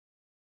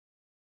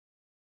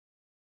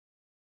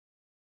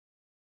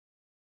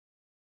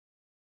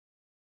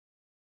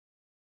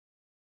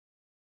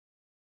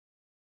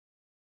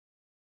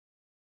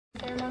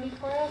ceremony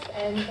for us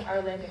and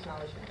our land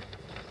acknowledgement.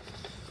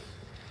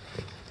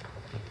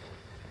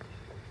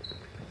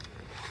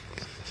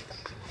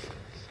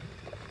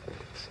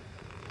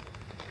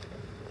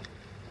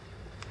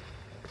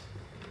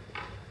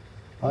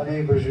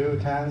 Ani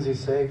Baju Tanzi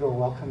Sego,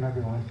 welcome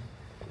everyone.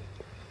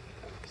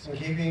 In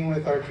keeping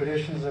with our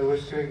traditions, I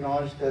wish to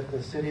acknowledge that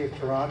the city of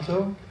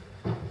Toronto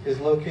is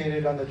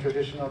located on the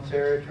traditional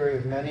territory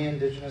of many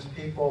Indigenous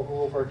people who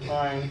over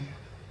time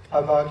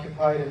have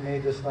occupied and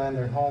made this land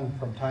their home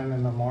from time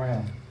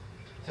immemorial.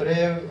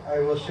 Today I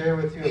will share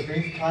with you a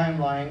brief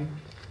timeline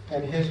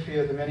and history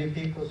of the many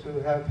peoples who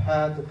have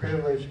had the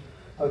privilege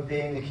of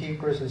being the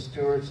keepers and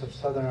stewards of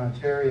southern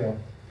Ontario.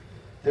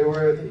 There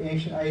were the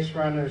ancient ice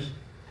runners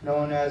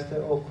known as the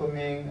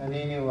Okwaming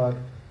Aniniwak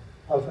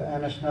of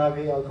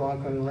Anishinaabe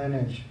Algonquin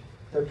lineage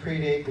that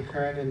predate the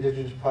current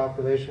Indigenous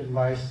population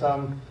by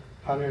some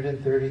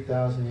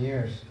 130,000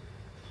 years.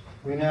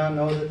 We now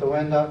know that the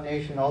Wendat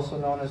Nation, also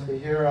known as the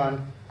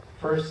Huron,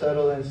 first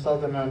settled in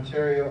southern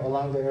Ontario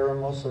along the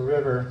Eramosa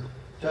River,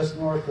 just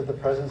north of the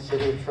present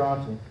city of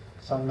Toronto,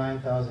 some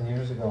 9,000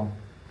 years ago.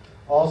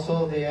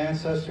 Also, the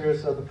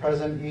ancestors of the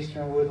present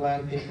Eastern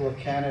Woodland people of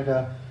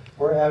Canada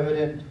were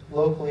evident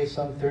locally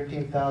some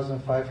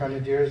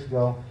 13,500 years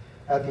ago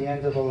at the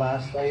end of the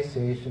last ice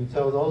age,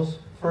 until those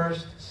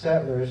first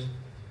settlers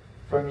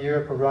from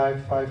Europe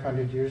arrived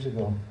 500 years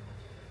ago.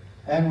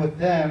 And with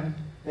them,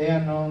 they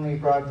unknowingly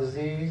brought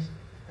disease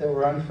that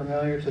were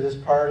unfamiliar to this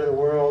part of the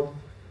world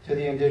to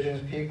the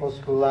Indigenous peoples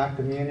who lacked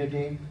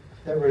immunity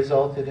that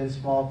resulted in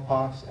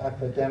smallpox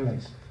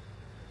epidemics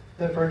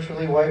that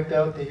virtually wiped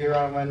out the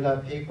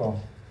Huron-Wendat people.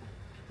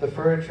 The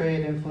fur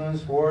trade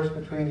influenced wars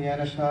between the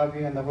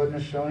Anishinaabe and the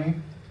Haudenosaunee,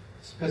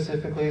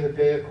 specifically the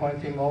Bay of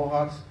Quinte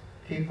Mohawks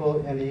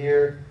people in the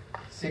year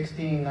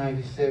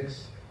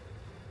 1696.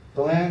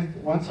 The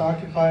land once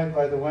occupied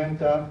by the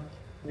Wendat,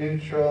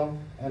 Neutral,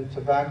 and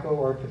Tobacco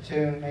or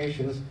Petun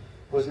nations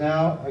was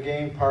now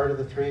again part of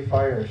the Three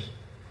Fires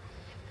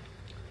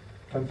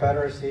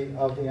Confederacy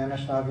of the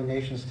Anishinaabe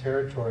Nations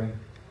territory.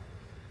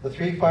 The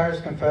Three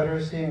Fires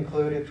Confederacy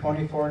included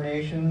 24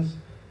 nations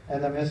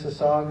and the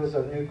Mississaugas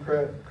of New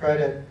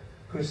Credit,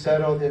 who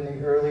settled in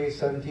the early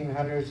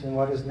 1700s in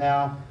what is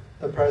now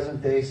the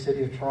present-day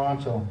city of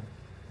Toronto.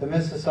 The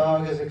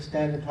Mississaugas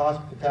extended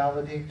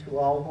hospitality to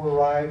all who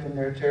arrived in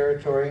their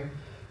territory.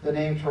 The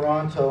name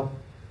Toronto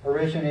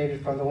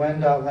originated from the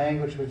Wendat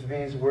language, which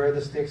means where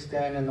the sticks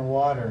stand in the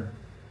water,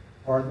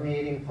 or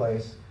meeting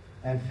place,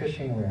 and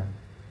fishing weir.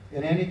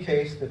 In any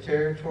case, the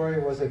territory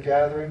was a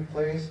gathering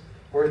place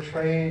where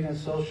trade and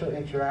social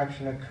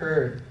interaction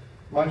occurred,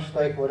 much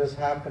like what is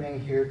happening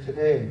here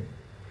today.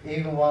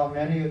 Even while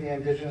many of the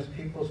Indigenous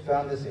peoples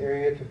found this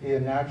area to be a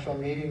natural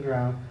meeting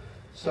ground,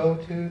 so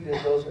too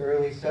did those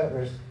early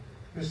settlers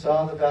who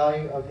saw the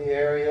value of the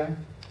area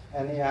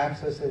and the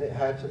access that it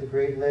had to the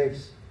Great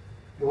Lakes.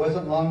 It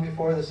wasn't long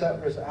before the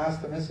settlers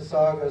asked the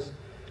Mississaugas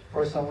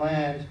for some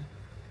land,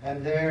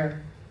 and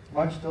there,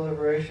 much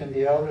deliberation,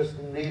 the elders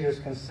and leaders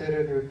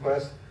considered the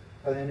request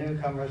by the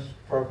newcomers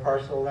for a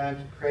parcel of land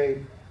to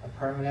create a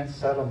permanent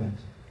settlement.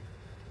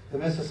 The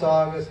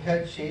Mississaugas'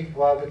 head chief,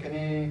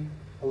 Wabakanini,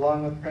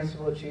 along with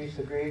principal chiefs,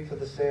 agreed to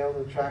the sale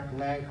of the tract of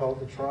land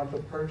called the Toronto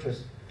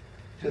Purchase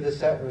to the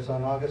settlers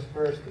on August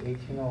 1st,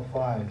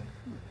 1805.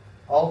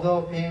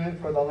 Although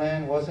payment for the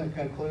land wasn't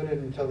concluded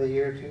until the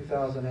year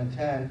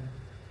 2010,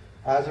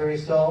 as a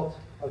result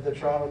of the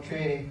Toronto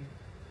Treaty,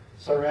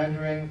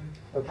 surrendering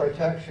the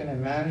protection and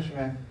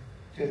management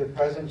to the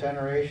present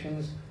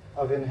generations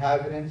of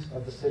inhabitants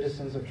of the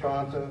citizens of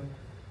Toronto,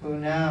 who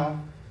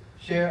now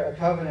share a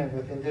covenant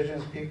with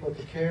Indigenous people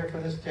to care for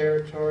this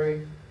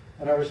territory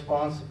and our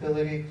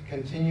responsibility to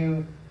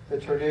continue the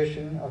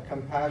tradition of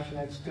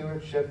compassionate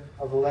stewardship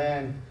of the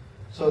land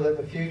so that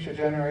the future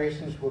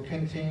generations will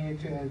continue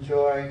to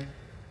enjoy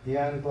the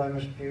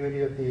unblemished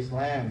beauty of these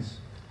lands.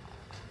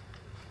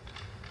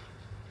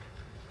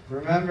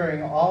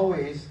 Remembering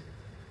always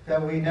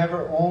that we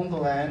never owned the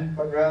land,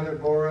 but rather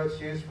bore its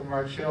use from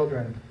our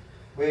children,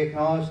 we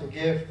acknowledge the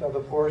gift of a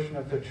portion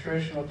of the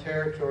traditional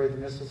territory of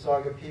the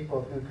Mississauga people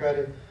of New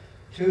Credit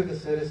to the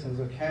citizens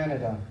of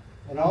Canada.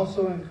 And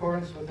also in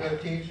accordance with our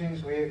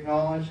teachings, we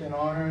acknowledge and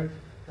honor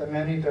the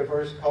many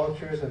diverse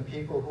cultures and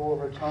people who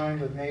over time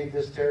have made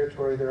this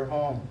territory their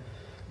home.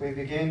 We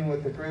begin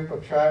with a group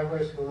of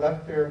travelers who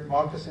left their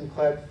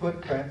moccasin-clad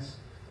footprints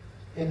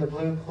in the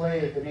blue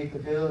clay beneath the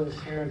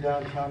buildings here in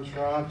downtown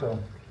Toronto.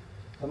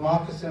 The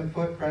moccasin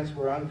footprints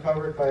were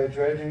uncovered by a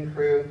dredging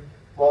crew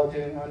while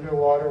doing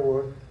underwater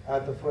work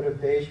at the foot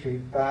of Bay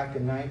Street back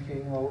in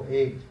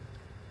 1908.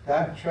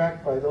 That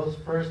trek by those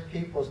first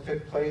peoples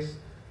took place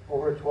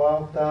over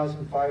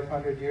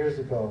 12,500 years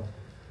ago.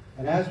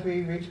 And as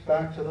we reach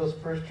back to those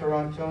first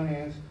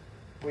Torontonians,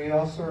 we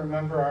also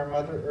remember our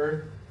Mother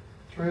Earth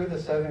through the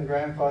 7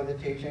 grandfather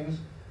teachings: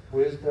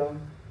 wisdom,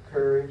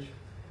 courage,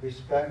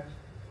 respect,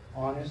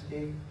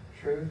 honesty,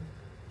 truth,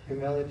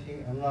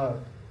 humility, and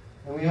love.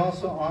 And we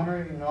also honor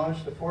and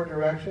acknowledge the 4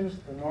 directions: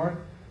 the north,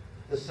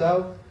 the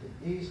south,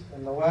 the east,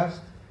 and the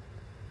west.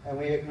 And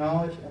we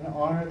acknowledge and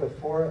honor the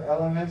 4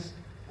 elements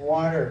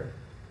water,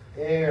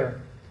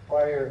 air,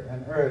 fire,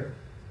 and earth.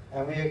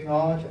 And we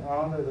acknowledge and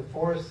honor the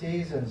 4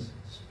 seasons,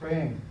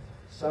 spring,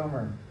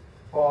 summer,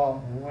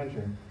 fall, and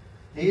winter.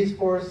 These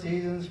 4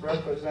 seasons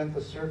represent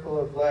the circle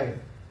of life.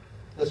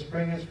 The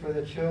spring is for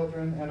the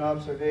children and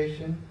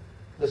observation.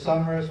 The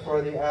summer is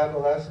for the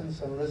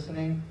adolescents and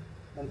listening.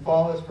 And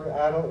fall is for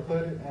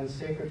adulthood and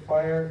sacred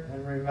fire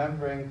and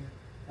remembering.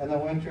 And the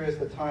winter is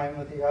the time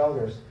with the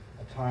elders,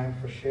 a time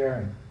for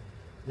sharing.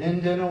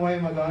 Din away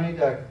magani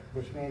dek,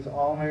 which means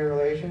all my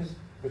relations,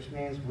 which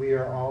means we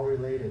are all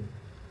related.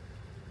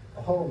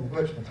 I'm going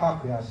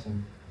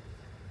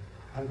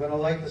to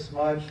light the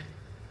smudge,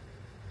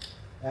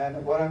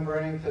 and what I'm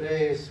burning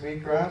today is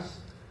sweetgrass.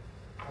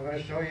 I'm going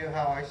to show you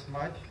how I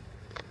smudge.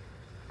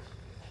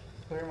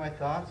 Clear my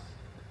thoughts,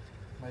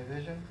 my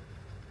vision,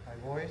 my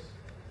voice,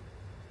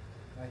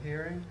 my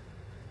hearing,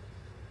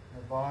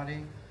 my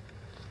body,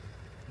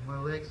 my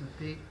legs and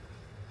feet.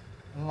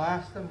 And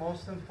last and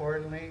most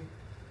importantly,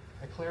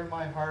 I clear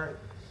my heart.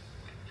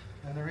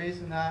 And the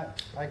reason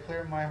that I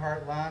clear my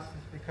heart last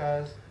is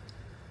because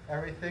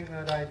everything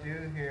that I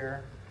do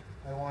here,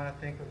 I want to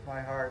think with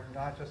my heart,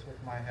 not just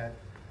with my head.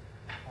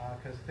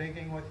 Because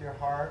thinking with your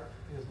heart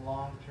is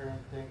long-term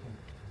thinking.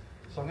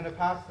 So I'm going to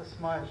pass the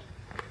smudge,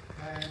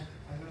 and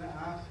I'm going to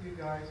ask you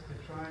guys to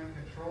try and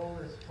control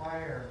this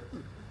fire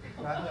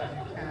as best as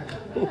you can.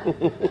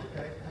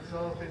 Okay? And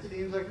so if it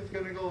seems like it's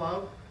going to go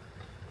out,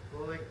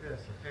 go like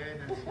this, okay?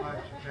 And then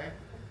smudge, okay?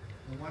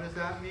 And what does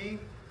that mean?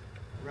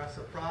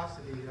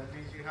 Reciprocity. That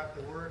means you have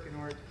to work in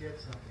order to get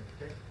something,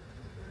 okay?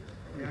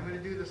 Okay, I'm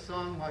going to do the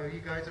song while you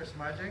guys are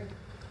smudging.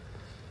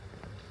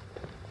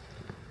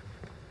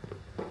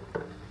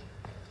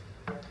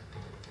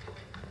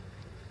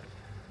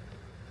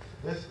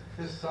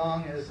 This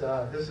song is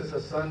this is a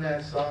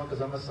Sundance song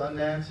because I'm a sun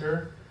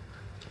dancer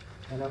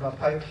and I'm a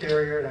pipe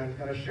carrier, and I'm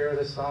going to share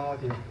this song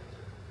with you.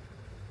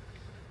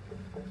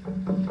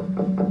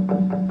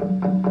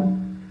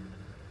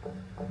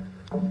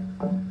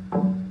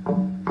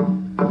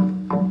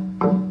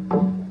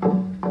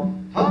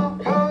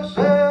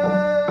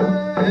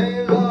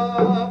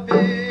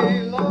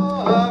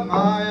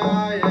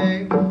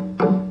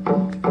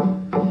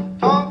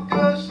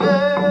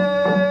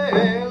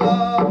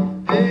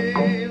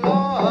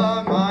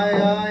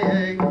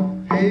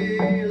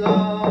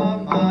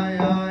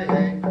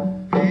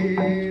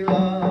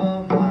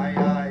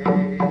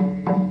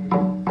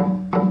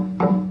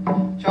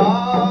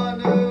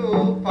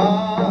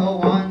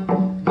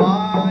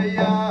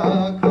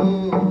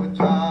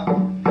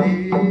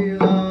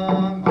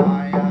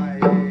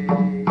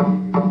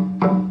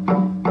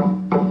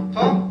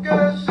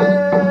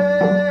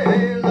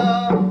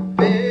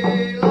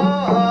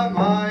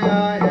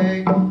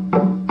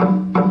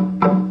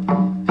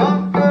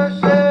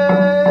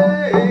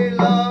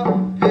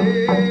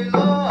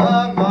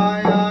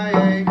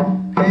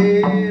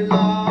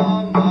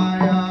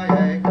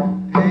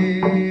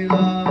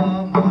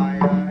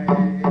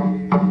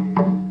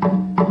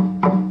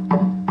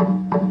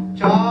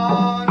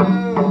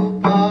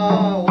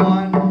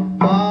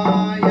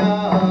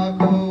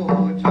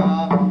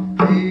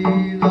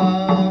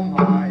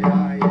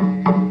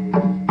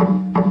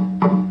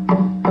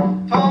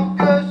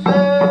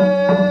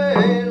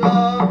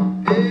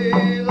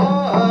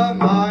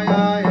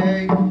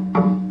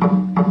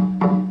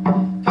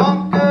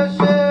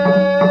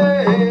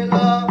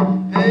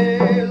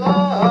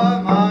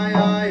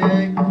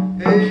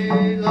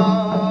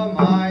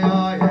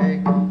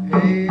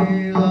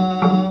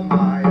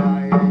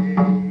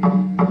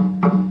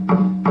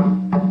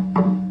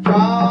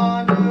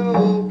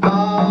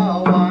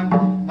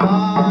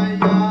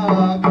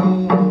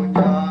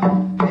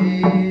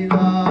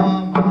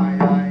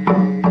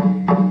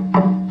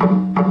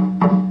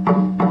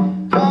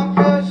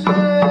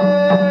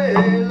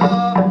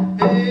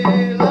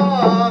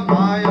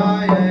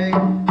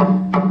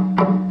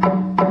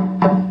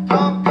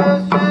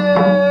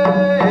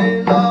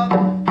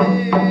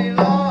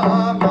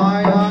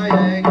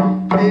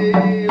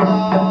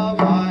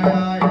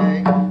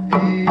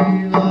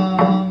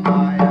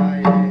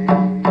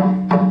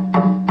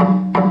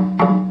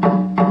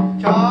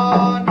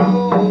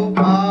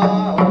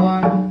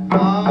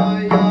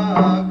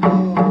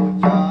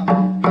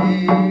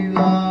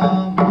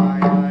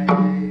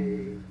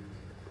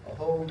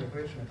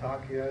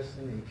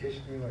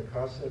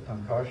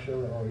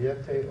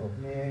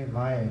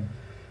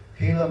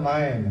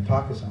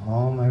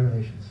 All my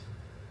relations.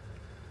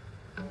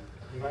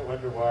 You might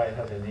wonder why I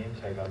have a name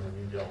tag on when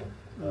you don't.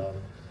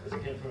 Because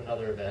it came from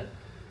another event.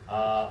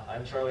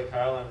 I'm Charlie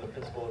Kyle. I'm the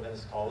principal of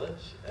Innis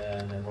College,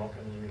 and I'm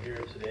welcoming you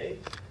here today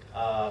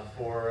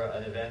for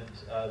an event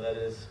that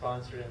is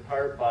sponsored in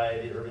part by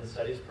the Urban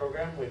Studies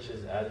program, which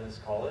is at Innis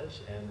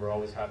College, and we're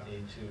always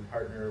happy to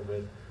partner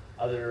with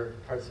other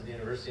parts of the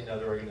university and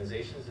other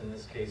organizations, in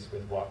this case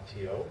with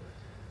WalkTO.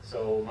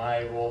 So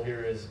my role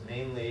here is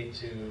mainly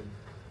to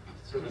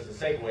serve as a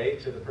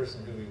segue to the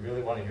person who we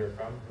really want to hear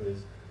from, who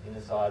is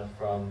Innis SYeD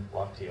from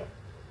WalkTO.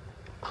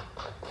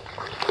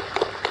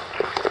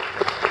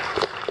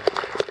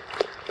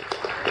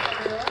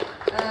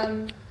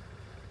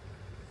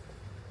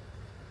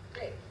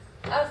 Great.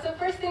 So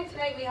first thing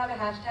tonight, we have a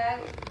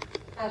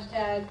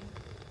hashtag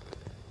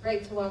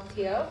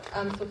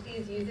 #RightToWalkTO. So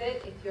please use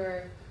it if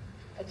you're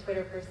a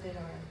Twitter person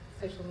or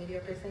a social media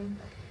person.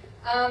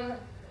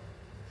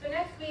 So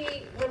next,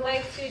 we would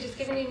like to just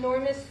give an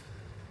enormous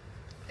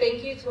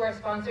thank you to our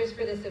sponsors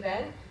for this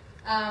event.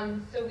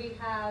 So we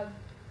have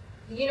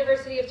the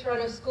University of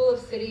Toronto School of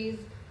Cities,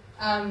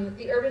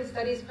 the Urban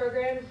Studies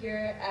program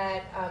here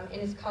at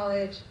Innis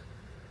College,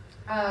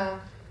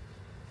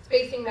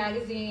 Spacing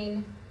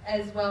Magazine,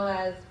 as well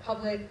as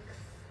Public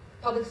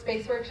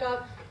Space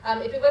Workshop.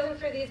 If it wasn't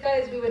for these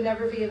guys, we would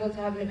never be able to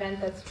have an event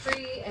that's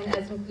free and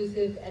as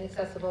inclusive and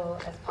accessible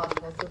as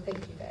possible. So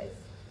thank you guys.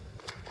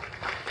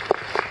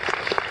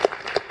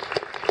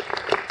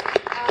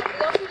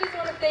 We also just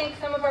want to thank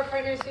some of our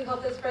partners who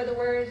helped us spread the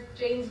word: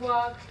 Jane's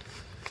Walk,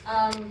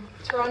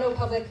 Toronto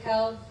Public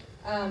Health,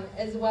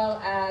 as well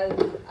as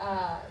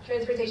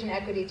Transportation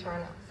Equity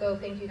Toronto. So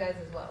thank you guys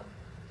as well.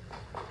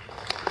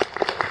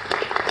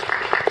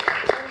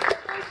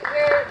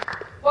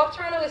 Walk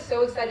Toronto is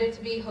so excited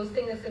to be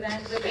hosting this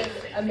event with this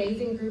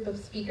amazing group of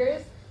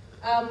speakers.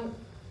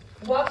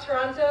 Walk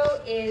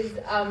Toronto is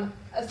a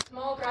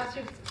small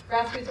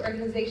grassroots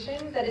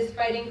organization that is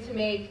fighting to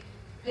make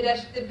the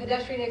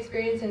pedestrian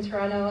experience in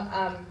Toronto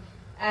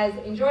as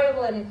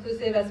enjoyable and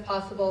inclusive as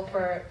possible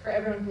for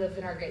everyone who lives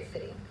in our great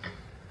city.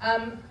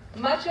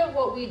 Much of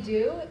what we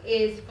do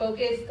is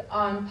focused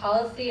on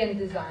policy and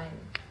design.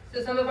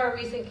 So some of our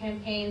recent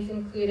campaigns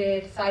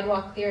included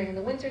sidewalk clearing in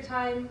the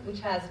wintertime, which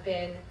has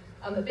been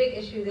a big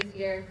issue this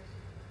year.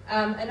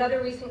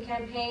 Another recent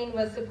campaign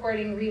was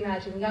supporting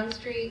Reimagine Yonge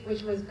Street,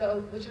 which was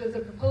a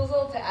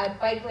proposal to add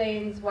bike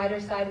lanes, wider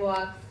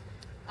sidewalks,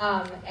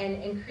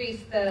 and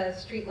increase the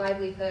street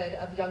livelihood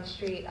of Yonge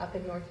Street up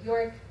in North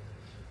York.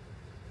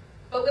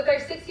 But with our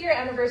 6-year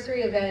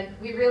anniversary event,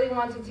 we really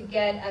wanted to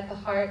get at the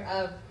heart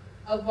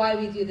of why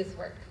we do this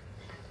work.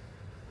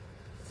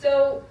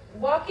 So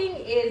walking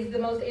is the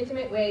most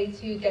intimate way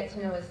to get to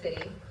know a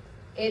city.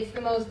 It's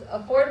the most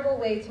affordable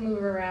way to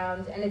move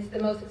around, and it's the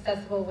most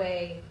accessible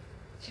way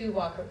to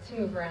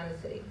move around the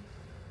city.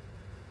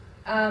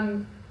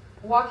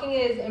 Walking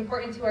is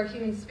important to our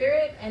human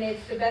spirit, and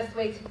it's the best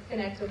way to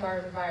connect with our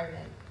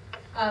environment.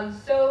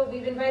 So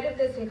we've invited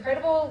this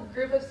incredible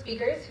group of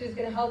speakers who's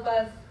going to help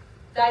us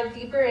dive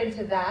deeper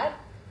into that.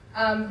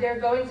 They're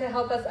going to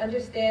help us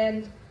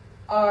understand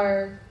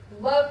our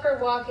love for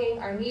walking,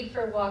 our need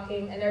for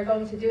walking, and they're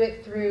going to do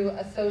it through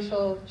a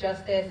social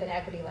justice and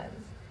equity lens.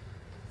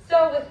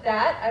 So with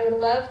that, I would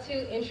love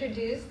to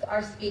introduce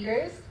our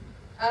speakers.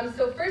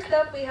 So first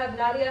up, we have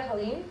Nadia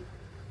Halim. You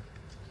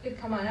could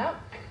come on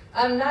up.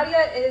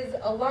 Nadia is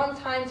a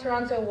longtime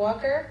Toronto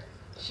walker.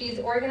 She's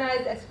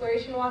organized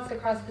exploration walks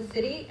across the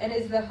city and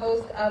is the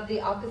host of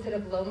The Opposite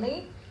of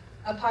Lonely,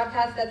 a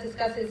podcast that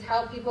discusses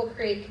how people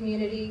create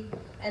community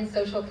and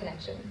social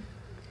connection.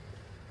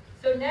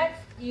 So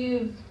next,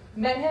 you've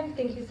met him.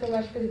 Thank you so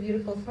much for the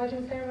beautiful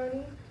smudging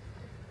ceremony.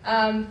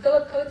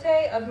 Philip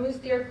Cote of Moose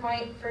Deer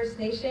Point First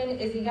Nation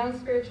is a young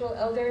spiritual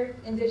elder,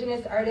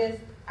 Indigenous artist,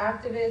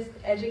 activist,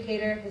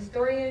 educator,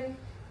 historian,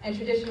 and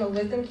traditional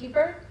wisdom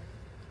keeper.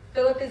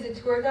 Philip is a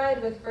tour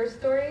guide with First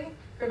Story,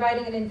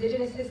 providing an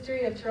Indigenous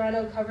history of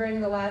Toronto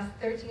covering the last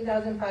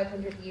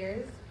 13,500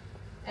 years.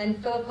 And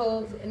Philip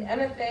holds an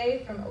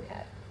MFA from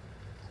OCAD.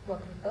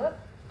 Welcome, Philip.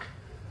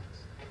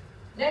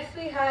 Next,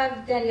 we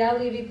have Danielle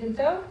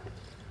Levy-Pinto.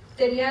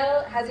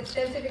 Danielle has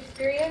extensive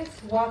experience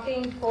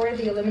walking for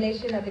the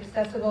elimination of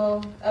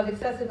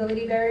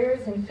accessibility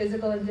barriers in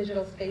physical and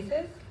digital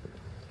spaces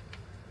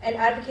and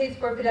advocates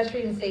for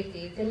pedestrian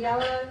safety.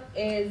 Daniela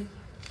is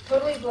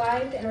totally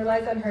blind and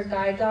relies on her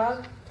guide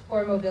dog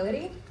for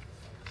mobility.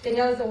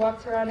 Danielle is a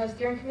Walk Toronto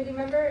Steering Committee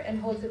member and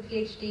holds a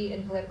PhD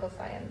in political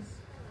science.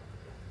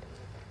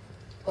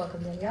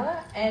 Welcome,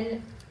 Daniela.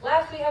 And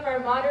last, we have our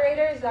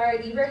moderator,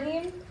 Zara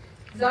Ibrahim.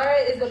 Zara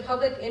is a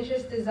public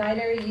interest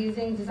designer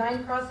using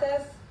design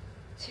process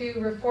to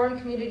reform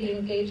community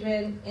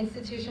engagement,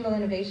 institutional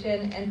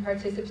innovation, and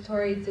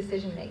participatory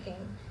decision-making.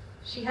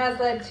 She has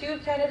led 2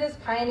 of Canada's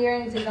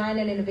pioneering design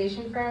and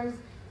innovation firms,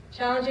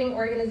 challenging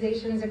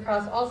organizations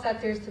across all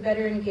sectors to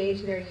better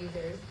engage their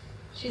users.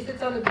 She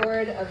sits on the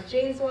board of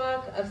Jane's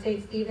Walk, of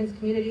St. Stephen's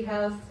Community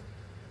House,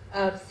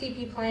 of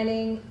CP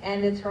Planning,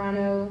 and the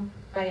Toronto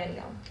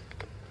Biennial.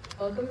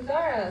 Welcome,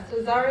 Zara.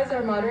 So Zara is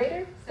our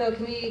moderator. So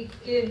can we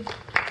give all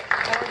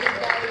these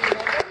guys a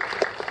welcome?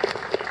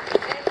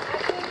 And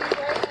actually,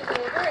 before I hand it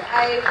over,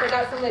 I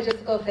forgot some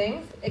logistical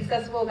things.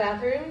 Accessible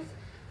bathrooms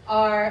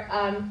are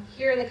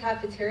here in the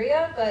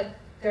cafeteria, but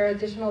there are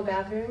additional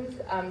bathrooms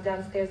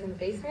downstairs in the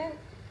basement.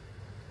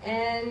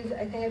 And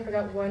I think I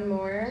forgot one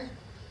more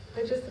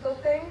logistical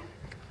thing,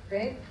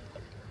 right?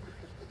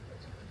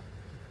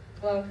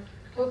 Well,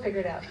 we'll figure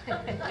it out.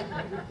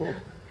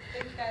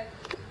 Thanks, guys.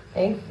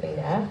 Thanks,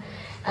 Lena.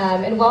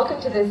 And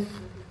welcome to this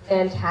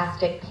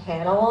fantastic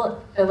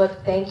panel.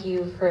 Philip, thank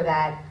you for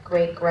that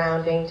great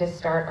grounding to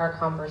start our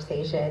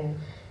conversation.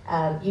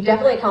 You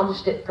definitely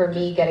accomplished it for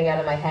me, getting out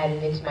of my head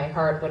and into my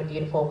heart. What a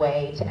beautiful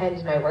way to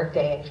end my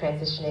workday and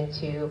transition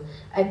into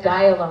a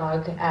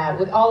dialogue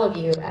with all of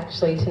you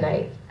actually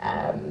tonight.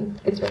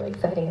 It's really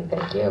exciting, and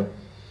thank you.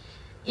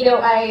 You know,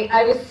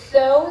 I was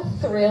so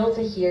thrilled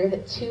to hear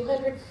that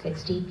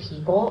 260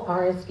 people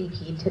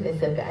RSVP'd to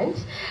this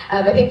event.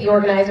 I think the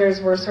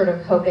organizers were sort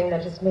of hoping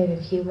that just maybe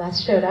a few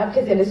less showed up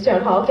because Innis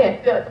Town Hall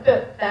can't fit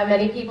that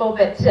many people,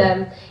 but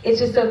it's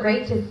just so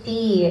great to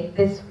see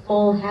this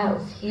full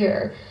house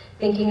here,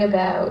 thinking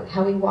about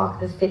how we walk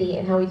the city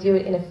and how we do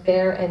it in a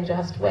fair and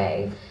just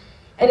way.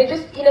 And it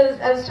just, you know,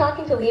 I was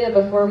talking to Lena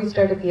before we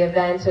started the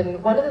event,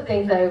 and one of the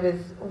things I was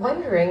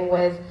wondering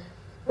was,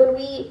 when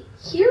we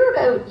hear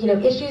about, you know,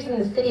 issues in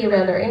the city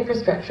around our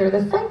infrastructure,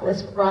 the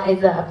cyclists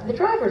rise up, the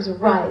drivers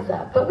rise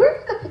up, but where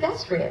are the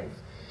pedestrians?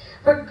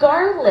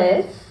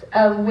 Regardless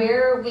of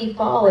where we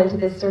fall into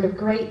this sort of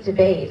great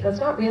debate, that's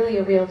not really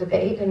a real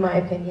debate, in my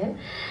opinion,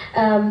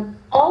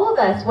 all of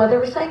us, whether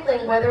we're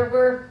cycling, whether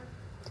we're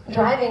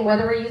driving,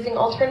 whether we're using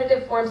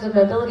alternative forms of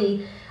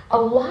mobility, a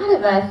lot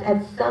of us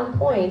at some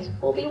point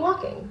will be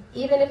walking,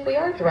 even if we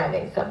are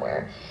driving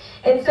somewhere.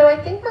 And so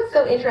I think what's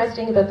so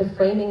interesting about the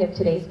framing of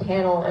today's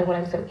panel and what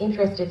I'm so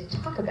interested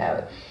to talk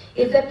about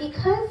is that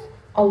because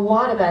a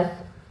lot of us,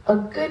 a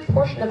good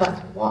portion of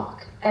us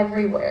walk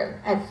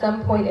everywhere at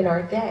some point in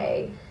our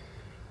day,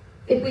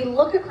 if we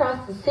look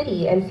across the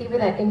city and see where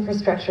that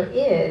infrastructure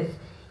is,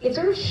 it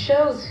sort of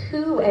shows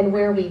who and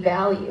where we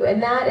value.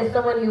 And that, as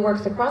someone who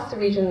works across the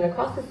region and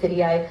across the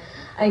city, I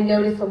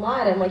notice a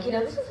lot. I'm like, you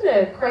know, this isn't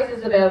a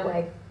crisis about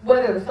like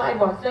whether the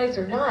sidewalk's nice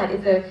or not.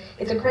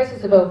 It's a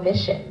crisis about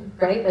mission,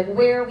 right? Like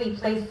where we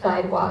place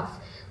sidewalks,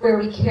 where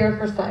we care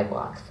for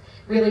sidewalks,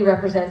 really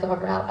represents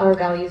our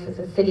values as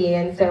a city.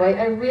 And so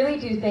I really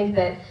do think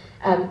that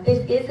this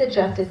is a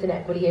justice and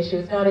equity issue.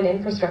 It's not an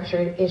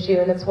infrastructure issue,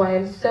 and that's why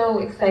I'm so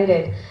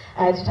excited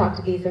to talk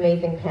to these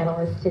amazing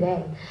panelists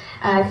today.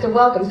 So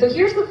welcome. So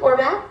here's the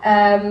format.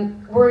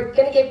 We're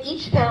going to give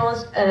each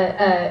panelist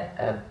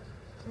a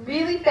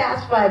really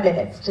fast 5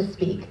 minutes to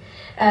speak.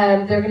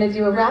 They're going to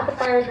do a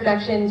rapid-fire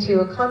introduction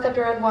to a concept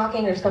around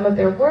walking or some of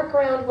their work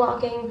around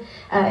walking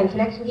and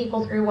connecting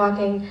people through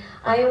walking.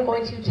 I am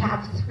going to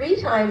tap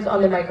 3 times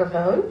on the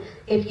microphone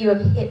if you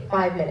have hit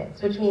 5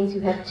 minutes, which means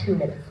you have 2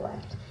 minutes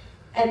left.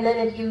 And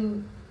then if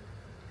you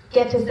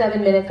get to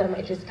 7 minutes, I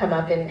might just come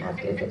up and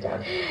ask you to sit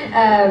down.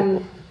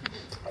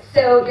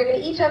 So you're going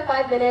to each have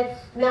 5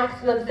 minutes,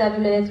 maximum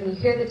 7 minutes. When you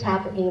hear the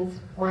tap, it means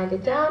wind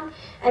it down.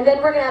 And then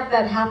we're going to have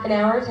about half an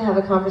hour to have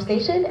a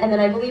conversation. And then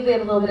I believe we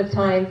have a little bit of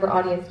time for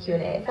audience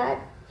Q&A.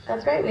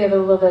 That's right? We have a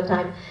little bit of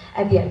time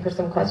at the end for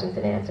some questions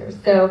and answers.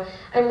 So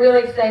I'm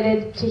really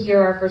excited to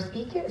hear our first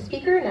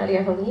speaker,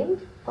 Nadia Halim.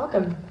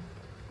 Welcome.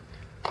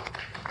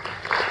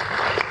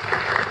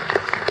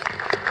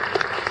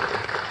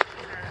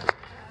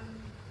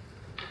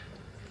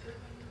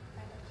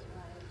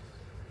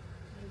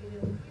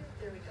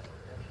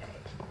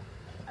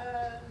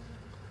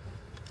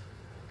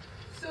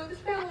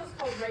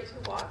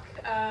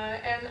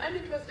 And I'm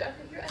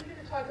here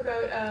to talk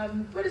about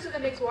what is it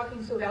that makes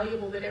walking so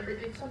valuable that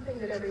it's something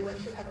that everyone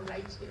should have a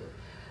right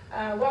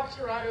to. Walk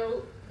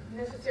Toronto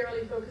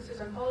necessarily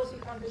focuses on policy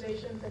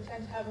conversations that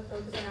tend to have a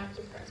focus on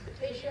active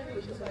transportation,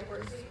 which is what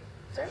we're...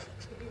 Sorry?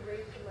 Could you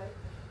raise the mic?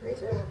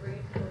 Raise it?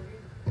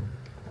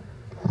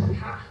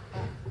 Ha!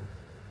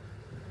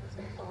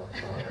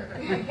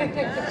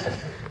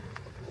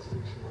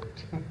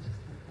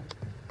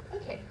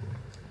 Okay.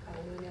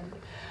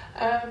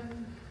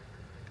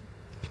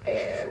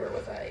 Where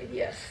was I?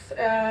 Yes.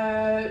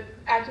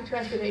 Active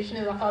transportation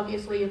is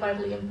obviously a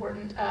vitally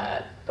important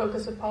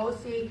focus of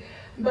policy,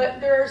 but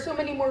there are so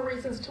many more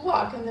reasons to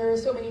walk, and there are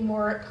so many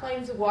more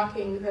kinds of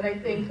walking that I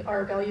think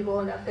are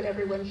valuable enough that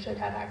everyone should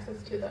have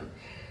access to them.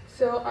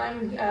 So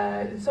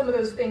some of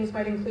those things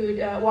might include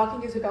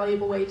walking is a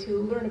valuable way to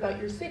learn about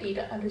your city,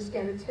 to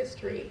understand its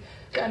history,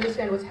 to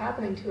understand what's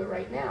happening to it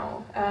right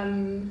now.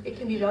 It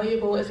can be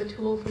valuable as a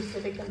tool for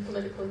civic and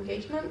political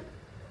engagement.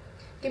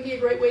 It can be a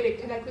great way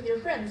to connect with your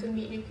friends and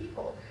meet new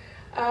people.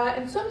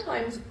 And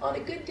sometimes, on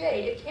a good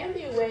day, it can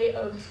be a way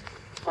of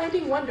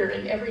finding wonder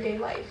in everyday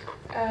life.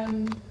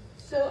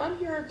 So I'm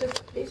here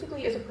just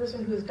basically as a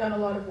person who has done a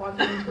lot of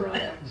walking in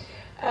Toronto.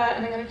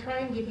 And I'm going to try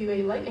and give you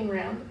a lightning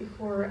round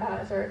before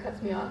Zara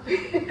cuts me off.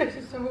 This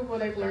is some of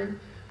what I've learned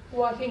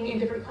walking in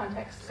different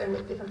contexts and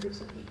with different groups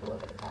of people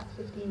over the past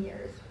 15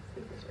 years.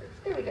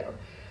 There we go.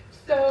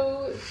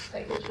 So,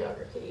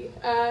 psychogeography,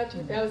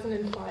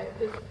 2005.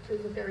 This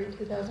is a very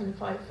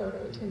 2005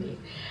 photo to me.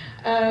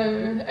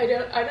 I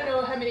don't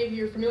know how many of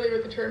you are familiar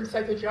with the term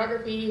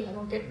psychogeography. I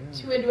won't get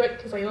too into it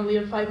because I only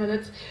have 5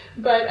 minutes.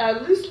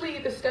 But loosely,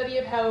 the study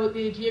of how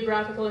the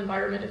geographical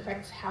environment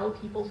affects how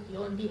people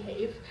feel and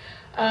behave.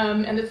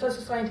 And it's less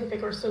a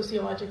scientific or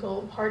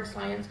sociological hard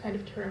science kind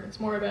of term. It's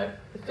more about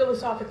the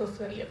philosophical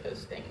study of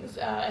those things,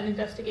 an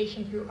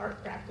investigation through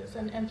art practice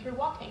and through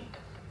walking.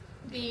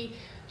 The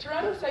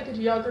Toronto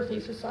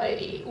Psychogeography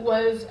Society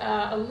was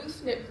a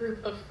loose-knit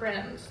group of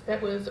friends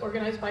that was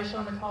organized by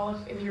Sean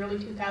McAuliffe in the early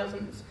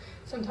 2000s,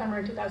 sometime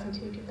around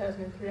 2002,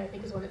 2003, I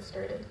think is when it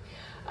started.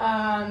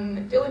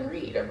 Dylan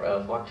Reed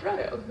of Walk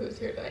Toronto, who's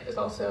here tonight, is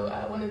also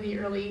one of the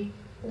early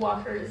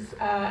walkers.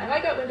 And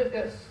I got wind of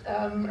this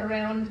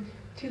around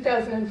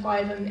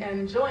 2005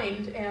 and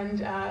joined,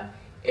 and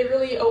it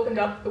really opened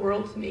up the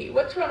world to me.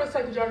 What Toronto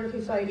Psychogeography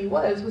Society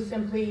was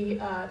simply,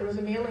 there was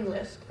a mailing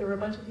list. There were a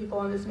bunch of people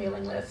on this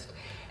mailing list.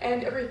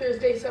 And every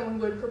Thursday someone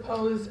would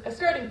propose a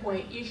starting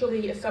point,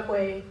 usually a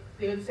subway.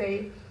 They would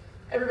say,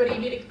 everybody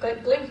meet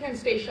at Glencairn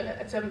Station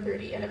at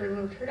 7:30, and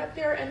everyone would turn up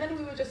there, and then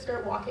we would just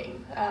start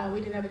walking.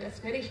 We didn't have a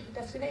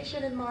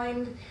destination in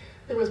mind.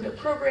 There was no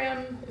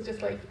program. It was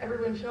just like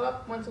everyone show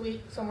up once a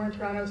week somewhere in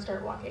Toronto,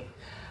 start walking.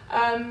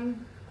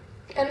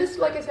 And this,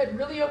 like I said,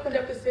 really opened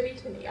up the city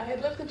to me. I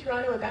had lived in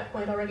Toronto at that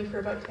point already for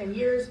about 10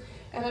 years,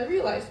 and I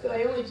realized that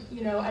I only,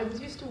 I was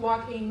used to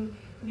walking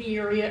the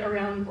area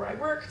around where I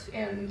worked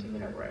and,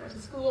 where I went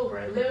to school, where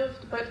I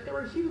lived, but there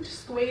were huge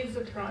swathes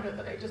of Toronto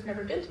that I'd just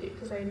never been to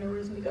because I had no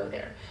reason to go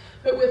there.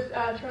 But with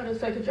Toronto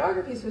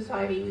Psychogeography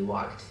Society, we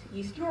walked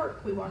East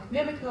York, we walked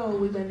Mimico,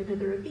 we went into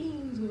the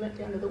ravines, we went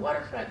down to the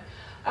waterfront,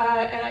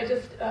 and I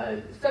just,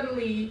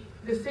 suddenly,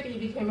 the city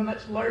became a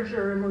much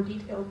larger and more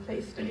detailed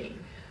place to me.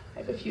 I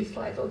have a few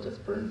slides I'll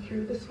just burn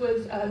through. This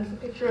was a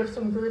picture of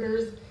some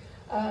girders.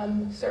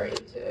 Sorry,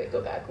 to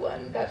go back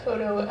one. That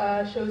photo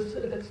shows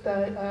that's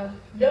the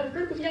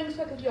group of young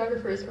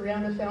psychogeographers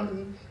around a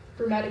fountain,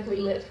 dramatically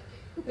lit.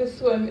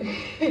 This one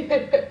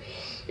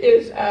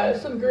is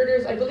some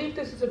girders. I believe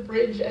this is a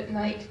bridge at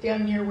night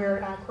down near where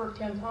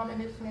Corktown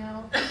Common is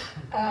now.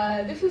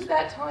 This is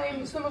that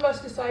time some of us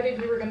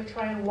decided we were going to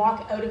try and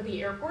walk out of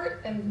the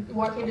airport and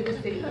walk into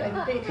the city.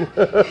 I think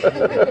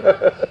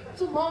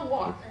it's a long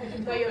walk, I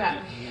can tell you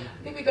that.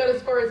 I think we got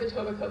as far as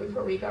Etobicoke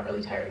before we got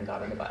really tired and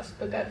got on the bus.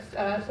 But that's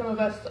some of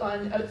us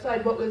on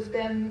outside what was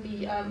then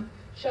the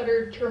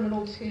shuttered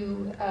Terminal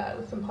 2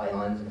 with some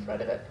pylons in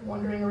front of it,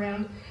 wandering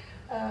around.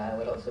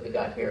 What else have we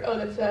got here? Oh,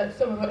 that's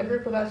a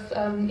group of us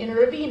in a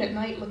ravine at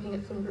night looking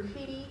at some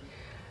graffiti.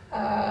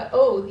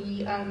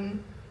 The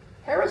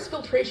Harris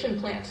filtration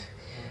plant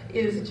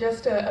is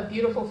just a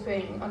beautiful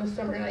thing on a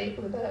summer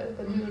night with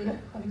the moon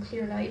on a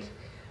clear night.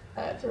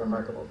 It's a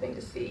remarkable thing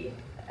to see.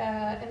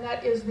 And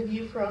that is the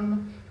view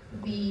from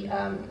the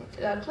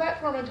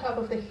platform on top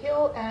of the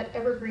hill at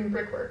Evergreen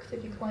Brickworks.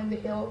 If you climb the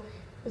hill,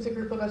 there's a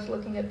group of us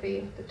looking at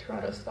the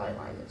Toronto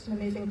skyline. It's an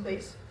amazing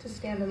place to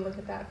stand and look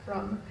at that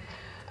from.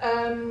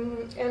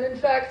 And in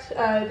fact,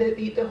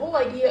 the whole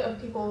idea of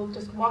people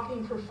just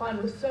walking for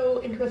fun was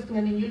so interesting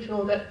and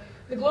unusual that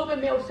the Globe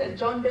and Mail sent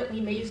John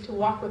Bentley Mays to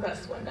walk with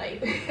us one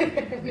night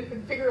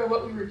and figure out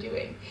what we were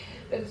doing.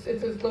 It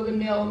says Globe and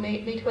Mail,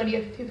 May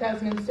 20th,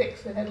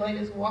 2006. The headline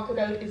is "Walk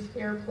About is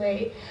Fair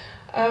Play."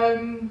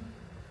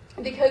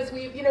 Because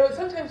we,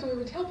 sometimes we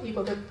would tell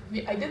people that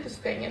I did this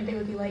thing, and they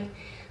would be like,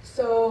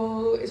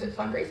 "So is it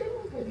fundraising?"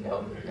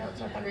 No, it's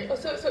not fundraising. Oh,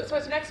 so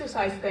it's an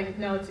exercise thing.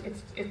 No,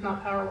 it's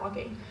not power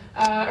walking.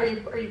 Are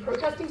you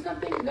protesting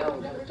something?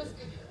 No,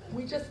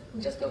 we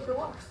just go for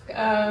walks.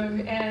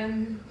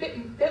 And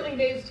Bentley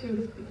Mays,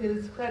 to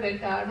his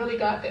credit, really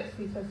got this.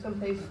 He says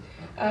someplace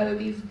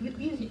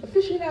these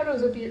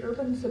aficionados of the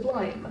urban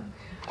sublime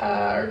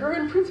are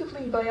driven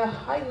principally by a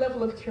high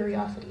level of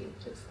curiosity,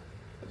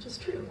 which is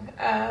true.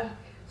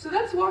 So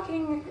that's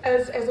walking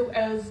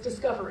as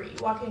discovery,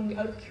 walking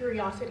out of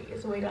curiosity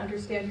as a way to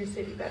understand your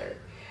city better.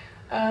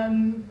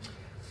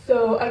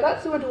 So I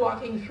got so into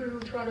walking through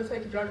Toronto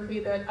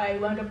Psychogeography that I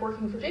wound up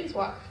working for James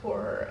Walk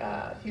for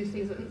a few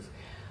seasons.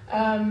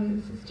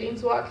 This is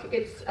James Walk.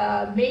 It's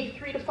May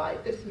 3 to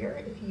 5 this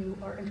year. If you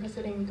are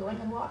interested in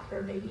going on a walk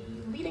or maybe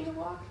leading a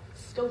walk,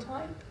 still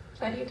time,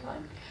 plenty of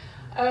time.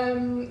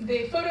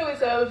 The photo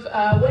is of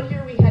one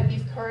year we had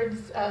these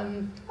cards.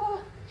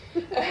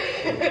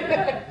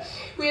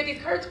 We had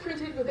these cards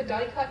printed with a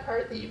die-cut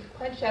card that you could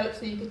punch out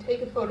so you could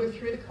take a photo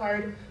through the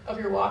card of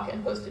your walk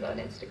and post it on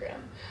Instagram.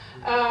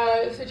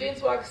 So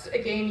James Walks,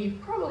 again, you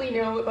probably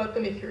know about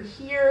them if you're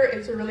here.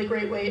 It's a really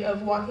great way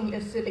of walking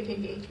as civic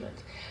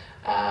engagement,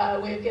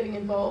 way of getting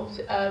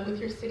involved with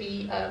your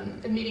city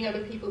and meeting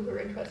other people who are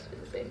interested in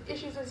the same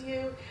issues as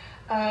you.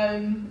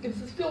 This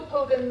is Phil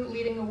Poven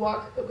leading a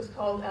walk that was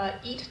called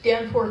Eat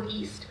Danforth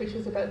East, which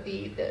is about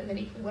the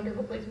many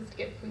wonderful places to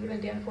get food in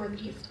Danforth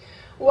East.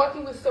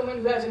 Walking with someone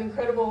who has an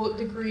incredible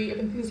degree of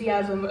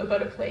enthusiasm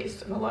about a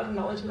place and a lot of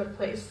knowledge about a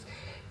place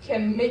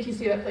can make you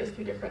see that place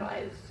through different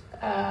eyes.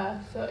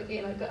 So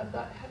again,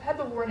 I've had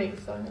the warning,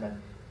 so I'm going to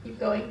keep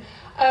going.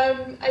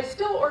 I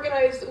still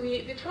organize,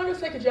 the Toronto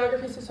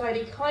Psychogeography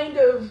Society kind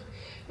of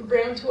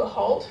ground to a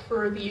halt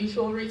for the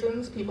usual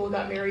reasons. People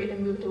got married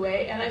and moved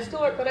away, and I still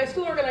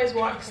organize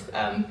walks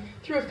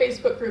through a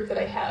Facebook group that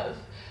I have.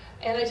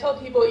 And I tell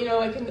people,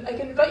 I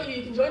can invite you,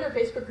 you can join our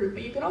Facebook group,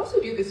 but you can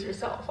also do this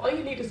yourself. All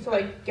you need is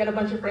to get a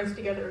bunch of friends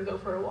together and go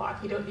for a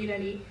walk. You don't need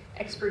any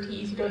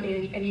expertise, you don't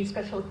need any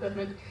special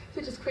equipment. So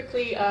just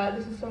quickly,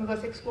 this is some of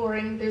us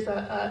exploring. There's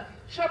a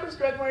Shoppers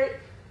Drug Mart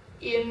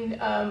in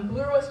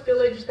Bloor West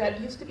Village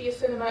that used to be a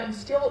cinema, and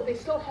they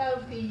still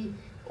have the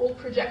old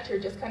projector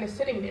just kind of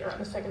sitting there on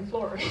the second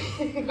floor.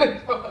 You can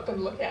go up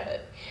and look at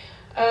it.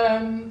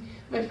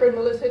 My friend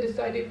Melissa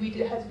decided we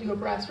had to do a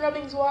brass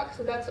rubbings walk,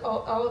 so that's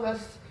all of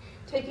us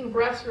taking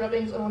brass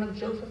rubbings on one of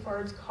Joe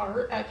Fafard's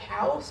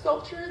cow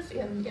sculptures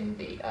in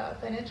the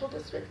financial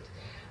district.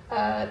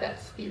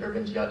 That's the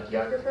urban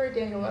geographer,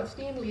 Daniel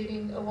Rothstein,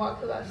 leading a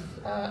walk with us,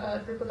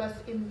 a group of us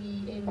in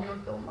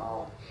Yorkville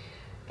Mall.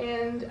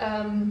 And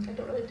I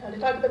don't really have time to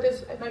talk about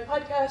this at my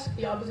podcast.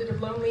 The Opposite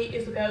of Lonely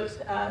is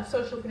about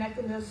social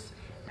connectedness.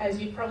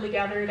 As you've probably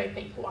gathered, I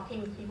think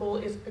walking with people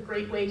is a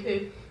great way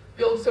to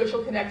build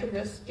social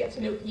connectedness, get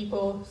to know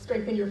people,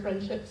 strengthen your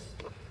friendships.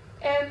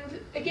 And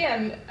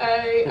again,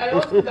 I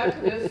always come back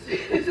to this.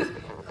 This is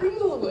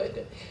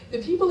Inglewood. The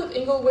people of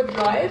Inglewood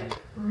Drive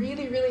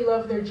really, really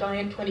love their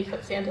giant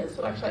 20-foot Santas.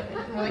 So actually, I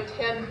think they're like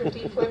 10,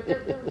 15 foot.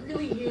 They're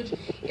really huge.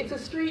 It's a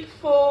street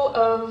full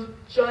of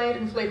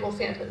giant inflatable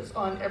Santas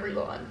on every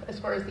lawn, as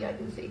far as the eye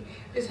can see.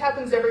 This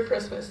happens every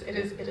Christmas. It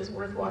is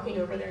worth walking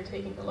over there and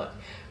taking a look.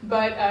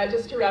 But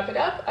just to wrap it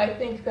up, I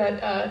think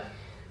that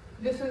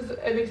this is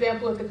an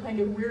example of the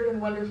kind of weird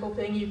and wonderful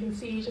thing you can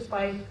see just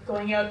by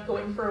going out,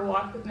 going for a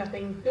walk with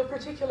no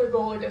particular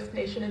goal or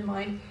destination in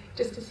mind,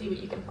 just to see what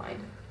you can find.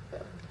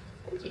 So,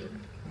 thank you.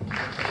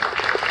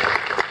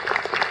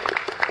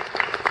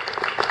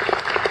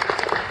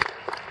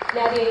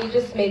 Nadia, you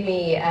just made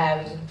me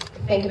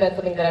think about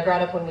something that I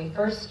brought up when we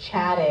first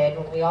chatted,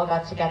 when we all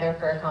got together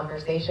for a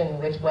conversation,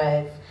 which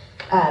was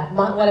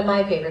one of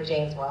my favorite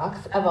Jane's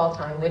Walks of all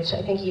time, which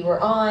I think you were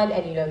on,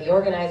 and you know the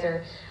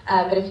organizer.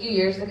 But a few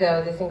years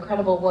ago, this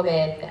incredible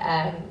woman,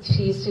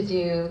 she used to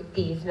do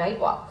these night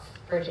walks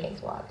for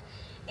Jane's Walk.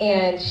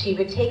 And she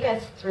would take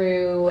us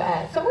through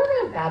somewhere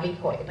around Babby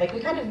Point. Like, we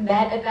kind of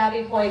met at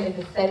Babby Point and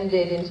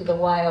descended into the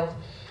wild,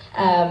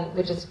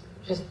 which is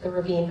just the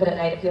ravine, but at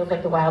night it feels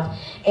like the wild.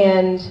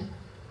 And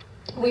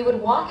we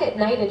would walk at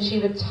night, and she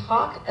would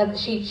talk about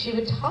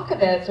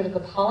sort of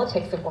the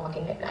politics of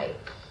walking at night.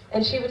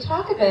 And she would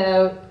talk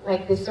about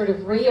like this sort of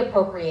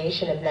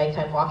reappropriation of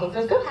nighttime walking. So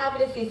I was so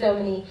happy to see so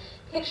many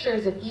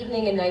pictures of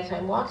evening and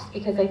nighttime walks,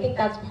 because I think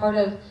that's part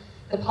of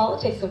the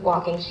politics of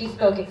walking. She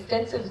spoke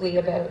extensively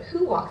about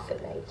who walks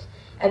at night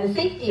and the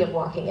safety of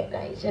walking at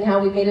night, and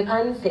how we've made it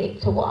unsafe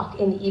to walk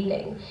in the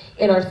evening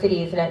in our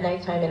cities and at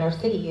nighttime in our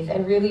cities,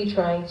 and really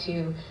trying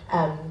to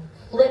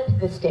flip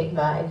the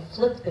stigma and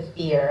flip the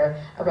fear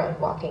around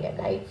walking at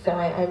night. So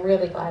I'm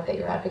really glad that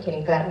you're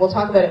advocating for that. We'll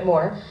talk about it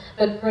more.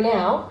 But for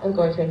now, I'm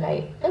going to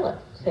invite Philip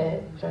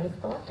to join us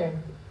at the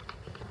lectern.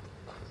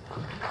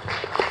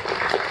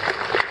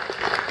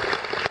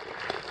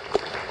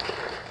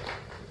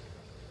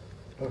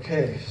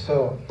 Okay,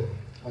 so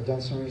I've done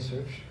some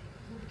research.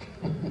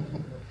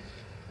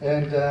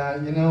 And,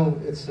 you know,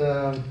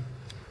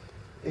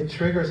 it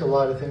triggers a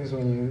lot of things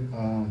when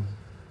you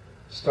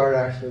start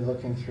actually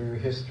looking through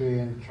history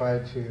and try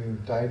to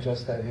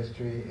digest that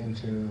history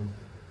into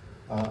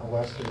a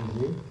Western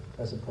view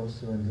as opposed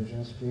to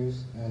Indigenous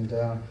views. And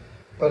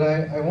but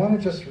I want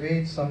to just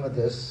read some of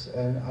this,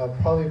 and I'll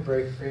probably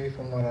break free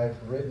from what I've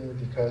written,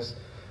 because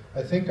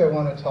I think I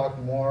want to talk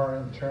more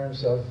in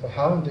terms of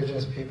how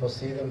Indigenous people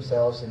see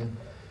themselves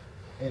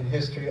in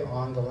history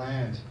on the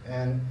land.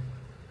 And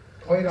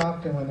quite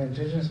often when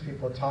Indigenous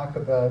people talk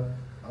about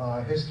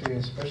history,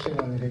 especially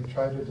when they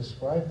try to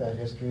describe that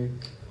history,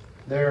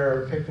 there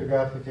are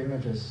pictographic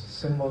images,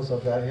 symbols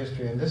of that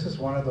history. And this is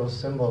one of those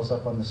symbols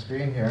up on the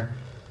screen here.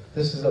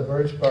 This is a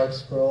birch bark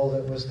scroll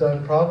that was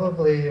done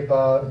probably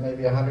about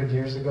maybe 100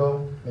 years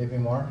ago, maybe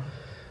more.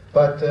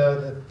 But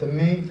the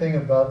main thing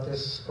about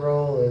this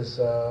scroll is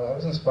I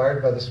was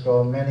inspired by the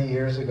scroll many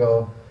years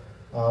ago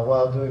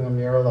while doing a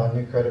mural on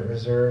New Credit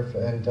Reserve.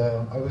 And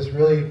I was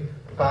really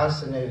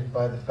fascinated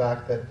by the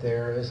fact that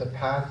there is a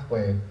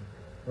pathway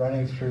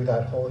running through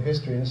that whole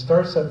history. And it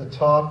starts at the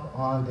top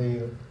on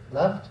the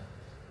left,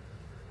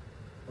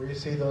 where you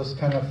see those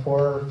kind of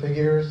four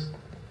figures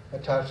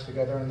attached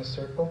together in the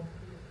circle.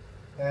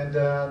 And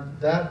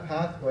that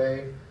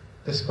pathway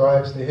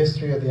describes the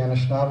history of the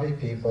Anishinaabe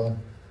people,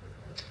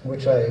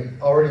 which I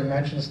already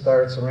mentioned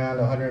starts around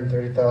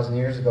 130,000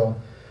 years ago.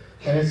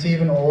 And it's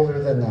even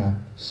older than that.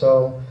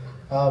 So,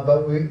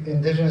 but we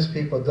Indigenous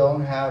people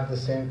don't have the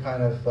same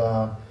kind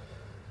of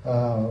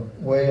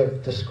way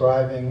of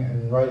describing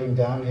and writing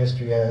down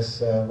history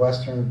as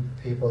Western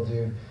people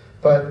do.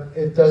 But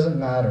it doesn't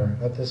matter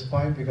at this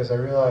point, because I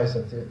realize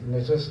that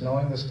just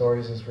knowing the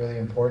stories is really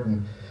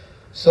important.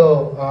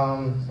 So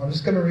I'm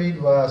just going to read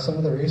some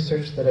of the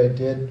research that I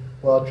did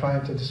while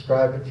trying to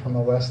describe it from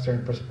a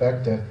Western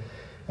perspective.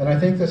 And I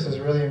think this is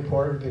really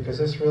important, because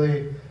this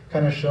really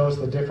kind of shows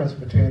the difference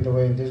between the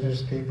way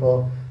Indigenous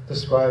people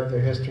describe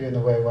their history and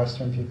the way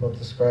Western people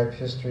describe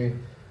history.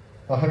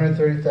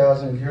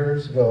 130,000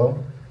 years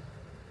ago,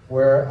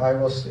 where I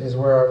will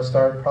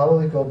start,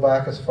 probably go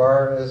back as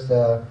far as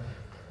the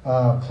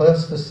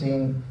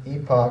Pleistocene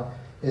epoch,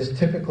 is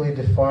typically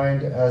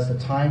defined as the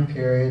time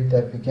period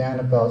that began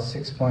about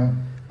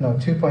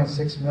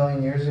 2.6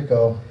 million years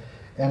ago,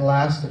 and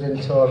lasted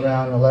until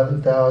around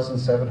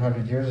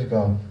 11,700 years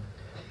ago.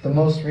 The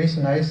most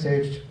recent ice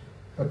age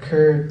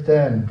occurred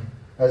then,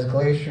 as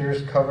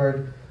glaciers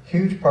covered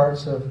huge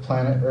parts of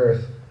planet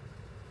Earth.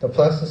 The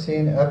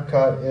Pleistocene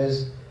epoch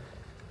is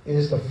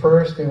the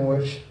first in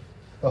which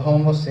the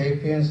Homo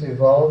sapiens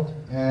evolved,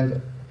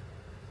 and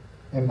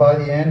by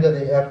the end of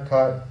the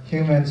epoch,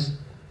 humans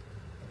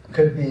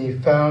could be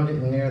found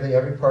in nearly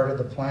every part of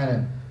the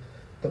planet.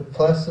 The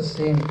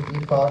Pleistocene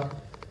epoch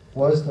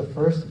was the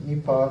first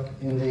epoch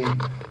in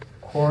the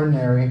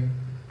Quaternary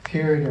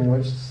period, in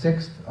which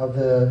 6th of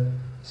the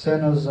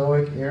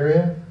Cenozoic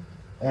era,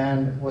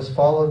 and was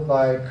followed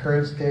by a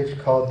current stage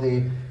called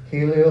the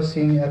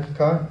Heliocene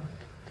epoch.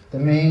 The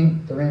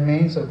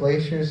remains of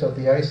glaciers of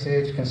the Ice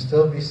Age can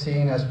still be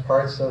seen as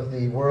parts of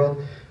the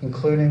world,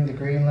 including the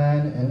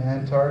Greenland and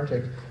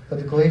Antarctic. But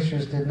the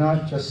glaciers did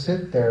not just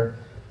sit there.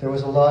 There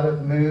was a lot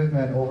of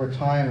movement over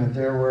time, and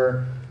there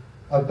were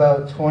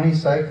about 20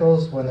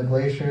 cycles when the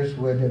glaciers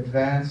would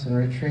advance and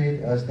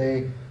retreat as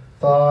they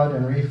thawed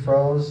and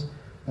refroze.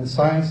 And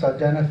science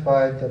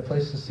identified the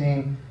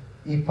Pleistocene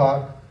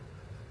epoch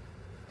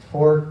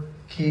 4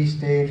 key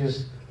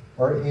stages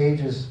or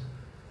ages: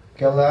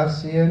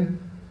 Glacian,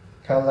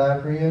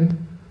 Calabrian,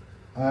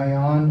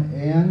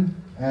 Ionian,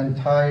 and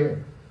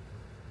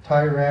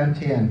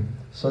Tyrantian.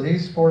 So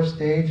these 4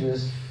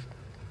 stages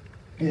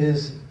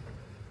is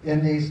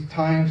in these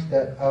times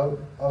that out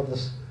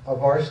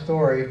of our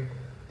story,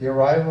 the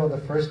arrival of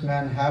the first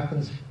man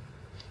happens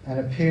and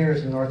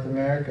appears in North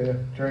America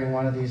during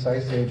one of these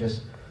ice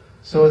ages.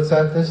 So it's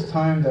at this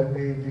time that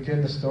we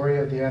begin the story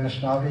of the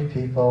Anishinaabe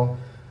people,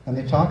 and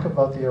they talk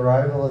about the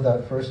arrival of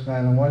that first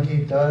man and what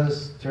he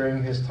does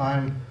during his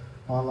time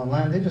on the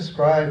land. They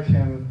describe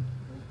him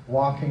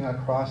walking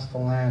across the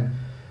land.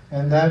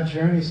 And that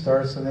journey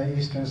starts on the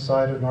eastern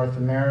side of North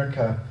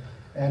America.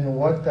 And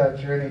what that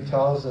journey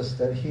tells us,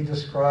 that he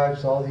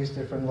describes all these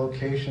different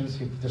locations.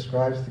 He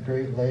describes the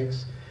Great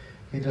Lakes.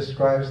 He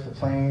describes the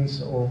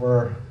plains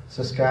over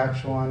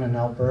Saskatchewan and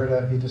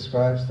Alberta. He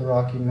describes the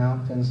Rocky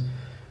Mountains.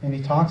 And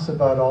he talks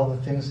about all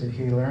the things that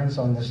he learns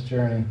on this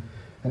journey.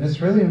 And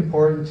it's really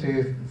important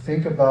to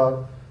think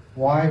about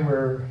why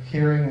we're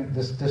hearing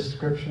this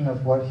description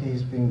of what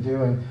he's been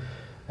doing.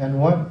 And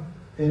what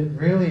it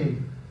really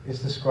is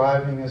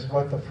describing is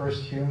what the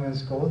first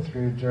humans go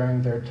through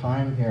during their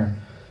time here.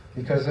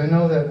 Because I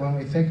know that when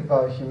we think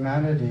about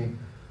humanity,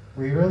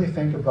 we really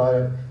think about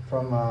it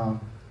from a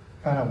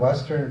kind of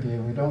Western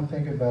view. We don't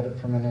think about it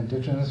from an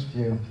indigenous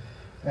view.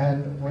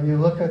 And when you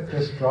look at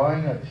this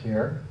drawing up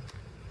here,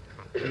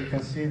 you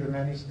can see the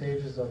many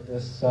stages of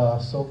this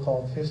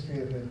so-called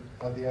history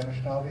of the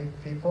Anishinaabe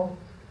people.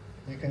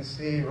 You can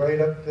see right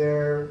up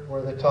there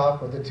where the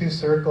top, where the 2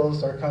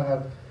 circles are kind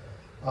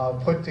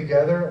of put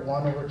together,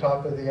 one over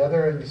top of the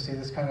other, and you see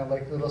this kind of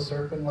like little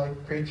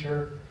serpent-like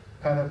creature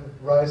kind of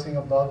rising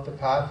above the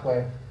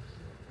pathway.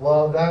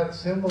 Well, that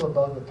symbol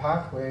above the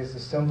pathway is the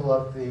symbol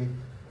of the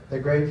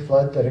great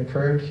flood that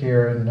occurred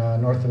here in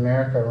North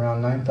America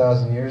around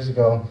 9,000 years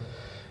ago.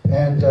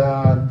 And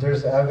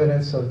there's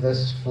evidence of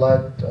this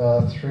flood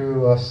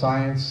through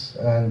science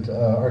and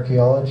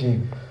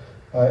archaeology.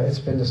 It's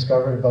been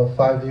discovered about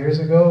 5 years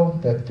ago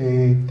that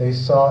they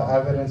saw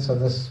evidence of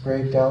this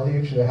great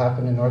deluge that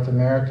happened in North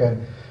America.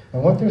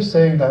 And what they're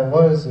saying that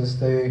was is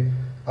the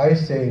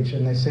Ice Age,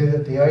 and they say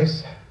that the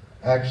ice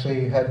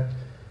actually had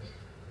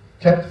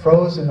kept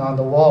frozen on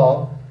the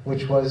wall,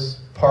 which was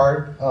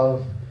part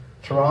of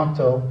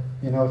Toronto.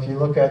 You know, if you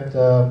look at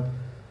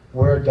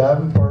where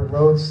Davenport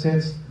Road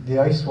sits, the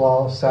ice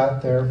wall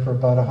sat there for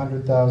about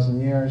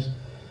 100,000 years.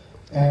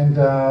 And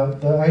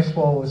the ice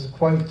wall was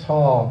quite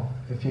tall.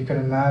 If you can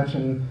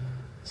imagine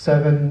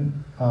 7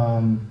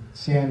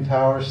 CN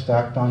towers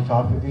stacked on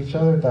top of each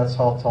other, that's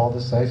how tall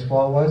this ice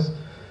wall was.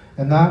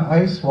 And that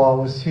ice wall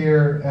was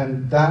here,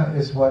 and that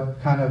is what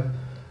kind of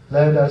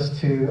led us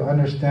to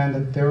understand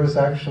that there was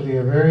actually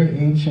a very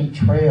ancient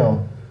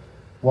trail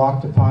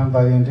walked upon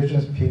by the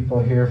indigenous people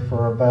here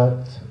for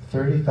about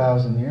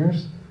 30,000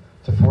 years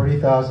to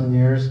 40,000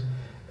 years.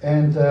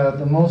 And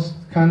the most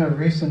kind of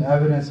recent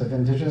evidence of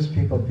indigenous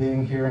people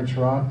being here in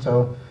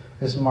Toronto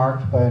is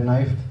marked by a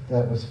knife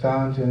that was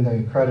found in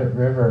the Credit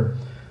River.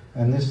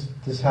 And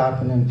this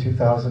happened in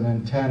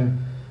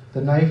 2010.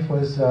 The knife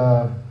was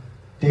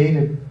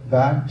dated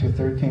back to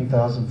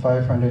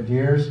 13,500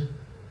 years.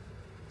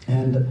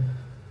 And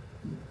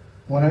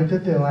when I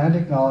did the land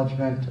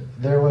acknowledgement,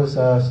 there was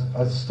a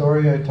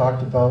story I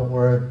talked about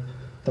where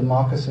the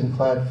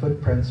moccasin-clad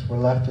footprints were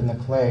left in the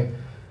clay.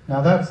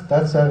 Now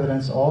that's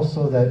evidence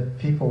also that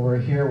people were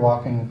here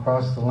walking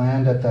across the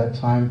land at that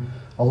time,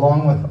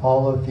 along with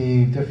all of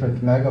the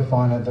different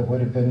megafauna that would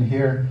have been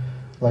here,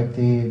 like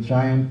the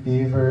giant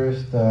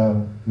beavers,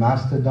 the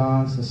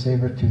mastodons, the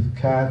saber-toothed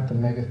cat, the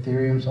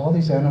megatheriums. All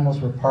these animals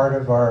were part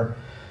of our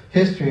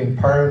history and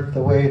part of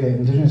the way that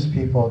indigenous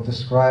people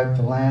described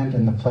the land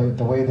and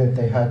the way that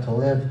they had to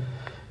live.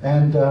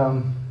 And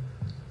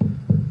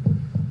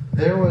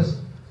there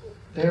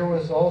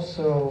was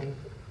also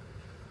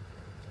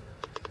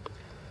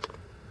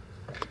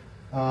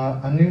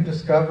a new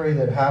discovery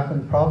that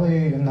happened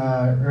probably in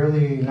the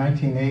early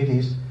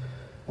 1980s,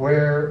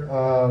 where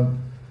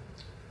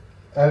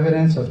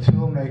evidence of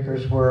tool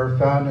makers were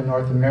found in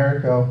North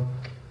America.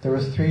 There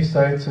was 3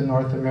 sites in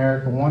North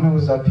America. One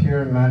was up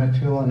here in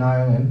Manitoulin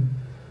Island.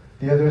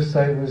 The other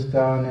site was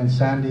down in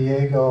San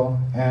Diego,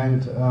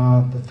 and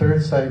the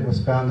 3rd site was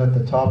found at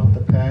the top of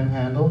the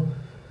Panhandle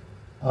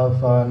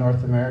of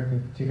North America.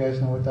 Do you guys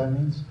know what that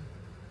means?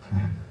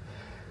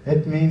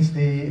 It means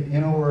you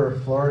know where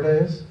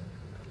Florida is?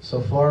 So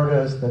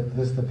Florida is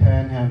the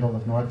Panhandle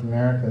of North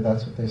America.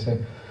 That's what they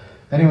say.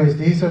 Anyways,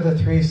 these are the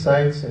 3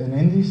 sites, and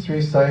in these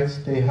 3 sites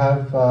they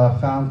have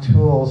found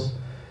tools.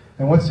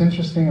 And what's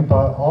interesting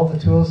about all the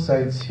tool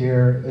sites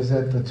here is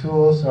that the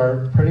tools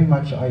are pretty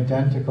much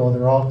identical.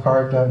 They're all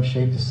carved out and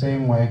shaped the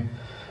same way.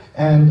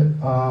 And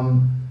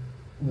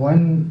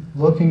when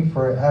looking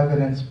for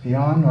evidence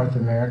beyond North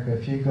America,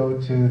 if you go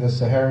to the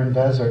Saharan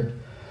Desert,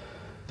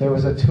 there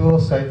was a tool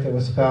site that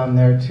was found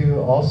there too,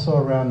 also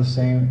around the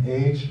same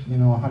age,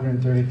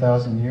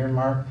 130,000 year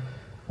mark.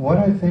 What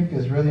I think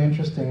is really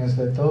interesting is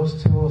that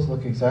those tools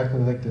look exactly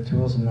like the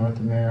tools in North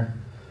America.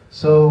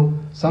 So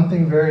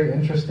something very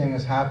interesting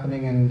is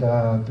happening in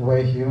the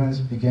way humans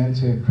begin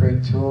to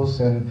create tools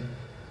and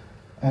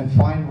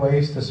find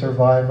ways to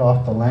survive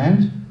off the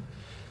land.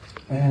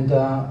 And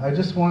I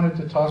just wanted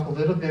to talk a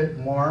little bit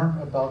more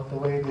about the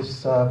way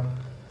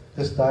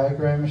this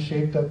diagram is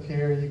shaped up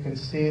here. You can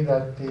see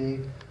that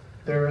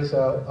there is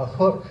a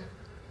hook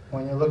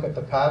when you look at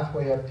the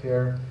pathway up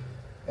here.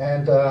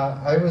 And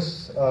I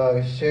was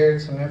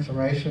shared some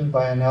information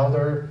by an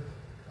elder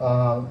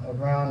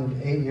around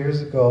 8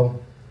 years ago,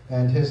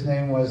 and his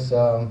name was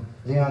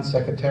Leon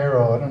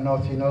Secatero. I don't know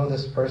if you know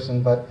this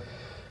person, but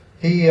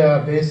he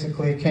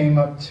basically came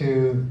up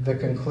to the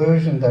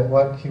conclusion that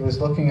what he was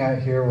looking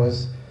at here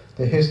was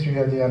the history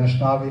of the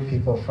Anishinaabe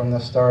people from the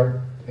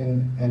start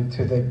and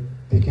to the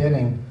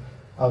beginning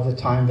of the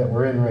time that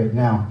we're in right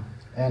now.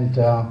 And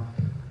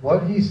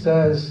what he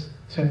says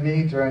to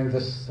me during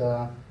this...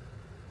 1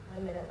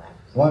 minute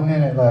left. 1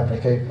 minute left,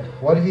 okay.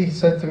 What he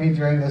said to me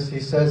during this, he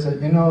says that,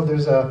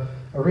 there's a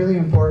really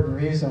important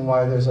reason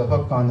why there's a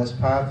hook on this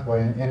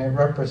pathway, and it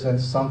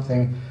represents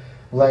something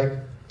like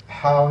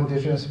how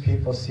Indigenous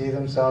people see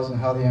themselves and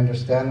how they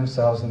understand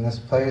themselves in this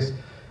place.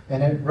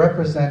 And it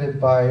represented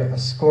by a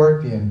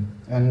scorpion.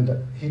 And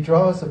he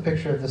draws a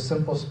picture of the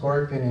simple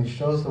scorpion and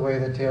shows the way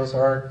the tails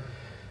are.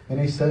 And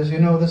he says,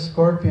 the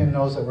scorpion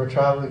knows that we're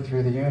traveling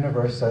through the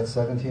universe at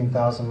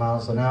 17,000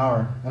 miles an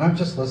hour. And I'm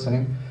just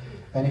listening.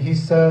 And he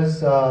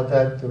says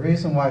that the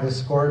reason why the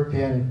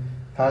scorpion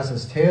has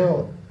his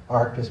tail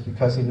arced is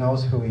because he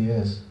knows who he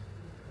is.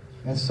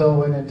 And so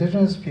when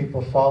Indigenous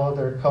people follow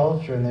their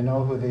culture and they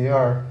know who they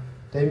are,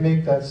 they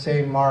make that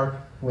same mark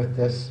with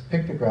this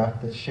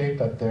pictograph that's shaped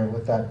up there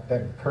with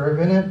that curve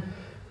in it.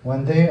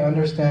 When they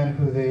understand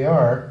who they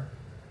are,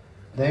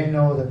 they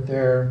know that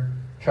they're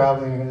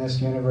traveling in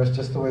this universe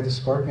just the way the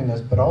scorpion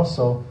is, but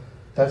also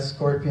that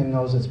scorpion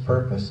knows its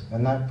purpose,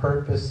 and that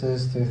purpose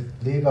is to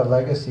leave a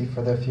legacy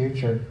for the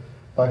future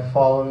by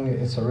following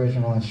its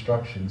original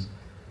instructions.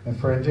 And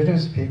for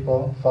Indigenous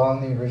people,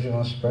 following the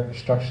original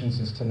instructions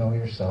is to know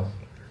yourself.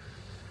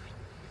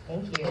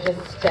 Thank you.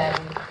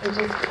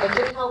 I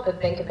couldn't help but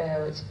think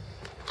about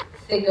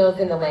signals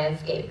in the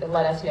landscape that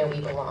let us know we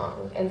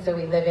belong. And so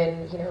we live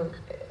in,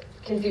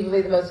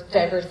 conceivably the most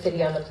diverse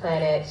city on the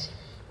planet,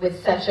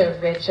 with such a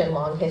rich and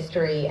long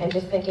history, and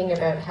just thinking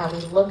about how we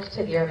look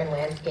to the urban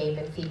landscape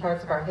and see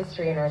parts of our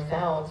history in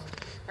ourselves,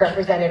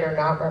 represented or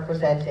not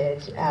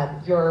represented.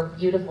 Your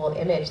beautiful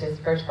image, this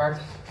birch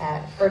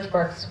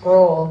bark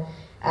scroll,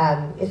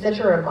 is such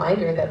a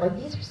reminder that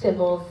these are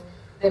symbols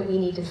that we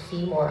need to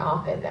see more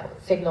often, that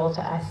signal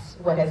to us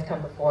what has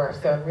come before.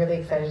 So I'm really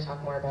excited to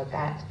talk more about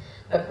that.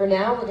 But for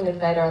now, we're going to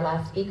invite our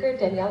last speaker,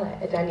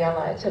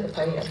 Daniela, to the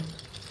podium.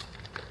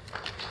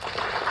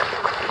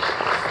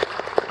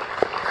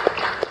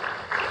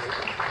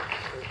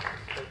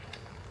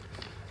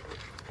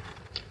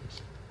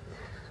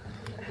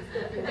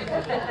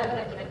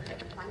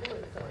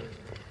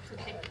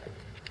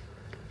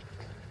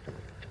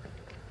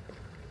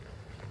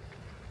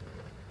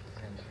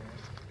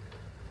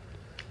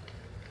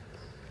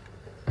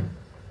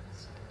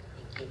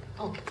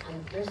 Oh,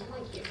 and there's a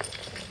mic here.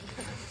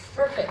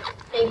 Perfect.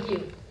 Thank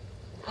you.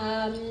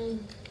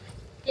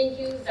 Thank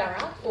you,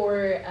 Zara,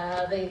 for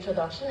the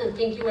introduction, and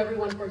thank you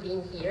everyone for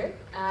being here.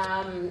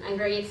 I'm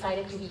very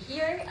excited to be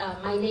here.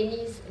 My name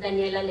is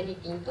Daniela Levi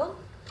Pinto.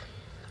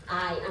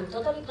 I am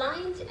totally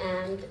blind,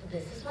 and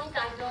this is my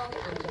guide dog,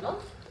 Angelo.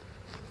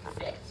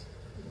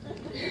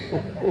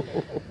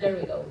 There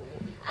we go.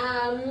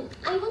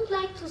 I would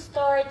like to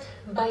start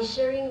by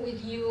sharing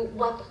with you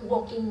what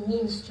walking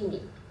means to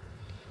me.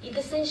 It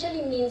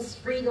essentially means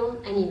freedom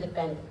and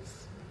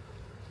independence.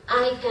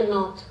 I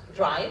cannot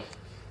drive,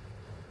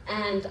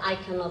 and I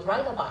cannot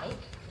ride a bike.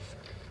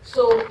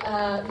 So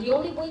the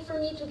only way for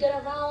me to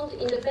get around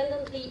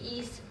independently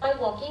is by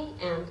walking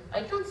and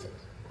by transit.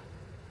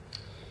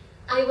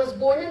 I was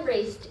born and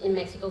raised in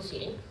Mexico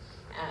City.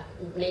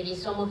 Maybe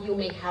some of you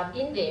may have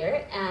been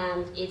there,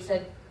 and it's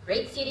a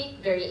great city,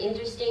 very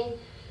interesting,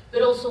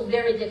 but also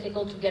very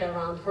difficult to get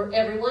around for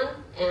everyone,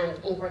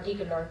 and in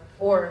particular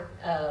for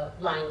a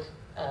blind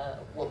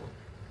woman.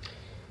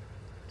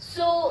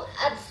 So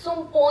at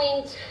some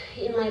point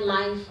in my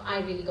life, I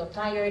really got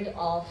tired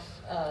of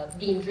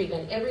being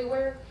driven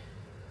everywhere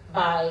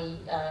by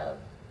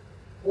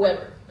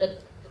whoever,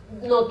 but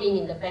not being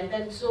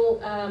independent. So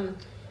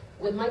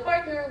with my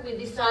partner, we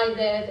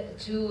decided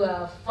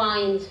to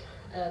find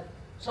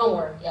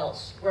somewhere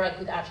else where I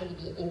could actually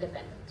be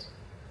independent.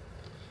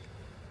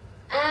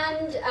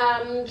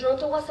 And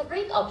Toronto was a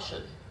great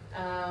option.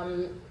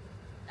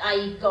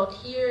 I got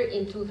here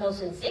in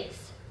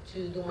 2006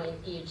 to do my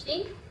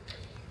PhD.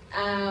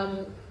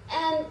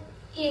 And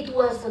it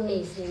was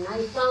amazing.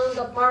 I found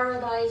a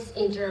paradise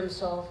in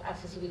terms of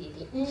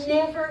accessibility.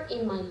 Never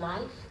in my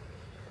life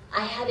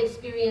I had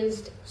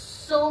experienced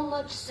so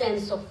much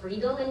sense of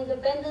freedom and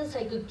independence.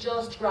 I could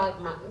just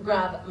grab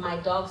my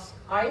dog's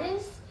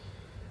harness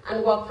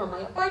and walk from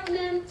my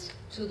apartment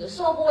to the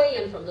subway,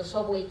 and from the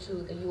subway to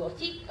the U of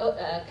T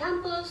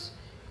campus.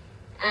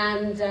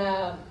 And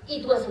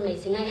it was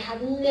amazing. I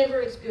had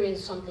never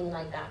experienced something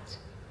like that.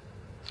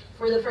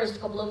 For the first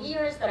couple of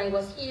years that I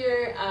was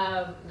here,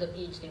 the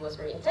PhD was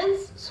very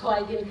intense, so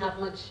I didn't have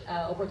much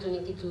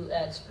opportunity to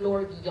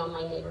explore beyond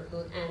my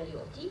neighborhood and U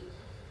of T.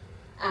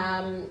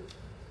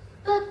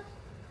 But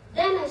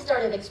then I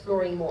started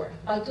exploring more.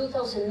 By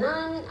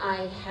 2009,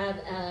 I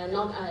had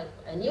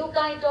a new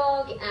guide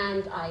dog,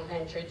 and I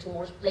ventured to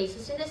more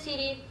places in the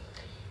city,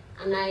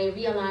 and I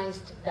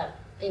realized that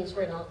things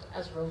were not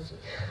as rosy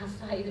as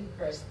I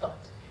first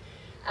thought.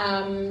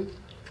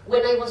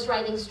 When I was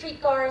riding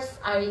streetcars,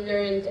 I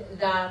learned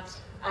that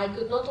I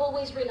could not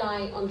always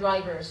rely on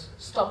drivers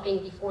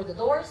stopping before the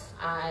doors,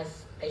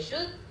 as they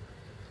should.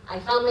 I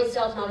found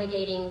myself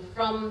navigating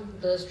from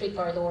the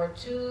streetcar door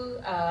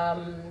to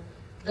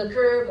the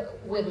curb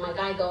with my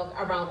guide dog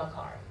around a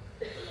car.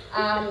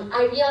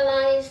 I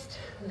realized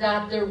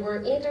that there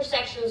were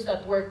intersections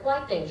that were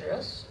quite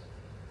dangerous,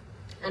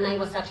 and I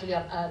was actually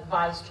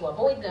advised to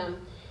avoid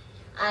them.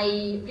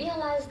 I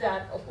realized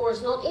that, of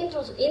course, not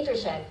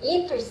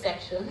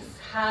intersections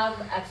have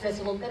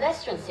accessible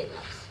pedestrian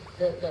signals,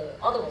 the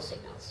audible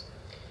signals.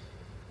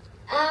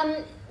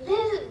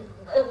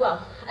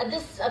 Well, at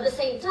the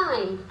same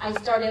time, I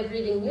started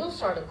reading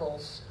news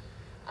articles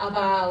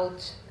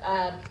about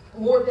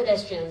more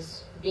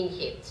pedestrians being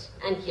hit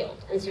and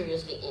killed and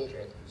seriously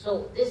injured.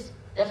 So this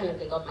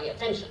definitely got my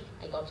attention.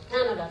 I got to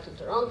Canada, to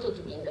Toronto,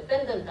 to be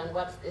independent, and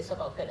what's this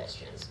about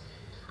pedestrians?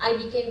 I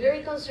became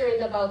very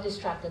concerned about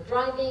distracted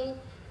driving.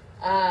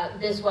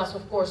 This was,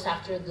 of course,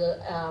 after the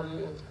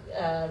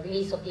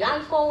release of the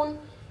iPhone,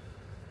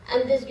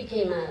 and this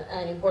became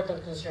an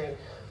important concern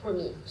for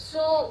me.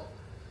 So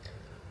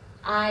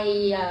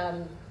I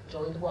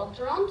joined Walk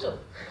Toronto.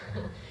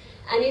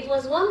 And it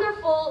was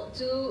wonderful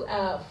to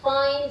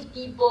find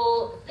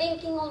people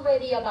thinking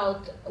already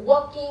about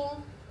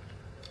walking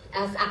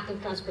as active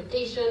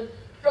transportation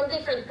from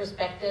different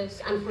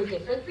perspectives and for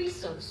different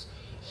reasons.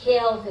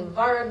 Health,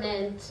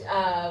 environment,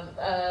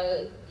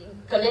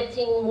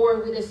 connecting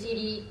more with the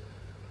city.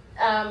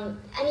 And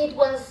it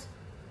was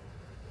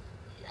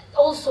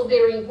also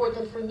very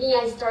important for me.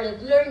 I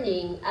started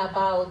learning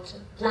about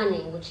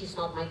planning, which is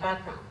not my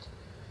background.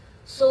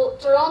 So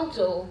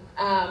Toronto,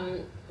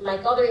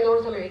 like other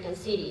North American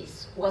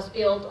cities, was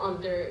built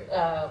under,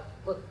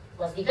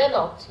 was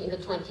developed in the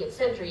 20th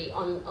century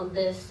on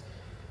this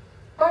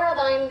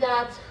paradigm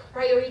that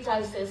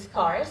prioritizes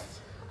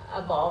cars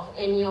above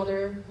any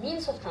other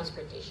means of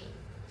transportation.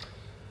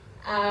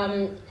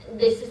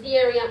 This is the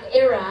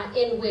era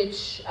in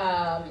which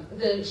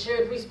the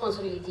shared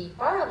responsibility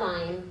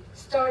paradigm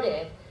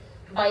started.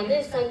 By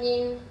this I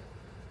mean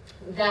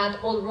that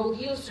all road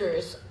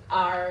users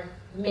are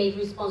made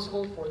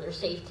responsible for their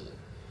safety.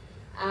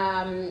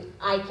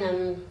 I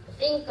can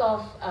think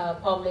of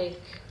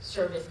public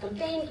service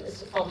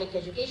campaigns, public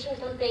education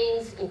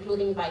campaigns,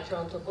 including by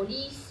Toronto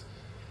Police,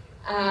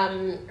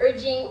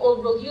 urging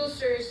all road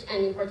users,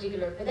 and in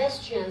particular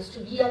pedestrians, to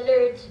be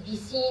alert, be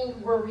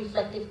seen, wear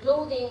reflective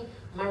clothing.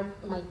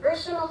 My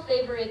personal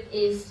favorite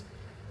is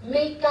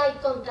make eye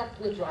contact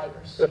with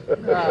drivers.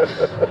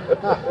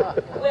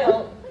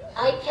 Well,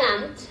 I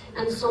can't,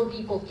 and some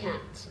people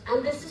can't.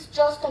 And this is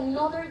just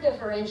another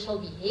differential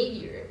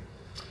behavior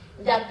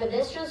that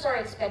pedestrians are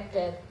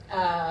expected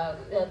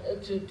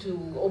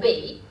to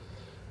obey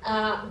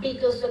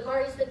because the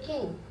car is the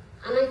king.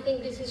 And I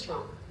think this is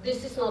wrong.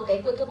 This is not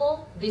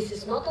equitable. This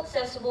is not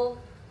accessible.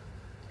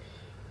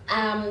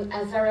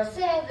 As Sarah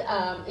said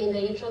in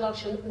the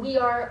introduction, we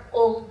are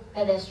all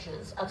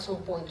pedestrians at some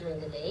point during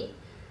the day.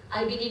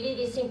 I believe it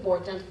is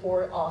important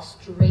for us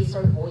to raise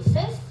our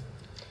voices.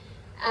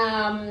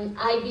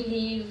 I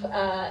believe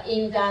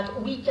in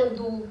that we can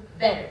do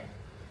better.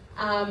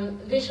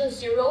 Vision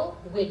Zero,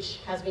 which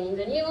has been in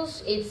the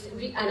news, it's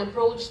an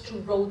approach to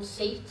road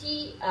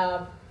safety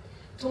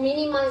to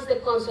minimize the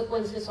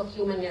consequences of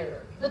human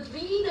error. But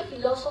really the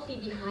philosophy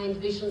behind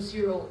Vision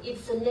Zero,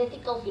 it's an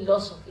ethical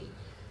philosophy.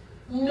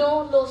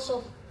 No loss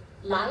of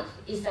life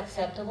is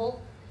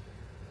acceptable.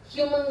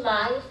 Human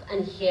life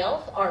and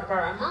health are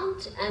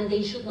paramount, and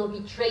they should not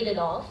be traded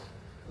off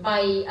by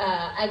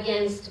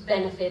against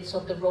benefits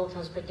of the road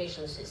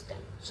transportation system.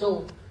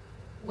 So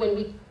when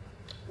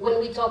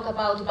we talk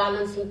about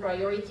balancing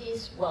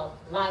priorities, well,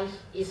 life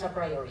is a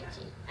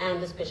priority,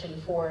 and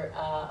especially for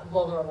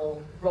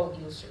vulnerable road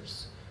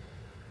users,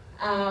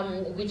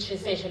 which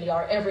essentially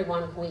are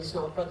everyone who is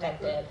not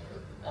protected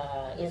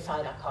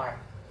inside a car.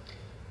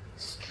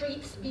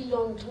 Streets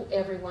belong to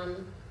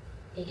everyone,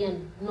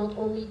 again, not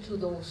only to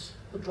those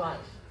who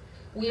drive.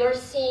 We are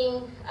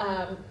seeing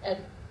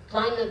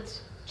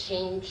climate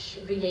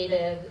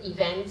change-related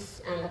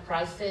events and a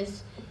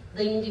crisis.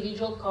 The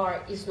individual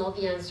car is not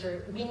the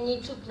answer. We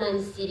need to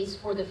plan cities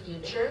for the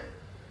future.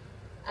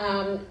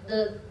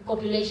 The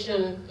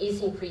population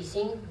is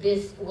increasing.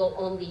 This will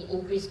only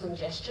increase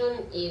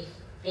congestion if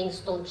things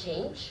don't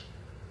change.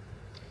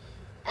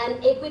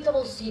 An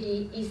equitable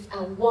city is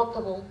a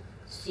walkable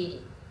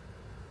city.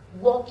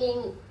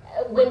 Walking,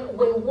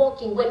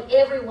 when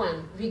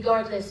everyone,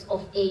 regardless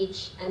of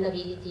age and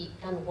ability,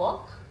 can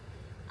walk,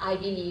 I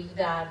believe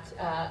that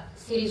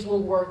cities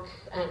will work,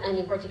 and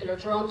in particular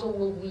Toronto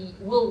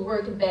will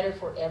work better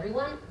for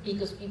everyone,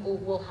 because people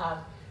will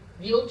have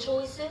real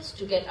choices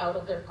to get out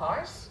of their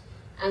cars,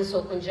 and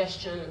so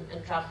congestion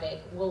and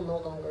traffic will no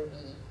longer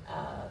be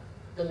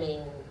the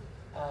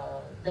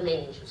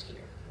main issues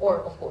here,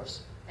 or of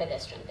course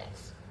pedestrian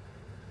deaths.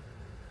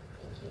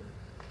 Thank you.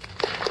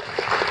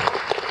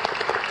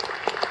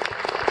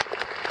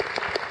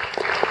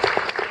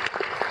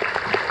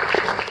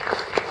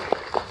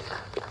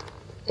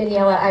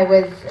 Daniela, I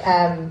was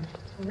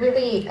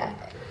really,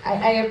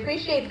 I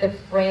appreciate the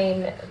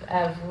frame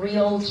of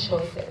real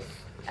choices.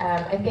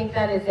 I think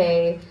that is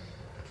a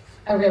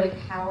really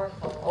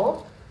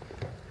powerful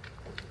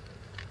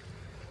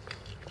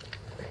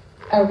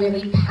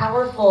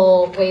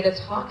way to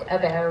talk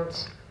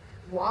about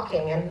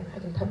walking. And I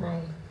can put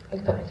my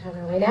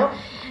timer away now.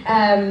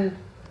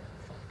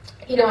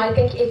 You know, I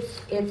think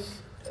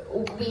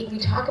we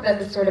talk about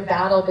this sort of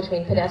battle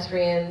between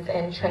pedestrians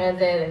and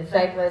transit and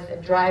cyclists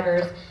and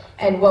drivers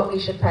and what we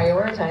should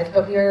prioritize,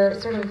 but we're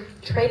sort of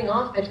trading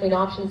off between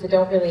options that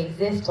don't really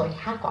exist, like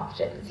half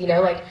options, you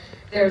know, like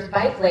there's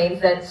bike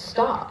lanes that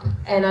stop,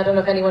 and I don't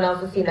know if anyone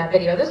else has seen that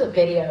video. There's a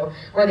video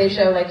where they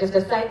show like just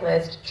a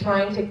cyclist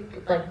trying to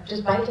like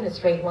just bike in a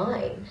straight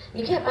line.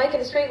 You can't bike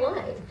in a straight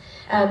line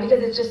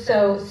because it's just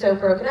so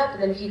broken up,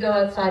 and then if you go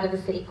outside of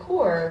the city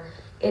core,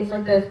 it's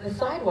like the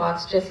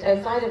sidewalks just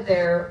outside of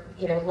their,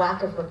 you know,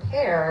 lack of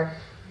repair,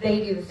 they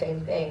do the same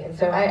thing. And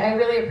so I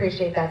really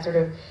appreciate that sort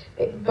of,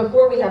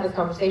 before we have this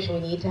conversation,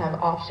 we need to have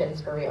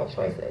options for real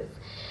choices.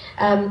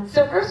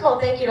 So first of all,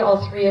 thank you to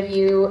all three of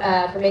you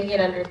for making it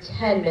under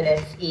 10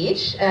 minutes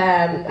each.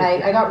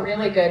 I got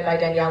really good by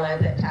Daniela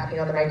at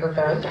tapping on the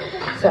microphone,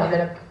 so I'm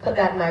going to put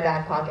that in my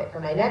back pocket for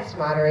my next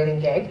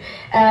moderating gig.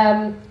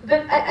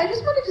 But I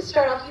just wanted to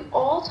start off, you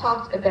all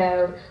talked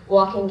about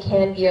walking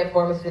can be a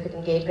form of civic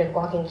engagement,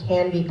 walking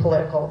can be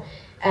political.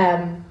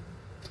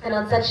 And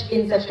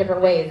in such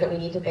different ways that we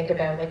need to think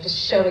about, like just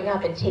showing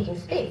up and taking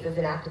space as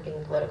an act of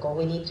being political.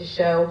 We need to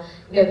show,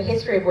 you know, the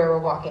history of where we're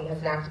walking as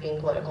an act of being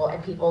political,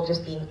 and people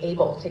just being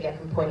able to get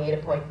from point A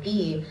to point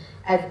B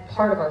as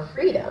part of our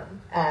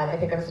freedom. I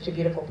think that was such a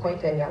beautiful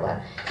point,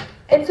 Daniela.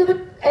 And so,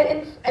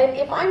 and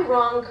if I'm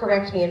wrong,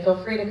 correct me, and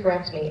feel free to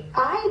correct me.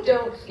 I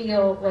don't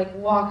feel like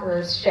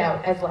walkers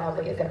shout as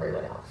loudly as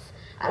everyone else.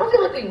 I don't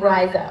feel like we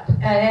rise up,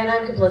 and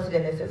I'm complicit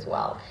in this as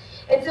well.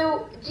 And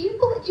so, do you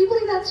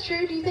believe that's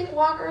true? Do you think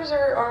walkers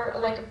are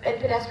like, and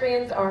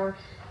pedestrians are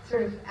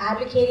sort of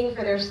advocating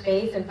for their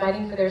space and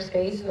fighting for their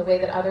space in the way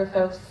that other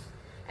folks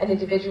and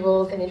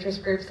individuals and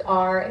interest groups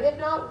are? And if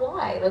not,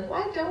 why? Like,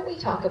 why don't we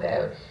talk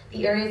about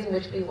the areas in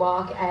which we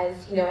walk as,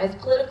 you know, as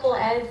political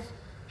as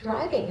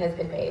driving has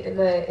been made in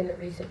the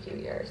recent few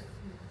years?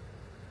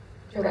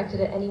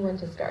 Directed at anyone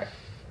to start.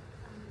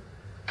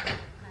 I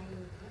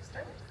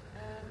start.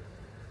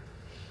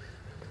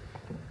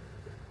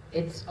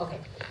 It's okay.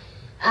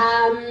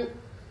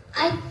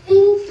 I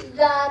think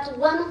that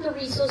one of the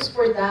reasons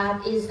for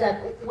that is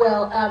that,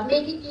 well,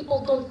 maybe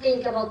people don't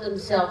think about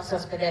themselves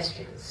as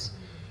pedestrians.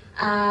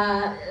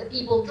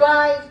 People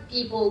drive,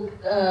 people,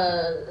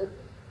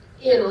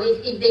 you know,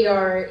 if they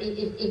are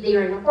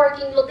in a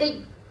parking lot,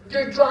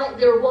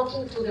 they're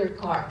walking to their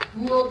car,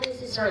 not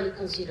necessarily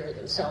consider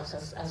themselves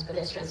as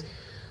pedestrians.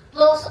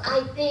 Plus,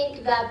 I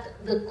think that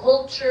the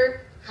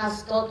culture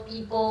has taught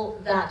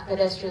people that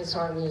pedestrians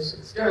are a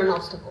nuisance, they're an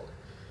obstacle.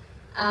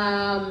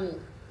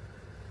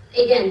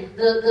 Again,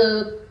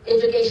 the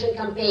education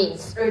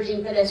campaigns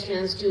urging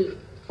pedestrians to,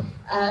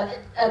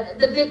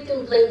 the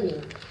victim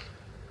blaming.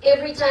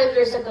 Every time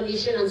there's a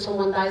collision and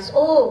someone dies,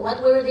 oh,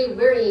 what were they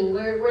wearing?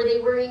 Were they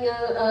wearing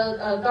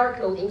a dark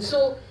clothing?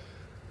 So,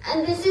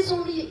 and this is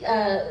only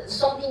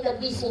something that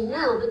we see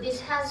now, but this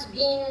has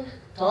been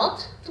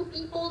taught to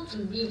people to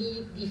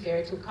really be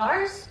fair to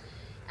cars,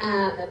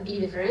 be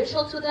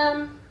differential to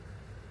them.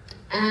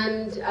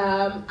 And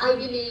I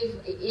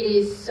believe it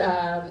is,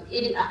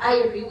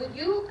 I agree with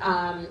you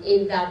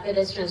in that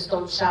pedestrians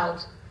don't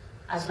shout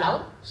as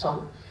loud,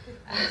 some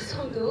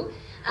do.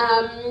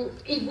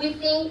 If we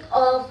think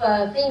of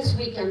things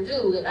we can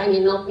do, I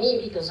mean not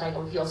me because I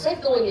don't feel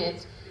safe doing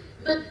it,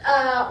 but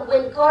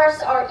when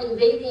cars are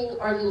invading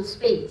our little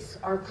space,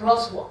 our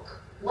crosswalk,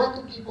 what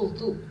do people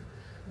do?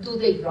 Do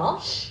they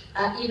rush,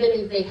 even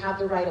if they have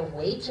the right of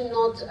way to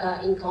not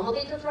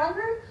incommodate the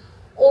driver?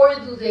 Or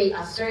do they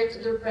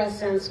assert their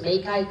presence,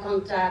 make eye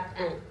contact,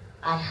 and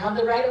I have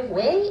the right of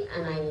way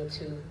and I need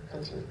to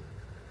continue?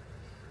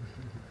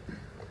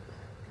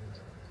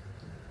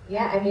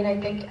 Yeah, I mean, I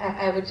think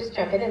I would just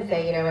jump in and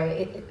say, you know,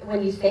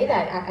 when you say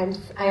that,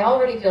 I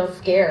already feel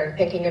scared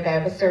thinking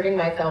about asserting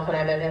myself when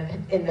I'm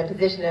in the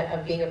position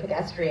of being a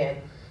pedestrian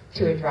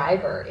to a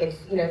driver. It's,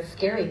 you know, it's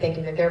scary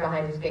thinking that they're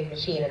behind this big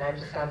machine and I'm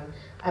just on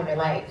my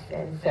legs.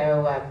 And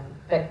so,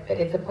 but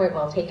it's a point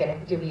well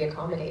taken. Do we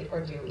accommodate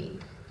or do we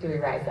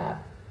rise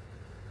up?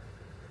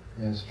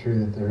 Yeah, it's true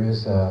that there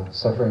is a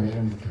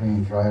separation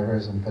between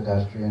drivers and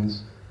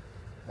pedestrians.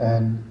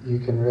 And you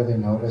can really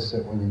notice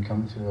it when you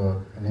come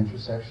to an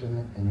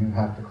intersection and you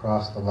have to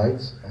cross the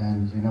lights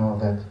and you know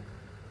that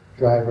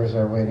drivers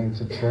are waiting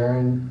to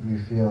turn. You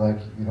feel like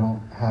you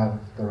don't have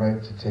the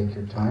right to take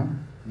your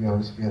time. You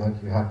always feel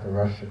like you have to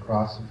rush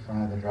across in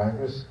front of the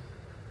drivers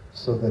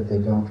so that they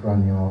don't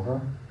run you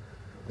over.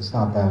 It's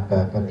not that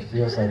bad, but it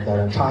feels like that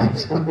at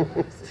times.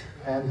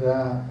 And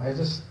I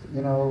just,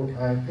 you know,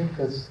 I think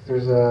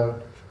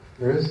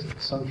there is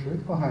some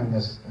truth behind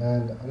this,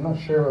 and I'm not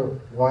sure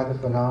why the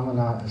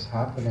phenomena is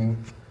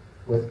happening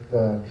with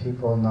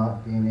people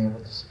not being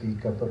able to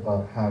speak up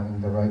about having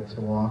the right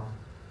to walk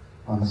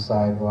on the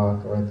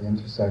sidewalk or at the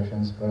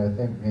intersections, but I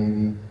think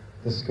maybe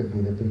this could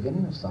be the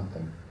beginning of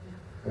something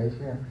right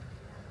here.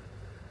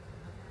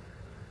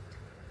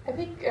 I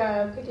think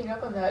picking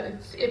up on that,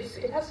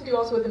 it has to do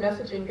also with the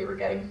messaging that we're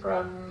getting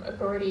from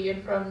authority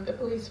and from the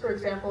police, for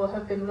example,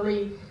 have been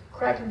really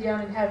cracking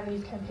down and having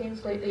these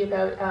campaigns lately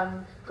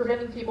about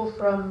preventing people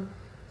from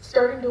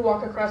starting to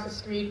walk across the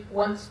street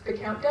once the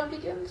countdown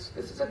begins.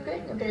 This is a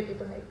thing, and they've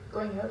been like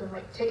going out and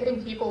like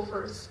ticketing people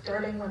for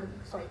starting when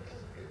it's like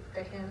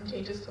the hand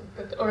changes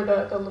to, or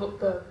the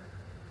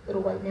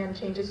little white man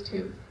changes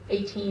to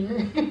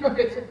 18.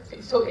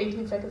 It's still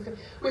 18 seconds.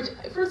 Which,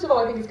 first of all,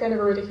 I think is kind of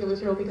a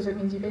ridiculous rule because it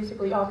means you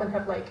basically often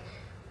have like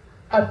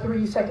a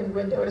 3-second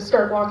window to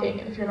start walking,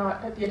 and if you're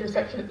not at the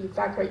intersection at the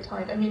exact right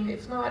time, I mean,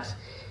 it's not.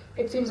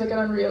 It seems like an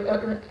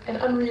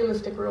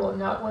unrealistic rule and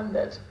not one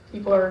that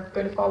people are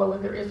going to follow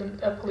when there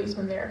isn't a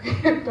policeman there.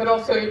 But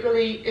also it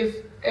really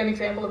is an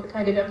example of the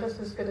kind of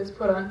emphasis that is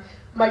put on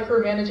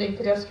micromanaging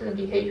pedestrian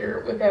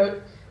behavior without,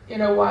 you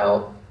know,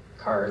 while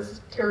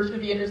cars tear through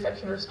the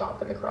intersection or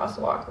stop in the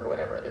crosswalk or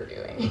whatever they're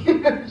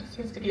doing. There just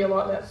seems to be a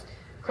lot less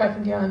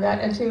cracking down on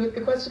that. And to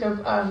the question of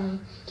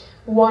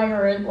why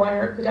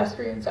aren't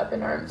pedestrians up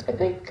in arms, I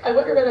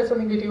wonder if that has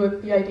something to do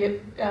with the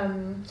idea.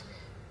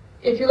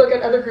 If you look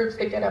at other groups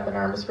that get up in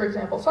arms, for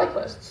example,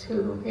 cyclists,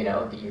 who, you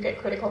know, you get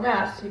critical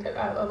mass, you get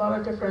a lot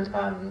of different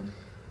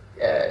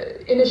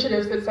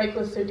initiatives that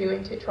cyclists are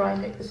doing to try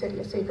and make the city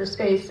a safer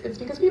space. It's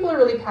because people are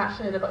really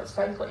passionate about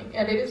cycling,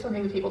 and it is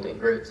something that people do in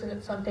groups, and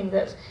it's something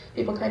that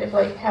people kind of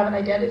like have an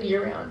identity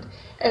around.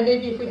 And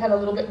maybe if we had a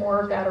little bit more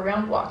of that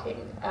around walking,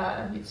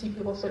 you'd see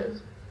people sort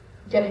of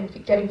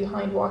getting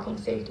behind walking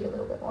safety a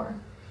little bit more.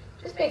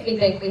 Just makes me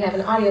think we have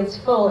an audience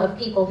full of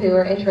people who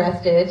are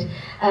interested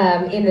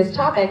in this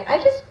topic. I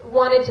just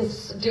wanted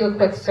to do a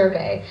quick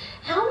survey.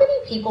 How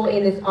many people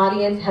in this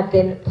audience have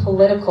been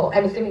political?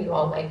 I'm assuming you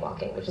all like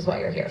walking, which is why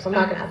you're here, so I'm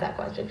not going to ask that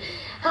question.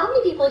 How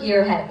many people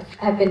here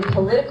have been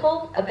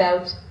political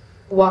about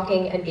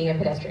walking and being a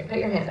pedestrian? Put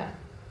your hand up.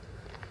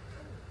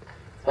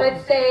 So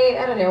I'd say,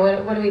 I don't know,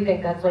 what do we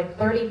think? That's like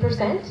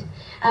 30%?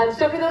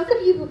 So for those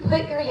of you who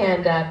put your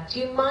hand up, do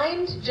you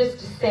mind just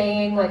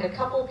saying, like a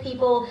couple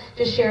people,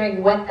 just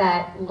sharing what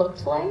that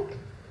looked like?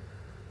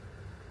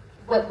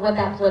 What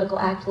that political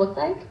act looked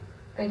like?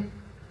 Right.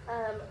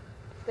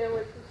 There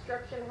was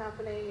construction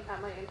happening at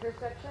my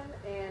intersection,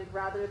 and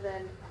rather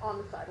than on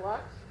the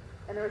sidewalks,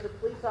 and there was a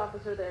police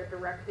officer there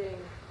directing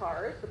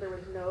cars, but there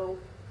was no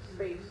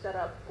space set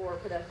up for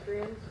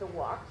pedestrians to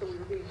walk, so we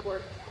were being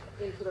forced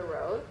into the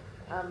road.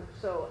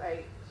 So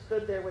I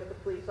stood there with the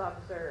police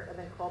officer and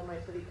then called my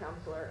city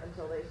councilor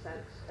until they sent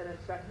an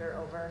inspector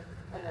over,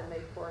 and then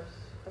they forced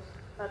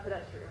a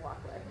pedestrian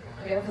walkway.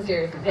 Okay, that's a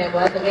serious example.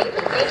 That's amazing.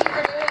 Thank you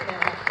for doing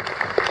that.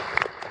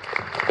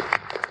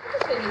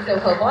 This made me so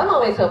hopeful. I'm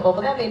always hopeful,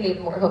 but that made me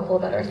even more hopeful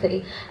about our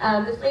city.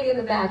 This lady in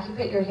the back, you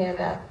put your hand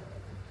up.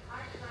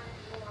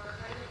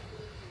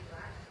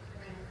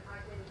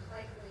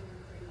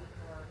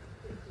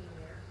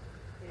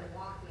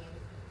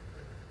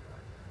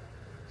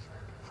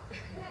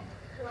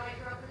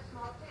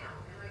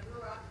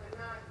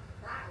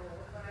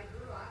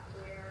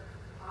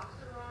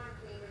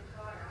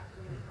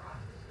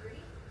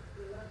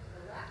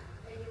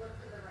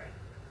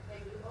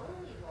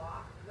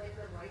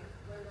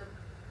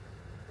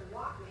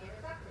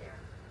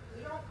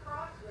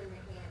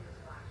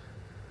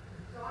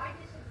 So I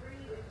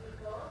disagree with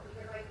people,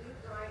 because I do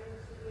drive in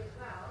the city as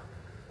well,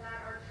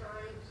 that are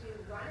trying to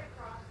run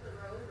across the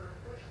road or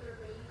push their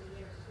baby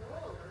in a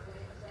stroller when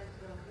it says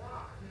don't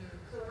walk.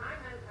 So when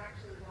I'm out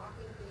actually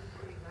walking King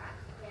Street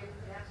West and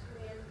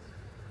pedestrians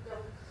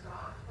don't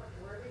stop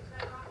before they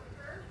step off the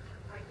curb,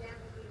 I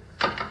gently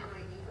say to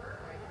my neighbor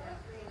or a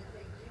pedestrian and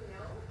say, do you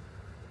know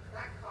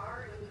that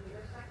car in the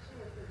intersection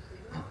with their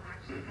signal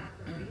actually has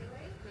the right of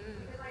way?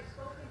 Because I've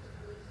spoken to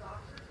police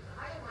officers,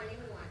 I don't want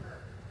anyone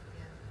hurt.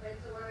 And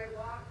so when I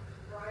walk,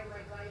 ride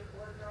my bike,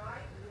 or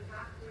drive, we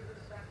have to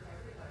respect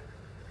everybody.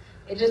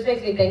 It just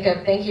makes me think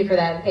of, thank you for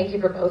that, and thank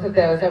you for both of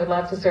those. I would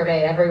love to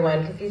survey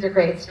everyone, because these are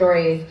great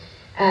stories.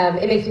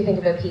 It makes me think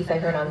of a piece I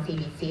heard on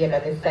CBC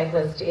about this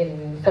cyclist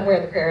in somewhere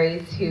in the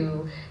prairies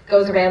who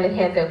goes around and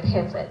hands out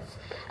pamphlets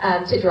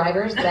to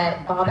drivers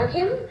that bother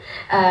him.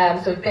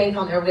 So he bangs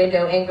on their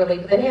window angrily,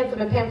 but then hands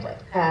them a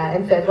pamphlet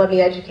and says, let me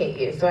educate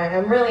you. So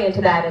I'm really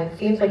into that, and it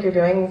seems like you're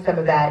doing some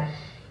of that.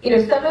 You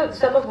know,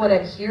 some of what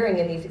I'm hearing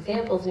in these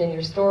examples and in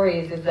your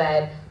stories is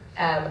that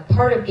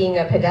part of being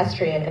a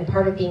pedestrian and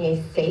part of being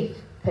a safe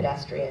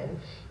pedestrian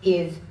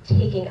is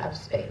taking up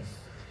space.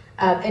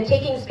 And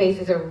taking space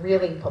is a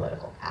really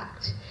political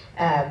act.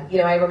 You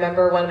know, I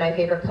remember one of my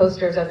favorite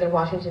posters. I was in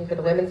Washington for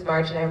the Women's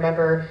March, and I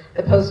remember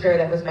the poster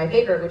that was my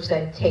favorite, which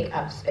said, take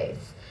up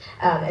space.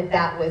 And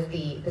that was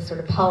the sort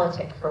of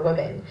politic for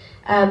women.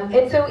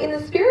 And so in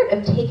the spirit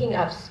of taking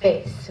up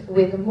space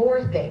with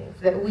more things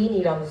that we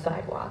need on the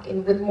sidewalk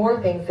and with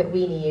more things that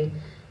we need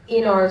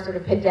in our sort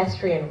of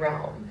pedestrian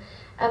realm,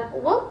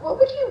 what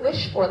would you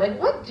wish for? Like,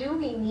 what do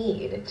we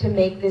need to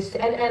make this,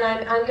 and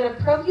I'm going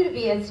to probe you to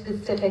be as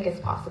specific as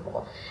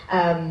possible.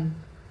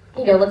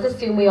 You know, let's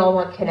assume we all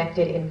want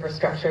connected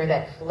infrastructure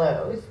that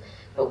flows,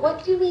 but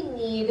what do we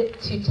need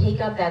to take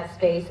up that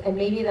space? And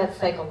maybe that's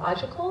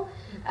psychological.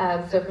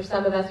 So for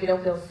some of us, we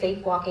don't feel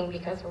safe walking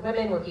because we're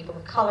women, we're people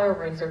of color,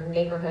 we're in certain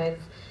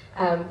neighborhoods,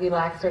 we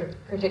lack sort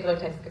of particular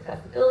types of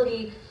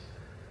accessibility.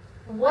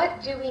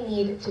 What do we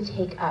need to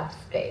take up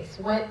space?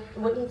 What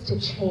needs to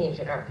change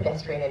in our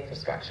pedestrian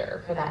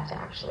infrastructure for that to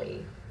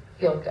actually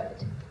feel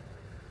good?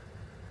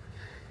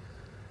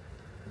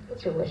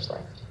 What's your wish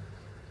list?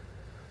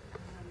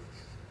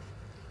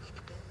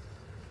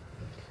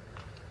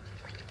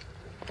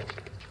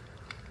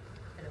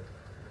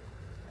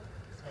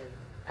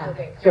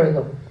 Okay, here we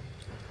go.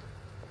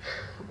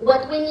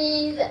 What we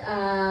need,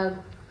 I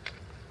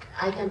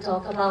can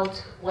talk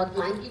about what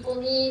blind people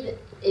need,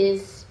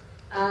 is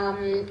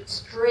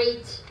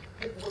straight,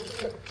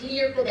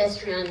 clear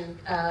pedestrian,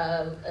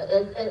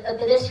 a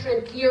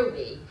pedestrian clear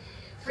way,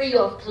 free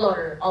of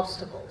clutter,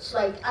 obstacles.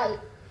 Like,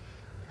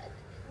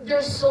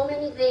 there's so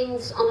many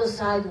things on the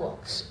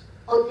sidewalks,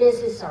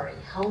 unnecessary.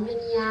 How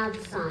many ad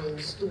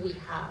signs do we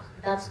have?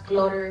 That's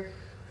clutter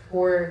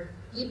for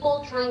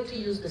people trying to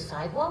use the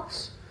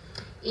sidewalks.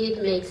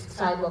 It makes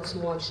sidewalks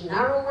much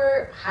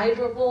narrower,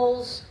 hydro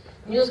poles,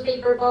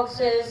 newspaper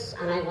boxes,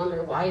 and I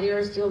wonder why they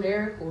are still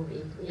there, who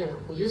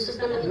uses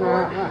them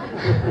anymore.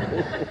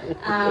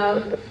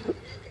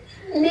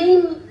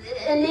 Name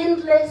an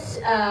endless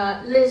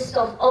list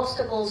of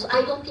obstacles.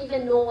 I don't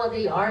even know what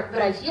they are,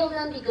 but I feel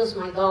them because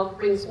my dog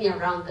brings me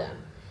around them.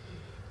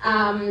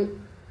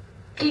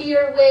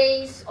 Clear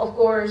ways, of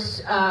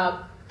course,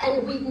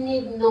 and we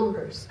need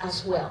numbers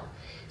as well.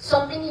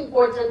 Something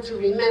important to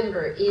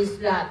remember is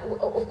that,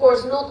 of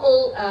course, not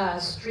all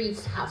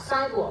streets have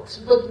sidewalks,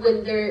 but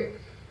when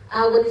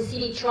the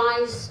city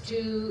tries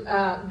to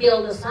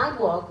build a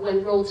sidewalk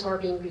when roads are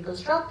being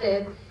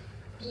reconstructed,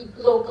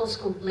 locals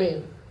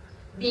complain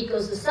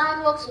because the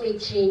sidewalks may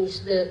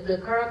change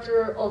the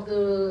character of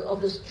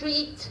the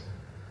street,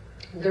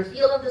 the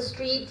feel of the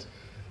street,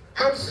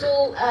 and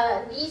so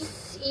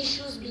these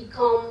issues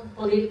become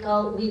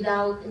political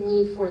without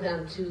need for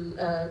them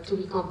to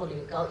become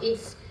political.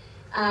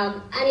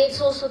 And it's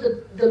also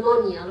the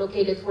money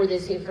allocated for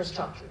this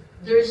infrastructure.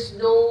 There's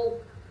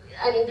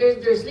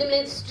there's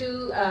limits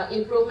to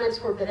improvements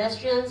for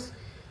pedestrians,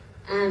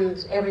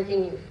 and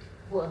everything,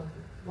 well,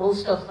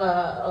 most of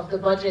the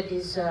budget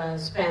is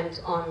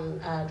spent on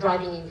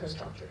driving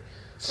infrastructure.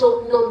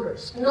 So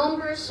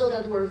numbers so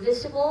that we're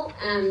visible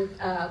and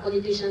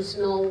politicians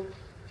know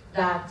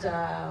that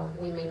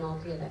we may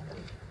not re-elect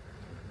them.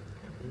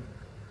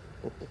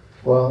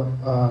 Well,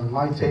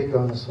 my take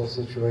on this whole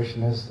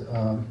situation is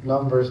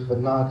numbers, but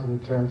not in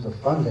terms of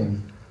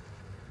funding.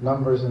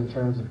 Numbers in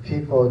terms of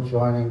people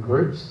joining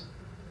groups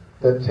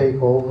that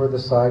take over the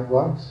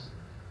sidewalks,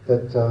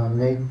 that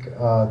make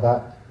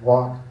that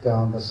walk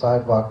down the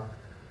sidewalk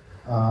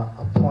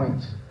a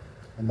point.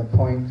 And the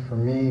point for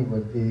me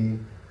would be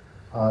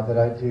that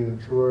I do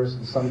tours,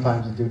 and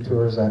sometimes I do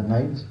tours at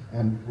night,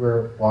 and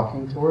we're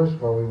walking tours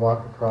where we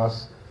walk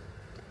across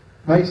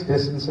nice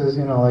distances,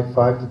 like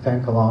 5 to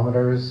 10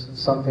 kilometers,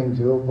 something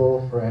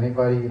doable for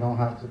anybody. You don't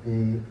have to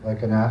be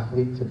like an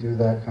athlete to do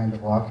that kind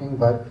of walking,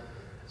 but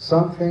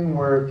something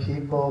where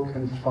people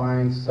can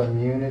find some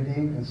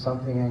unity and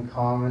something in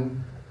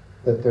common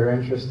that they're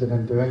interested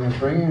in doing, and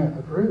bringing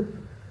a group,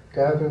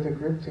 gather the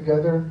group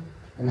together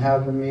and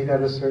have them meet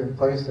at a certain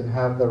place and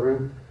have the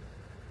route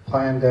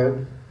planned out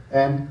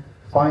and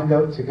find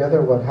out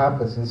together what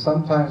happens. And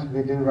sometimes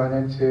we do run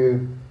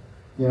into,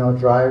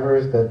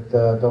 drivers that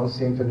don't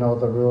seem to know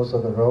the rules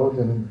of the road,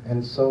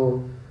 and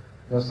so,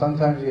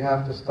 sometimes you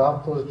have to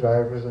stop those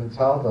drivers and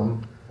tell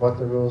them what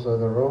the rules of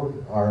the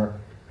road are,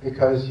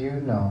 because you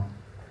know.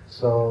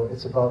 So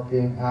it's about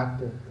being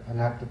active, an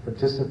active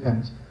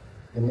participant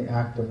in the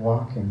act of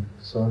walking.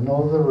 So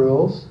know the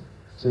rules,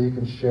 so you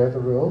can share the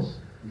rules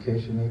in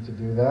case you need to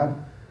do that.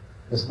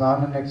 It's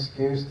not an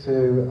excuse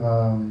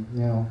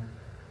to,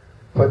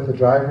 put the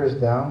drivers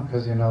down,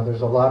 because,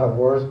 there's a lot of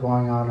wars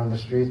going on the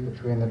streets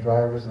between the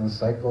drivers and the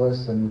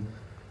cyclists, and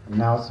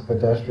now it's the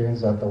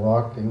pedestrians at the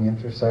walking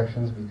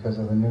intersections because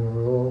of the new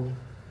rule.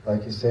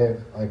 Like you say,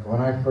 like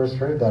when I first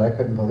heard that, I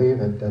couldn't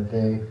believe it, that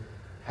they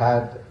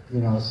had,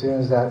 as soon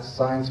as that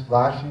sign's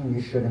flashing, you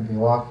shouldn't be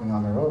walking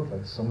on the road,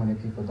 but so many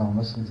people don't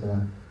listen to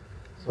them.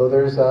 So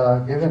there's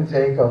a give and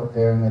take out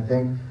there, and I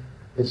think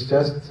it's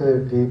just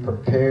to be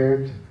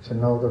prepared to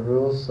know the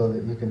rules so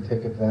that you can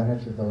take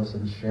advantage of those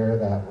and share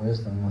that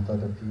wisdom with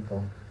other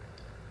people.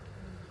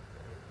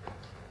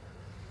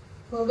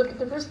 Well,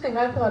 the first thing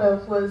I thought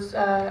of was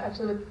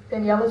actually what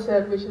Daniela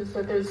said, which is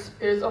that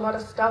there's a lot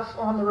of stuff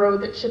on the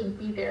road that shouldn't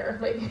be there,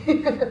 like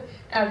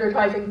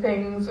advertising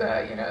things,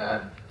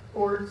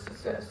 boards,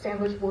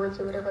 sandwich boards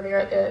or whatever they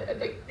are,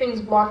 like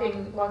things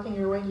blocking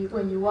your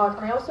when you walk.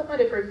 And I also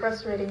find it very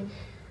frustrating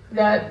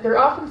that there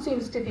often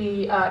seems to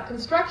be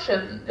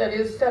construction that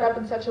is set up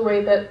in such a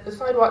way that the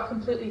sidewalk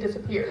completely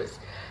disappears.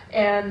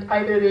 And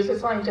either there's a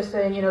sign just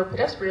saying,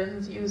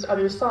 pedestrians use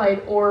other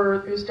side,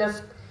 or there's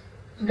just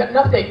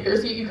nothing.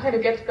 You kind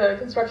of get to the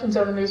construction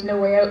zone and there's no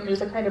way out, and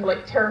there's a kind of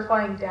like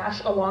terrifying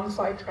dash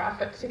alongside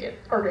traffic to get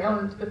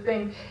around the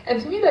thing.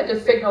 And to me that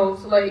just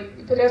signals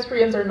like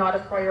pedestrians are not a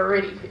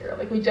priority here.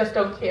 Like we just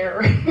don't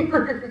care.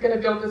 We're going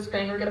to build this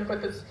thing, we're going to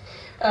put this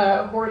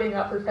hoarding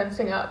up or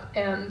fencing up,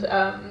 and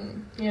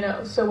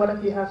so what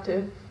if you have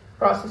to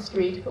cross the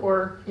street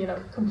or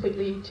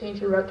completely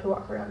change your route to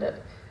walk around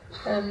it?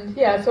 And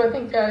yeah, so I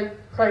think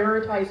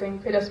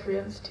prioritizing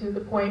pedestrians to the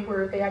point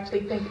where they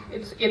actually think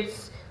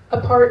it's a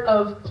part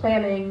of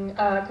planning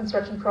a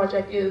construction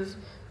project is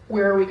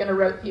where are we going to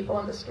route people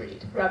on the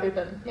street, rather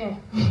than yeah,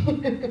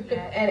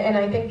 and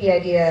I think the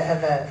idea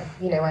of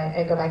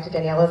I go back to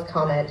Daniela's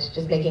comment,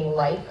 just making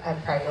life a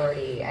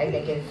priority, I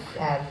think is,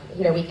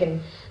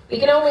 we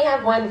can only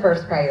have one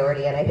first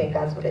priority, and I think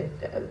that's what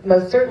it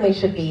most certainly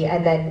should be,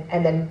 and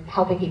then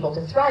helping people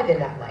to thrive in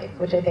that life,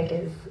 which I think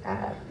is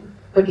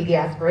would be the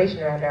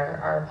aspiration around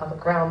our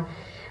public realm.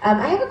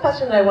 I have a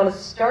question that I want to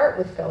start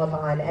with Philip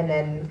on, and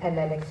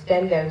then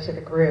extend out to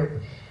the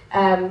group.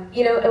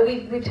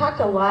 We've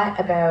talked a lot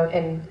about,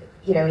 in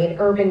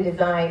urban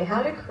design,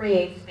 how to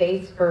create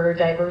space for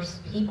diverse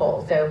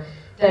people. So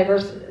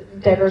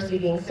diversity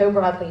being so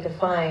broadly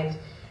defined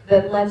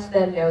that lets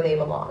them know they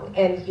belong.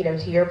 And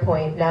to your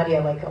point,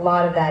 Nadia, like a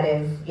lot of that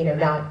is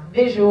not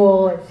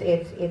visual.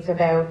 It's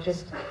about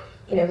just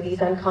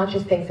these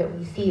unconscious things that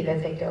we see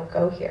that say don't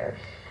go here.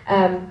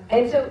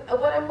 And so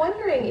what I'm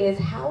wondering is,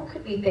 how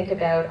could we think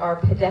about our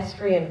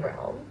pedestrian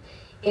realm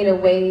in a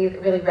way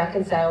that really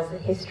reconciles the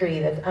history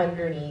that's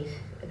underneath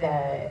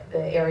the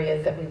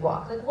areas that we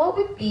walk? Like, what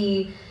would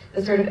be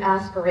the sort of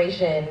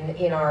aspiration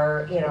in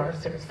our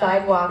sort of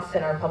sidewalks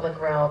in our public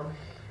realm?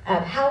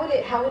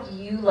 How would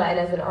you, and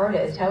as an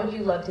artist, how would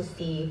you love to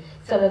see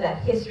some of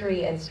that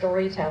history and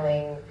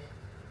storytelling,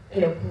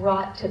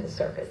 brought to the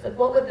surface? Like,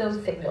 what would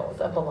those signals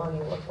of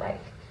belonging look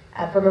like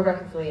from a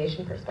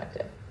reconciliation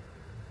perspective?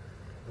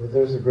 Well,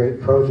 there's a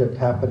great project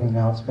happening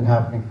now. It's been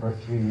happening for a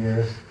few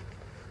years,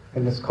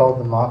 and it's called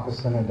the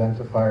Moccasin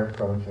Identifier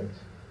Project.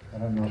 I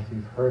don't know if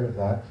you've heard of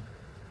that,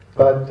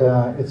 but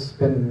it's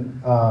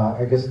been,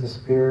 I guess the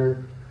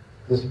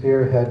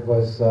spearhead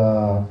was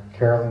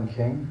Carolyn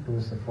King, who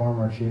was the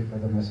former chief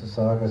of the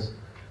Mississaugas.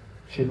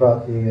 She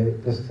brought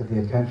this to the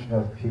attention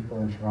of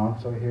people in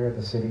Toronto here,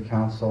 the city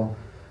council,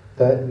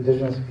 that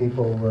Indigenous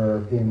people were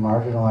being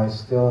marginalized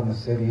still in the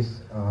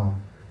cities,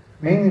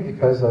 mainly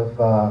because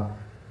of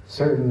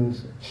certain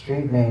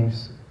street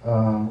names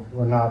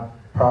were not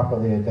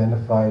properly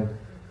identified,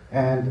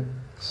 and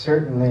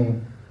certainly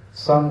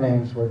some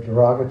names were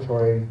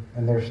derogatory,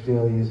 and they're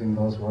still using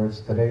those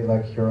words today,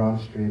 like Huron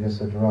Street is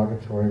a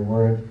derogatory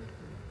word,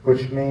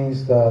 which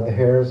means the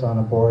hairs on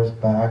a boar's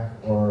back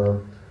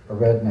or a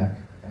redneck.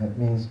 And it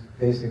means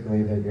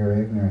basically that you're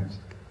ignorant.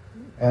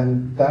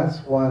 And that's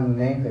one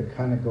name that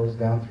kind of goes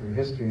down through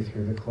history,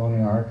 through the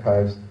colonial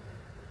archives.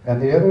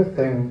 And the other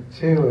thing,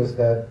 too, is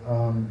that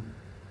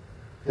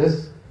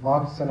this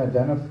Moccasin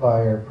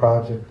Identifier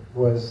project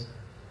was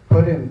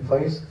put in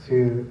place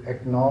to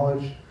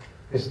acknowledge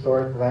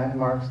historic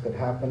landmarks that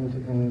happened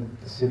in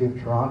the city of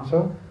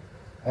Toronto.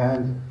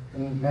 And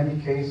in many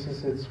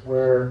cases, it's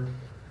where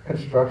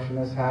construction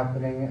is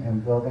happening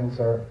and buildings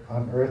are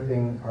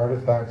unearthing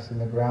artifacts in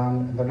the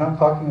ground. And they're not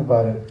talking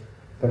about it.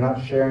 They're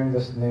not sharing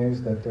this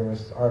news that there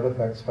was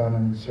artifacts found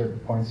in certain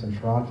points in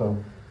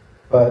Toronto.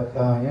 But,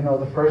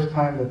 the first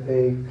time that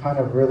they kind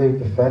of really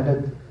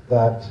defended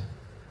that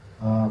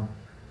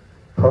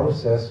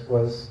process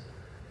was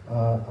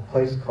a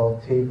place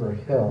called Tabor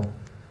Hill.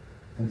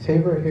 And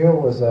Tabor Hill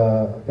was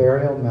a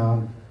burial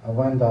mound, a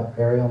wind-up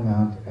burial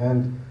mound.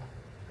 And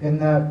in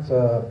that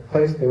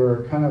place, they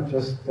were kind of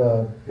just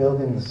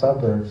building the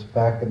suburbs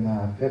back in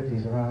the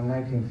 50s, around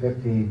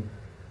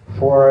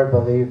 1954, I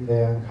believe,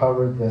 they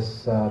uncovered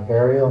this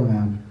burial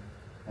mound.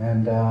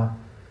 And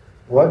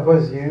what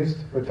was used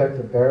to protect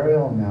the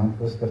burial mound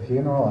was the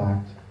Funeral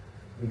Act,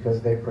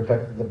 because they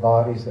protected the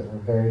bodies that were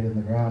buried in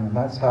the ground. And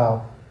that's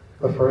how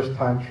the first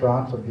time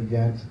Toronto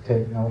began to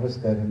take notice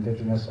that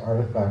Indigenous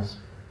artifacts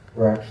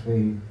were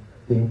actually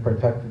being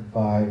protected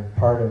by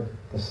part of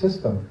the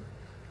system.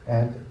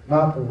 And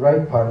not the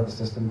right part of the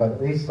system, but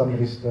at least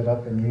somebody stood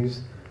up and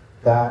used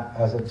that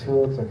as a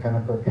tool to kind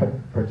of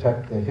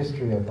protect the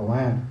history of the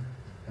land.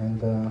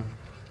 And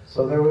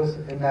so there was,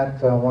 in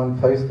that one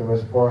place, there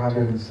was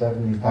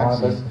 470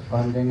 access to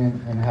funding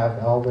and have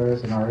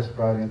elders and artists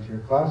brought into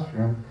your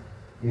classroom.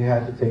 You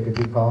had to take a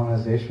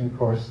decolonization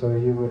course so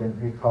you wouldn't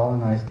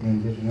recolonize the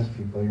Indigenous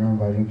people you're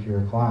inviting to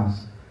your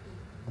class.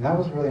 And that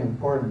was really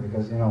important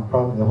because, you know,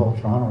 probably the whole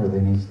Toronto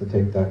really needs to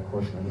take that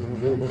course. And it was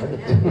really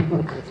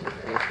great.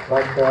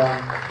 But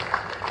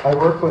I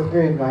work with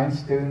grade 9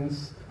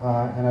 students,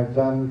 and I've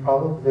done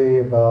probably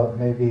about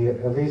maybe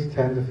at least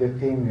 10 to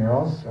 15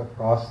 murals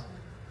across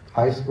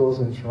high schools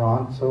in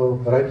Toronto.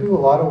 But I do a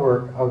lot of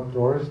work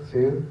outdoors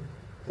too.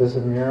 There's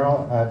a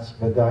mural at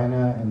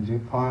Spadina and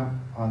DuPont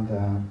on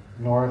the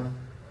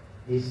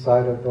northeast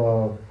side of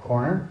the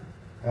corner.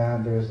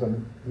 And there's a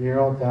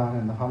mural down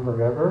in the Humber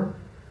River.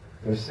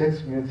 There's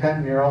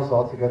 10 murals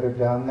altogether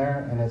down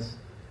there, and it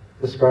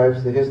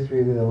describes the history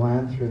of the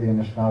land through the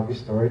Anishinaabe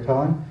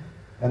storytelling.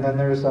 And then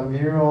there's a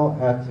mural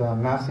at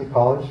Massey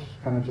College,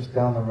 kind of just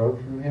down the road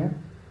from here.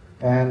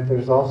 And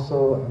there's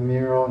also a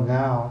mural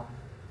now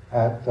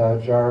at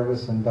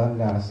Jarvis and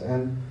Dundas.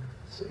 And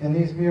in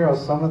these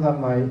murals, some of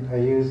them I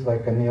use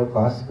like a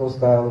neoclassical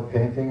style of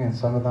painting, and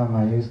some of them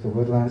I use the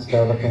woodland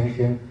style of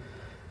painting.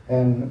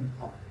 And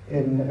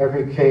in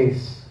every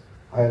case,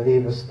 I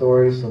leave a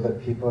story so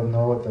that people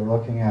know what they're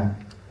looking at.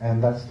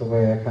 And that's the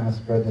way I kind of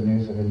spread the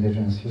news of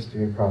Indigenous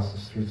history across the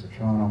streets of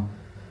Toronto.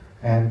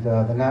 And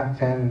the Nat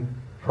 10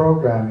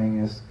 programming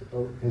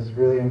is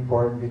really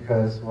important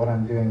because what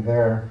I'm doing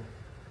there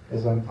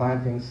is I'm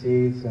planting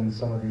seeds in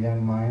some of the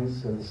young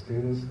minds of the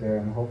students there,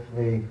 and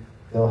hopefully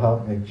they'll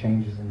help make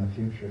changes in the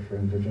future for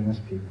Indigenous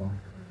people.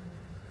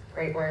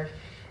 Great work.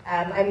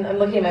 I'm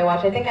looking at my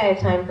watch. I think I have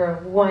time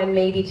for one,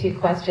 maybe two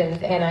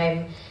questions,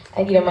 and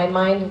my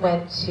mind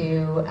went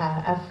to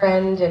a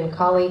friend and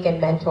colleague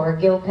and mentor,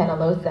 Gil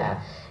Penalosa,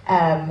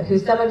 who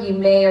some of you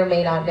may or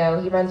may not know.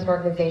 He runs an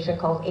organization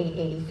called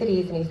 880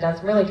 Cities, and he's done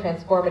some really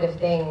transformative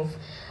things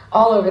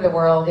all over the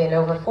world in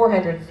over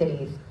 400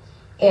 cities.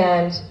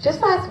 And just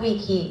last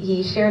week,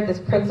 he shared this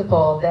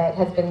principle that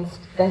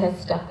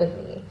has stuck with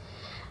me,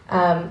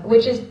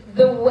 which is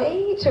the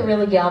way to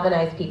really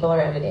galvanize people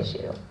around an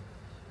issue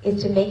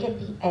is to make it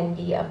the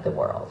envy of the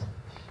world.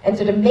 And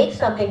so to make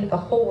something that the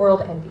whole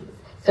world envies.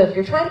 So if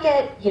you're trying to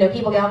get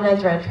people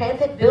galvanized around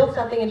transit, build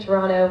something in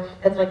Toronto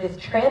that's like this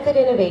transit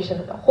innovation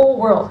that the whole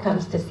world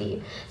comes to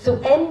see. So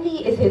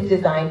envy is his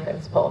design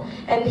principle.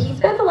 And he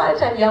spends a lot of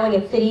time yelling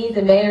at cities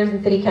and mayors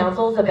and city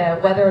councils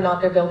about whether or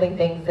not they're building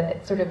things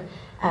that sort of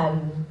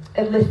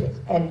elicit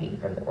envy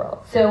from the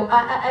world. So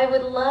I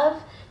would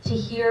love to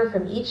hear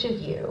from each of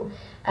you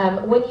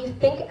when you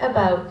think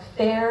about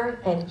fair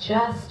and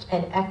just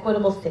and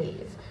equitable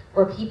cities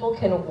where people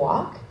can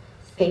walk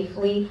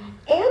safely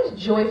and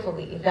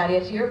joyfully.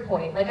 Nadia, to your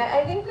point,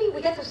 I think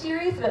we get so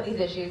serious about these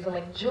issues,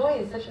 and joy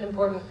is such an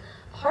important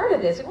part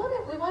of this. We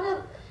want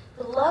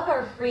to love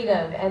our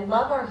freedom and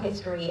love our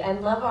history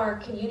and love our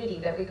community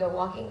that we go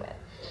walking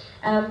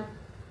with.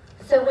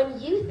 So when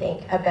you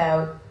think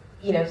about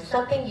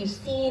something you've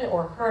seen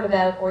or heard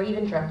about or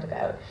even dreamt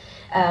about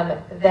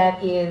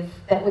that you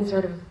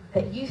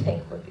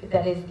think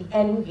that is the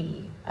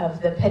envy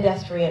of the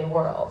pedestrian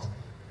world,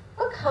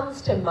 what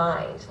comes to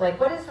mind?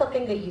 What is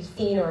something that you've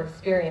seen or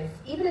experienced,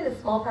 even in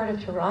a small part of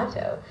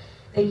Toronto,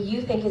 that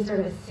you think is sort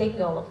of a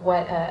signal of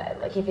what,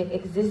 if it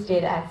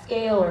existed at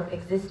scale or if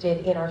it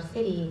existed in our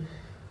city,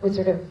 would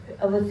sort of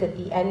elicit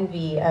the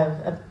envy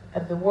of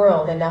the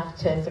world enough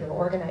to sort of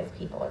organize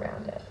people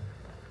around it?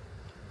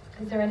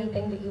 Is there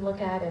anything that you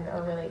look at and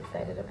are really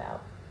excited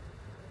about?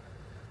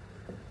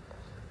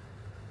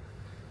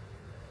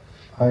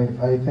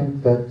 I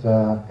think that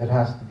it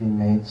has to be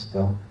made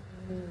still.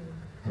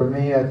 For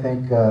me, I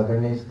think there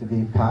needs to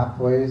be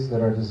pathways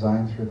that are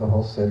designed through the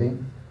whole city.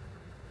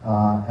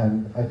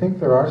 And I think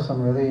there are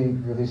some really,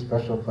 really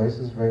special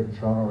places right in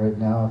Toronto right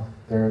now.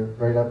 They're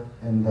right up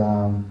in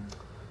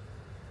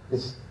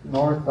it's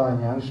north on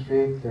Yonge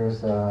Street.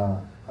 There's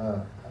a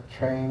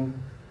train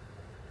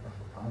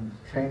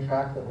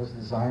track that was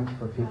designed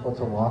for people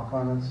to walk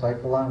on and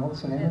cycle on.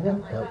 What's the name of it?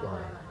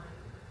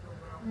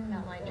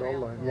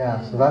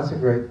 Yeah, so that's a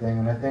great thing.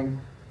 And I think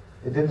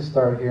it didn't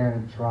start here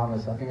in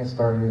Toronto. I think it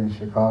started in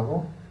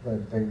Chicago,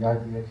 but the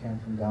idea came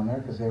from down there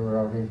because they were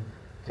already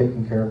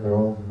taking care of their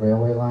old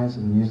railway lines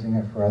and using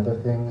it for other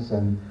things.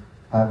 And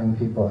having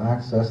people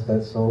access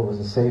that so it was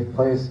a safe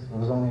place. It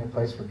was only a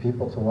place for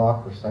people to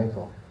walk or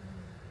cycle.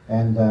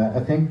 And I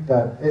think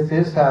that it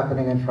is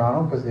happening in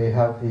Toronto because they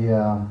have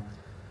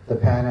the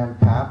Pan Am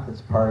Path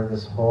that's part of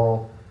this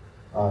whole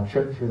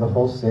trip through the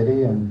whole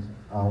city. And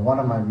one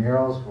of my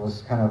murals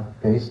was kind of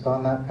based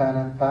on that Pan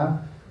Am Path.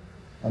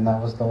 And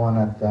that was the one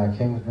at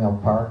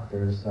Kingsmill Park.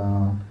 There's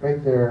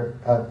right there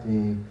at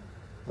the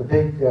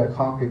big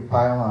concrete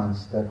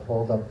pylons that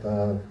hold up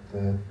the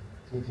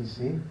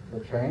TTC, the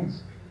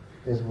trains,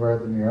 is where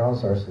the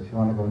murals are. So if you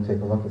want to go and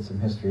take a look at some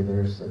history,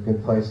 there's a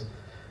good place.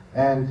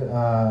 And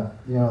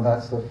you know,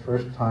 that's the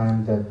first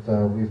time that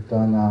we've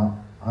done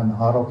an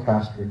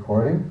AutoCast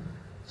recording,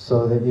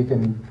 so that you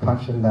can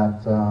punch in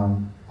that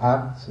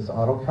app that says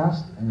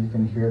AutoCast, and you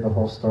can hear the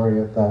whole story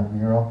of that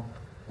mural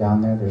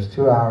down there. There's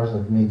 2 hours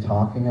of me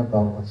talking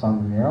about what's on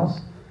the murals.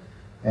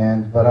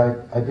 But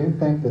I do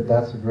think that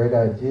that's a great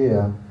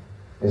idea,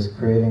 is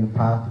creating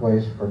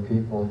pathways for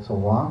people to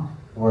walk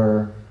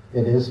where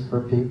it is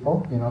for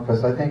people, you know,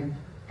 because I think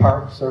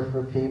parks are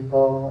for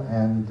people,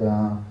 and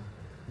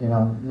you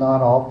know,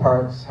 not all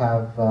parks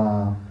have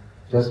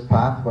just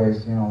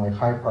pathways, you know, like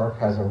High Park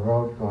has a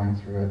road going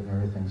through it and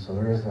everything, so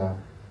there is a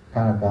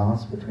kind of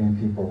balance between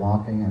people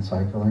walking and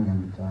cycling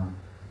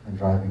and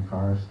driving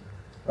cars.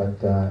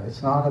 But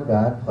it's not a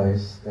bad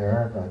place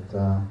there, but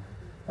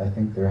I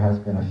think there has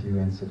been a few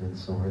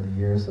incidents over the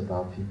years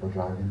about people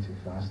driving too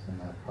fast in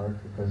that park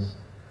because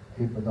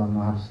people don't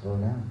know how to slow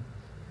down.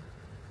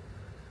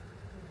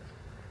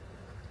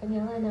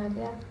 Daniela and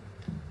Nadia?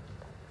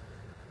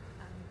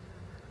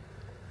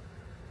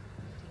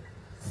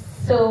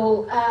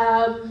 So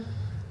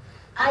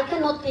I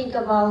cannot think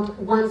about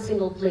one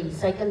single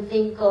place. I can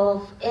think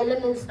of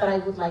elements that I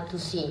would like to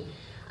see.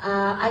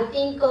 I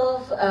think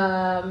of,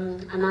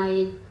 and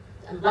I'm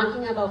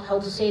blanking about how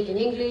to say it in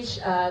English,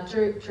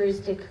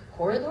 touristic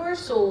corridors,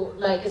 so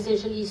like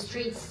essentially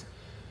streets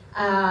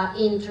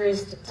in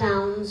tourist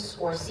towns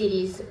or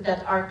cities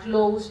that are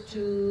close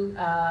to,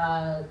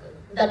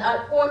 that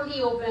are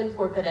only open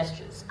for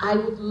pedestrians. I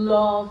would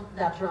love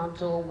that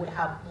Toronto would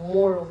have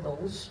more of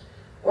those,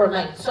 or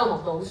like some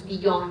of those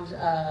beyond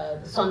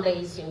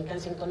Sundays in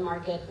Kensington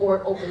Market,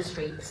 or open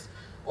streets.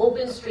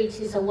 Open streets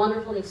is a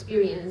wonderful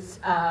experience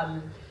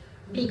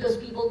because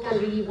people can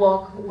really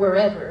walk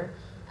wherever.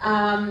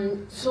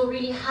 So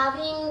really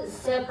having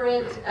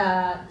separate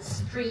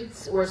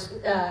streets or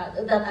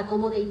that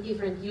accommodate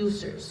different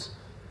users,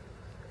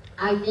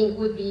 I think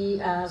would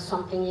be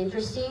something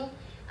interesting.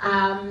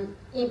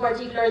 In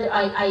particular,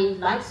 I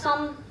like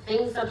some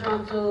things that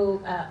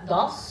Toronto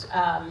does.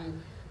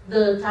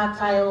 The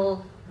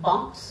tactile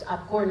bumps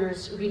at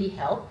corners really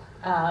help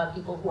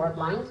people who are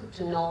blind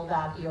to know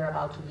that you're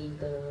about to leave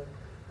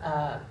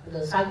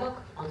the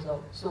sidewalk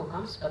until snow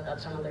comes, but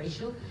that's another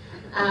issue.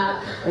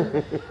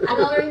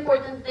 Another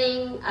important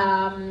thing,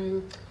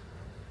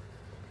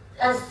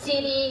 a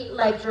city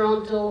like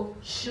Toronto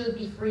should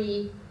be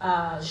free,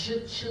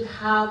 should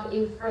have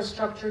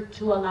infrastructure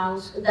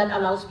that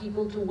allows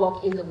people to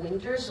walk in the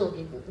winter, so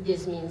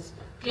this means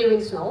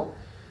clearing snow.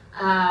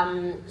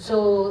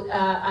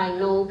 I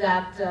know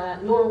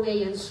that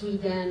Norway and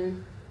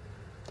Sweden,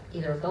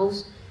 either of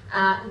those,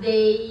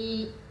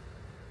 they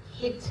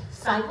hit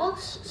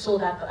sidewalks so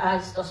that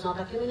ice does not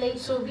accumulate.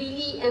 So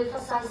really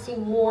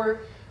emphasizing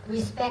more,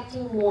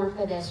 respecting more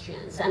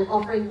pedestrians and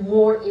offering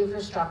more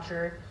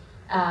infrastructure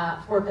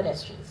for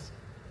pedestrians.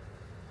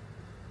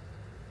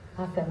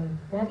 Awesome.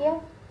 Nadia?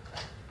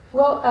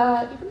 Well,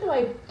 even though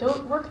I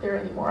don't work there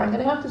anymore, I'm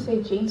going to have to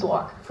say Jane's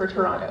Walk for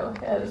Toronto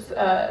as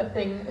a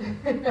thing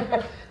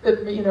that,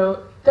 you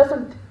know,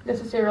 doesn't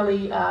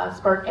necessarily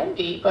spark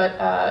envy, but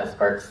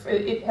sparks,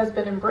 it has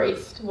been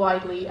embraced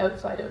widely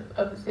outside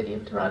of the city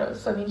of Toronto.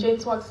 So, I mean,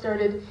 Jane's Walk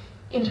started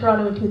in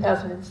Toronto in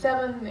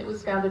 2007. It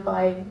was founded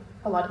by,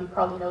 a lot of you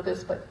probably know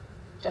this, but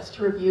just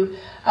to review,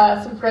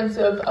 some friends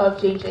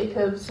of Jane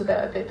Jacobs,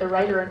 the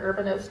writer and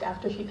urbanist.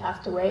 After she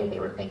passed away,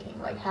 they were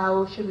thinking, like,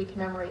 how should we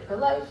commemorate her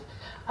life?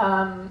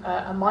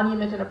 A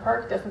monument in a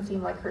park doesn't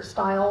seem like her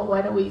style.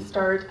 Why don't we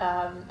start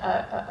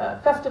a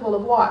festival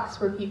of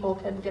walks where people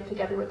can get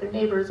together with their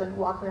neighbors and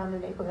walk around their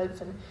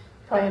neighborhoods and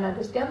try and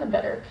understand them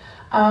better.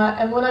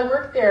 And when I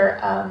worked there,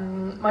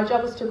 my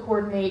job was to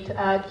coordinate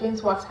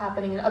Jane's Walks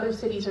happening in other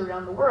cities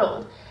around the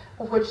world,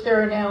 of which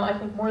there are now, I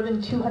think, more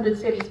than 200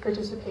 cities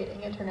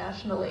participating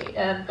internationally.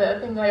 And the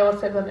thing I always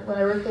said when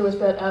I worked there was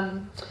that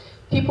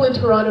people in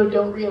Toronto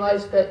don't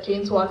realize that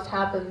Jane's Walks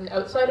happen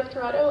outside of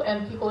Toronto,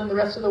 and people in the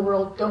rest of the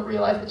world don't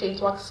realize that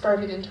Jane's Walks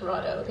started in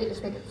Toronto. They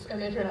just think it's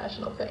an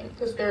international thing,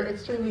 because they're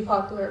extremely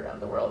popular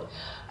around the world.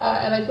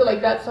 And I feel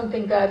like that's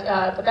something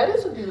that, but that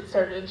is something that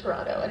started in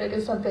Toronto, and it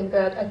is something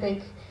that I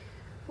think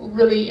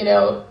really, you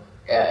know,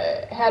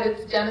 had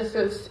its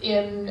genesis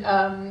in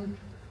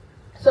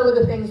some of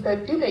the things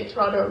that do make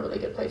Toronto a really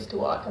good place to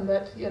walk, and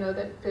that, you know,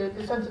 that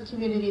the sense of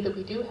community that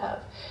we do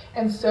have.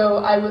 And so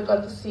I would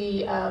love to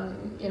see,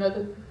 you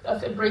know,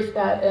 us embrace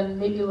that, and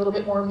maybe a little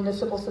bit more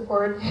municipal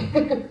support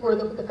for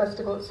the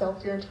festival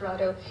itself here in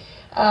Toronto,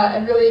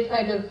 and really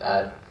kind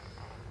of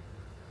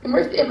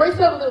embrace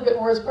that a little bit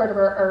more as part of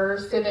our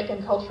civic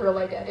and cultural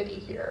identity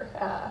here,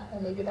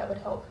 and maybe that would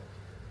help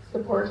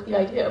support the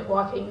idea of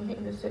walking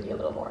in the city a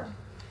little more.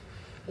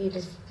 You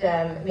just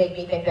make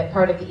me think that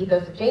part of the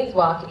ethos of Jane's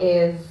Walk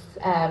is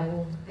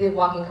the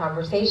walking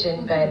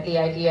conversation, but the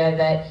idea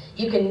that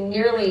you can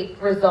nearly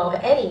resolve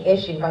any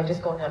issue by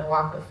just going on a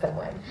walk with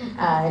someone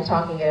and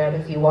talking it out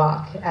as you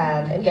walk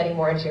and getting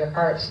more into your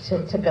heart,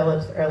 to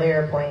Philip's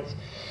earlier point.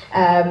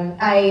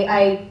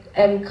 I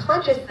am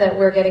conscious that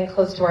we're getting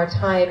close to our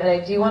time, and I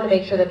do want to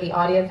make sure that the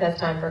audience has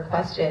time for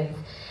questions.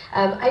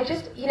 I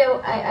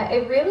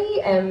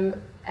really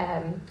am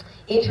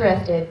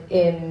interested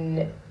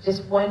in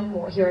just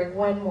hearing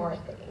one more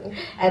thing,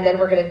 and then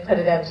we're going to put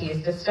it out to you.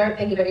 So just start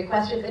thinking about your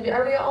questions. And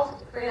are we all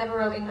going to have a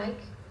roving mic?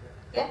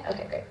 Yeah?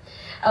 Okay, great.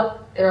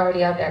 Oh, they're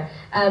already out there.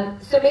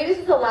 So maybe this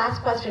is the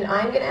last question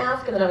I'm going to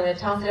ask, and then I'm going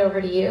to toss it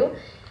over to you.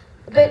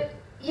 But,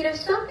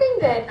 something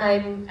that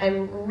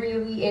I'm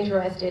really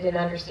interested in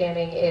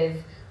understanding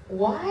is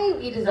why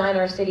we design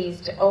our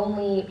cities to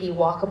only be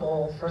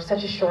walkable for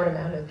such a short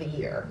amount of the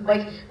year.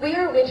 Like, we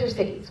are winter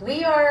cities.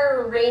 We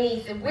are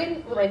rainy,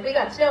 we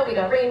got snow, we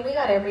got rain, we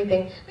got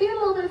everything. We got a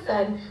little bit of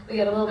sun, we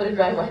got a little bit of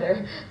dry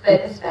weather.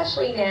 But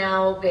especially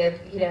now with,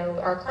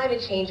 our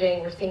climate changing,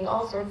 we're seeing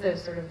all sorts of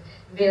sort of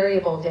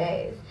variable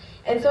days.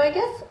 And so I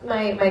guess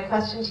my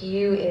question to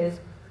you is,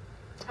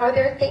 are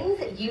there things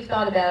that you've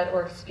thought about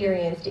or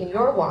experienced in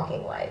your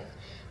walking life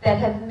that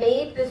have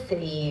made the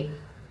city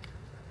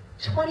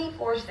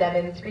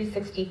 24/7,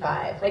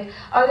 365? Like,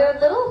 are there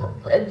little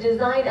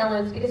design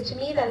elements? Because to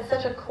me, that's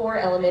such a core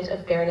element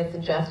of fairness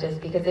and justice.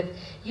 Because if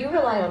you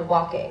rely on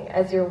walking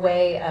as your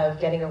way of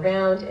getting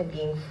around and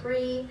being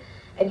free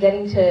and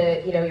getting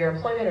to, your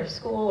employment or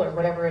school or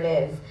whatever it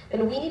is,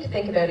 then we need to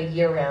think about a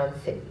year-round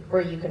city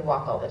where you can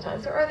walk all the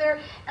time. So are there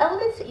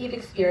elements that you've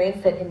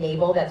experienced that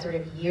enable that sort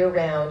of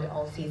year-round,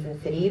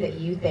 all-season city that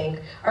you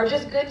think are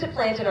just good to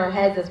plant in our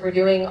heads as we're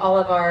doing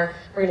we're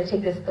going to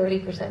take this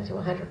 30% to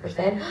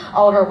 100%,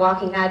 all of our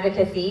walking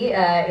advocacy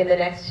in the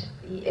next,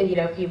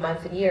 few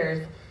months and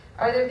years?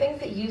 Are there things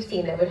that you've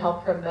seen that would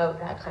help promote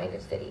that kind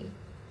of city?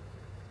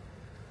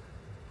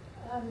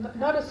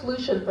 Not a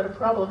solution, but a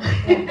problem.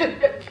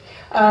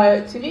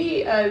 To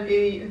me,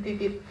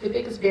 the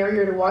biggest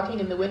barrier to walking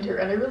in the winter,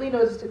 and I really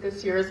noticed it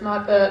this year, is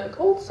not the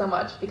cold so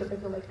much, because I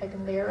feel like I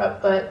can layer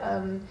up, but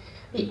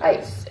the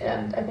ice,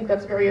 and I think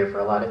that's a barrier for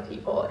a lot of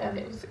people. And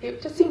it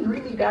just seemed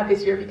really bad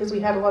this year because we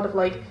had a lot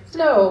of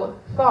snow,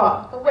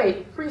 thaw, oh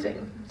wait,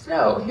 freezing,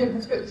 snow.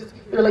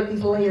 There were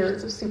these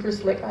layers of super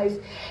slick ice.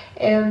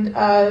 And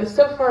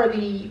so far,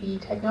 the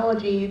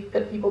technology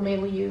that people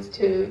mainly use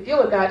to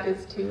deal with that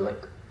is to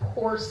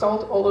pour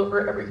salt all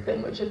over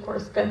everything, which of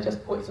course then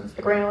just poisons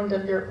the ground.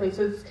 And there are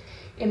places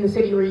in the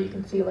city where you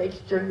can see,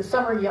 during the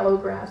summer, yellow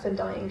grass and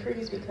dying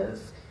trees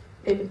because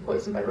they've been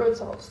poisoned by road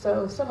salt.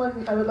 So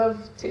I would love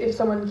if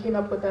someone came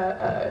up with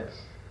a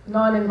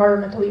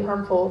non-environmentally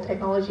harmful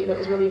technology that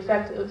was really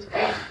effective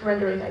at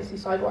rendering icy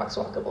sidewalks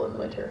walkable in the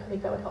winter. I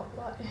think that would help a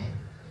lot.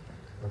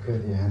 Okay,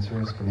 the answer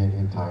is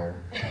Canadian Tire.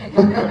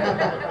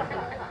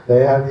 They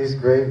have these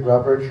great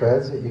rubber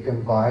treads that you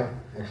can buy.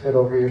 They fit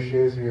over your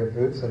shoes or your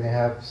boots, and they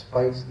have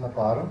spikes in the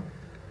bottom.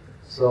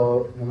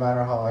 So no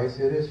matter how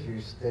icy it is,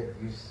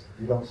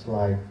 you don't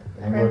slide.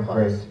 They work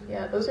great.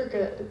 Yeah, those are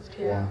good. It's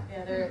true. Yeah,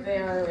 they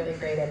are a really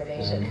great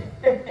innovation.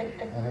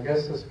 And I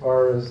guess as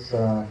far as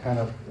kind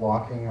of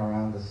walking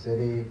around the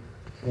city,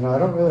 I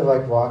don't really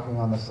like walking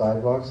on the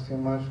sidewalks too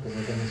much because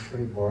I think it's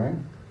pretty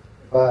boring.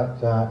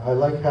 But I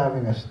like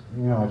having a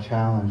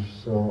challenge.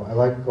 So I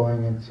like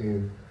going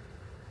into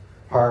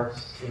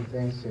parks and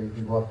things, so you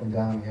can go up and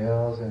down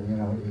hills,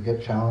 and you get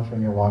challenged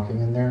when you're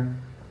walking in there.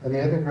 And the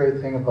other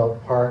great thing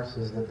about parks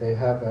is that they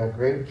have a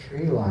great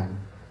tree line,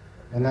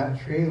 and that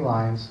tree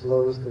line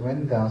slows the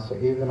wind down, so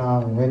even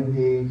on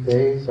windy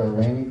days or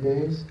rainy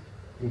days,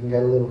 you can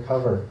get a little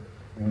cover,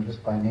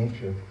 just by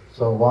nature.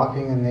 So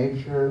walking in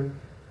nature,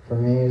 for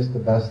me, is the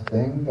best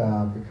thing,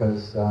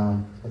 because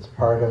it's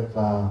part of,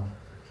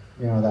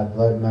 that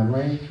blood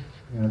memory,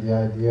 the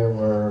idea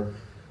where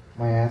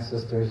my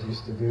ancestors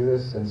used to do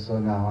this, and so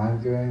now I'm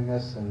doing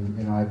this,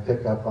 and I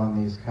pick up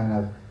on these kind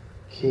of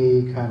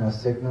key kind of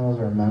signals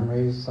or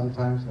memories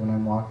sometimes when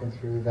I'm walking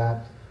through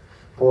that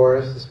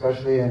forest,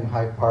 especially in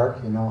HiMY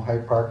Park.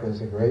 HiMY Park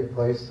is a great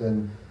place,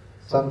 and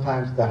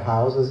sometimes the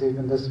houses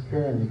even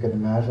disappear, and you can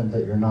imagine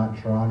that you're not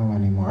in Toronto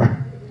anymore.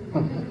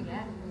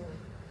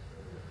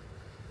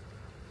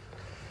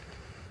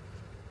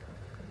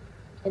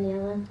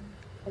 Daniela,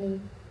 any?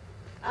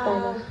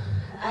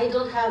 I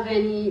don't have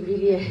any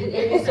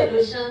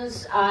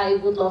solutions. I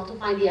would love to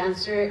find the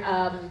answer.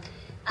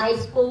 I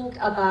spoke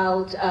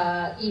about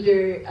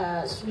either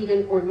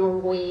Sweden or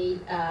Norway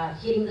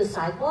hitting the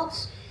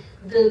sidewalks.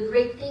 The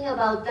great thing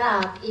about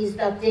that is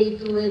that they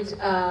do it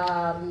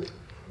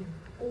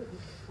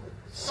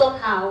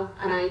somehow,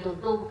 and I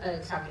don't know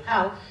exactly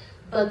how,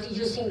 but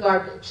using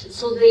garbage.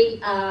 So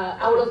they,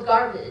 out of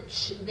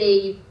garbage,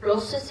 they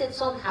process it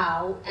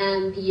somehow,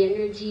 and the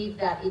energy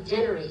that it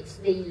generates,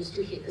 they use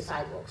to hit the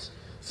sidewalks.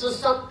 So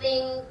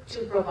something to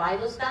provide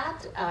us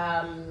that,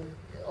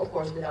 of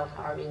course, without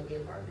harming the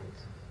environment.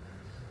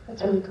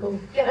 That's really cool.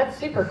 Yeah, that's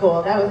super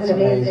cool. That was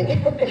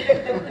amazing.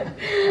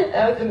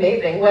 That was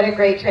amazing. What a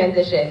great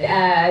transition.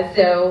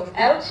 So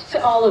out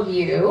to all of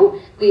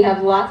you. We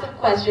have lots of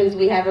questions.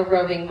 We have a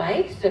roving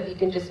mic, so if you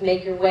can just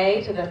make your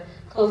way to the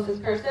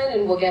closest person,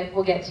 and we'll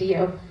get to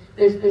you.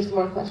 There's some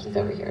more questions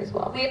over here as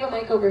well. We have a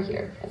mic over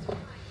here as well.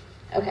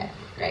 Okay,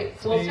 great.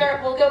 So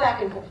we'll go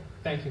back and forth.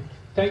 Thank you.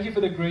 Thank you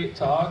for the great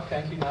talk.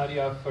 Thank you,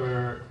 Nadia,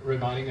 for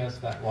reminding us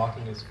that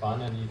walking is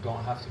fun and you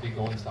don't have to be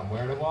going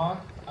somewhere to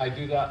walk. I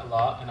do that a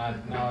lot,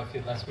 and now I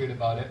feel less weird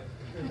about it.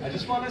 I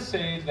just want to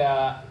say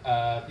that,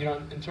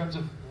 in terms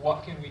of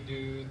what can we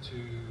do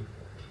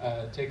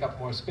to take up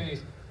more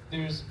space,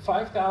 there's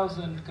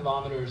 5,000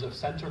 kilometers of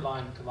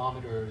centerline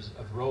kilometers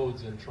of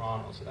roads in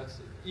Toronto. So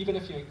that's, even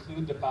if you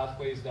include the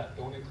pathways that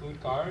don't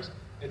include cars,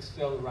 it's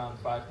still around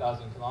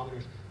 5,000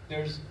 kilometers.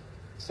 There's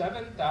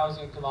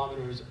 7,000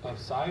 kilometers of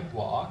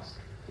sidewalks,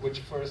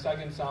 which for a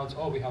second sounds,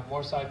 oh, we have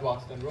more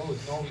sidewalks than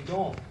roads. No, we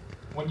don't.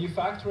 When you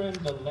factor in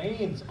the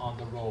lanes on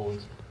the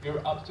roads,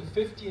 you're up to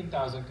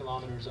 15,000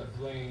 kilometers of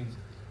lanes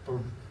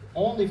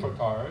only for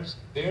cars.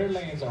 Their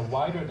lanes are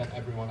wider than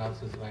everyone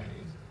else's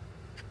lanes.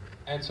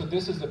 And so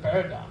this is the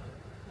paradigm.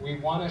 We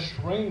want to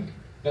shrink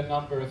the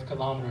number of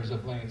kilometers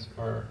of lanes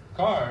for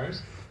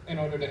cars in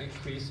order to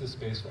increase the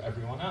space for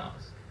everyone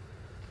else.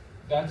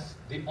 That's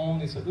the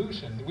only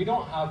solution. We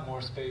don't have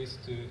more space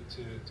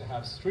to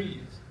have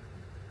streets.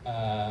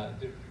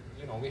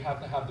 We have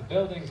to have the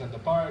buildings and the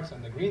parks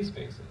and the green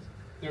spaces.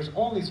 There's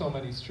only so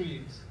many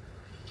streets,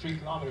 3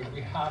 kilometers.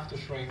 We have to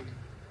shrink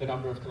the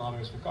number of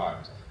kilometers for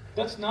cars.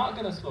 That's not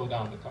going to slow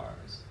down the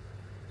cars.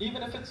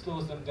 Even if it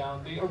slows them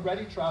down, they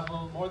already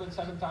travel more than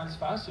 7 times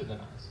faster than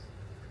us.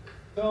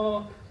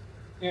 So,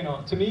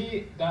 to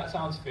me, that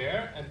sounds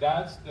fair, and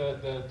that's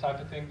the type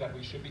of thing that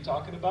we should be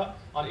talking about.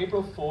 On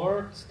April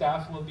 4,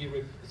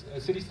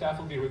 city staff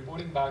will be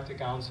reporting back to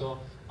council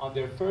on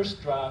their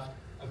first draft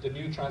of the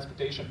new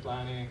transportation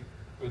planning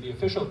or the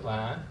official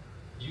plan.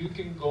 You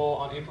can go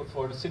on April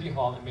 4 to City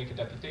Hall and make a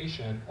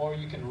deputation, or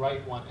you can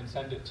write one and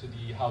send it to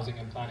the Housing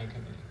and Planning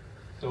Committee.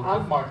 So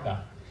bookmark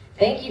that.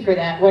 Thank you for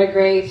that. What a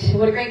great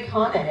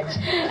comment.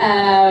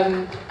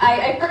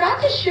 I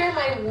forgot to share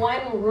my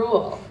one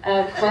rule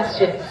of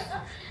questions.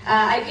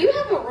 I do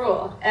have a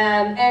rule,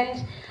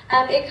 and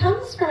it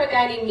comes from a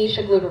guy named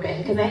Misha Gluberman,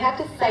 because I have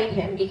to cite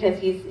him because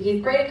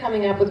he's great at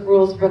coming up with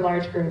rules for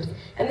large groups.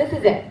 And this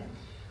is it.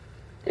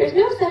 There's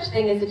no such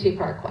thing as a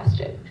 2-part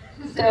question.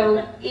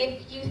 So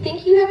if you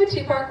think you have a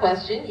 2-part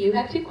question, you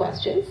have 2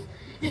 questions.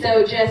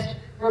 So just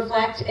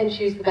reflect and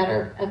choose the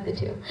better of the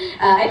 2.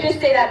 I just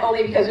say that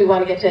only because we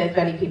want to get to as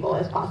many people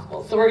as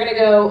possible. So we're going to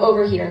go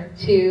over here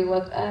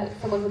to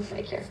someone with the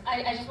mic here.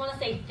 I just want to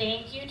say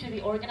thank you to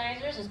the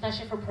organizers,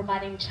 especially for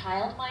providing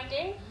child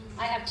minding.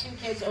 I have 2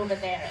 kids over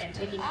there and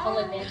taking full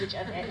advantage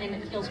of it,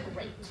 and it feels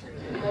great.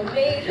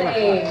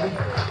 Amazing.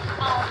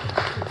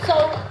 So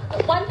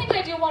one thing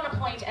I do want to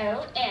point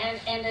out,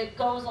 and it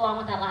goes along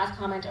with that last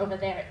comment over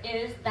there,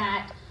 is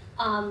that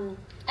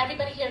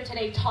everybody here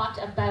today talked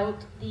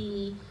about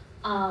the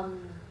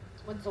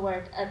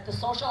the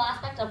social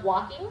aspect of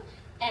walking,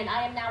 and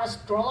I am now a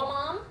stroller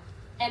mom,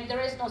 and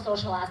there is no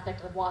social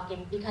aspect of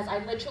walking because I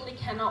literally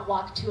cannot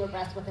walk 2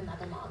 abreast with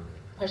another mom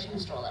pushing a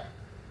stroller.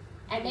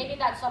 And maybe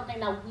that's something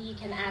that we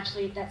can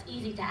that's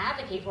easy to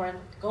advocate for and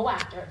go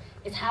after,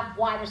 is have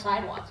wider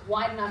sidewalks,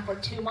 wide enough for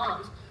 2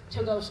 moms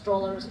to go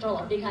stroller to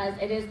stroller, because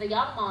it is the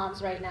young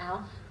moms right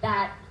now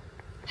that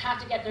have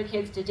to get their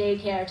kids to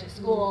daycare, to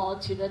school,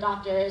 to the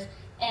doctors,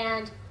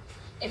 and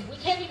if we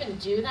can't even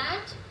do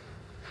that,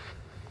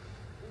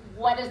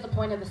 what is the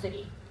point of the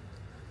city?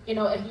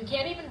 If you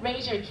can't even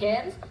raise your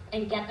kids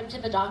and get them to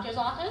the doctor's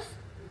office,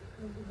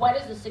 what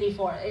is the city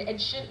for?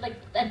 It should,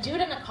 a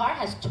dude in a car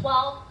has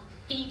 12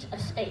 feet of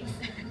space.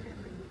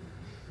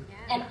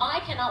 And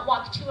I cannot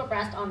walk 2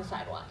 abreast on the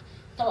sidewalk.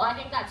 So I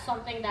think that's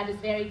something that is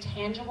very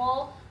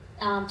tangible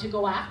to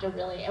go after,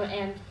 really.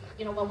 And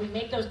when we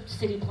make those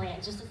city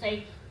plans, just to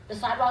say the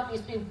sidewalk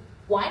needs to be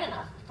wide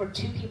enough for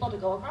 2 people to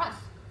go across.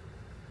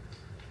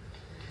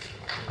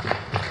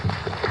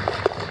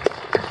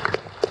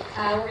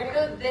 We're going to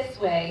go this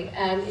way.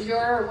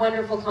 Your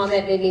wonderful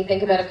comment made me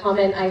think about a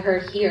comment I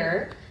heard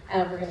here.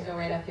 We're going to go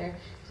right up here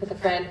to the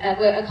front.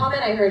 A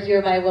comment I heard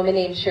here by a woman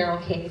named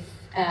Cheryl Case,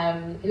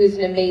 who's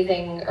an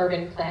amazing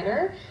urban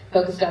planner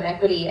focused on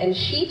equity. And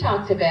she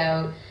talked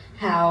about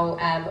how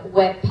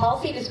what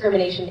policy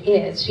discrimination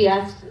is. She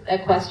asked a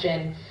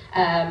question,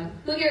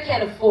 who here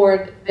can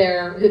afford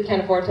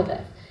to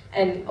live?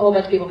 And a whole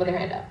bunch of people put their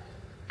hand up.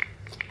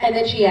 And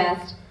then she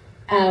asked,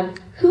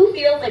 who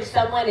feels like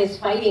someone is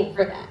fighting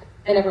for that?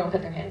 And everyone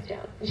put their hands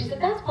down. And she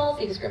said, that's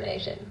policy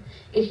discrimination.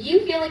 If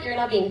you feel like you're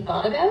not being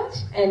thought about,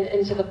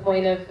 and to the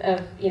point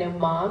of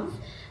moms,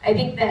 I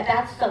think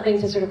that's something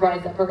to sort of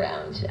rise up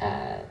around.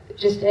 And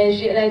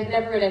I've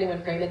never heard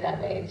anyone frame it that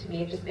way, and to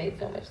me it just made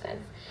so much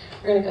sense.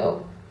 We're going to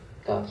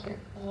go up here.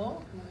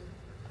 Oh,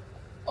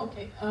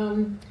 okay.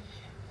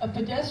 A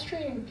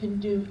pedestrian can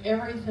do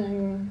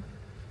everything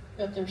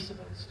that they're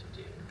supposed to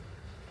do.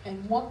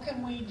 And what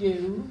can we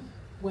do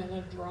when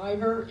a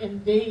driver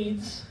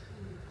invades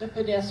the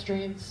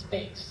pedestrian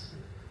space?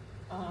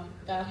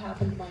 That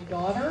happened to my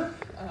daughter.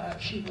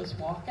 She was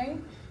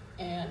walking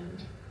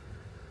and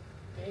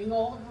obeying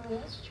all the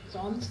rules. She was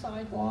on the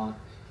sidewalk,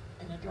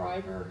 and a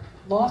driver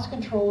lost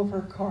control of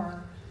her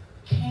car,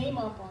 came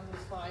up on the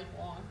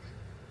sidewalk,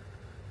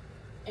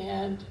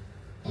 and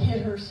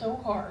hit her so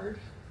hard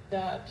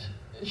that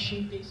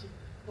she basically,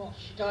 well,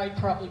 she died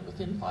probably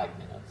within 5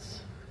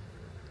 minutes.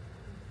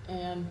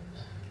 And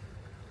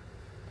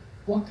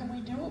what can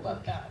we do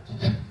about that?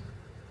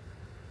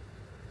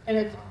 And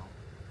it's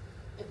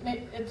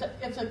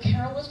a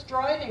careless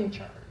driving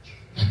charge,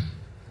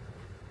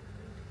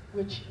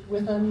 which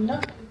with a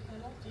nothing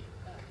penalty.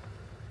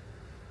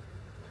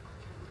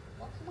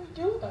 What can we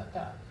do about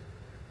that?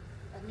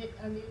 I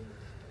mean,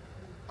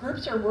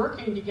 groups are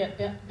working to get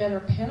better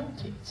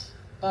penalties,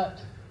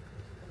 but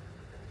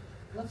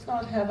let's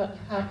not have it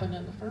happen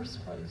in the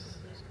first place.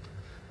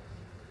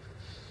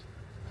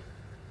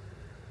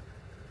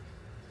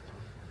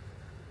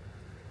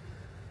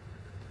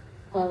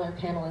 While our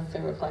panelists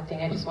are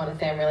reflecting, I just want to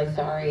say I'm really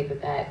sorry that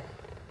that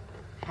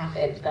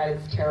happened. That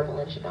is terrible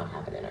and should not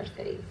happen in our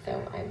city.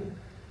 So I'm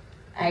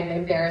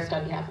embarrassed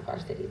on behalf of our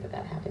city that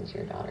that happened to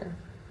your daughter.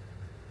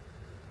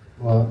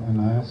 Well, and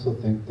I also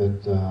think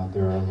that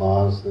there are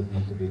laws that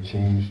need to be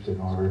changed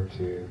in order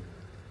to,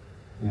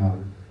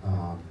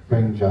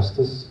 bring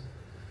justice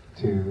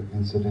to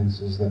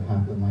incidences that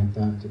happen like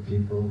that to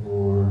people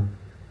who are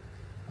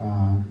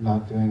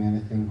not doing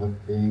anything but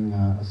being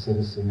a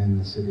citizen in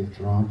the city of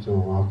Toronto,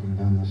 walking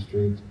down the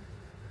street.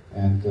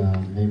 And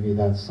maybe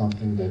that's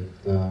something that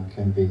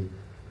can be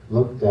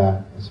looked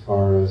at as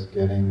far as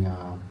getting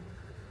a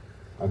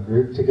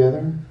group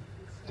together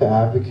to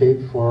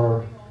advocate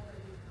for.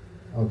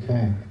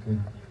 Okay,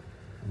 good.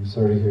 I'm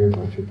sorry to hear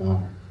about your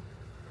daughter.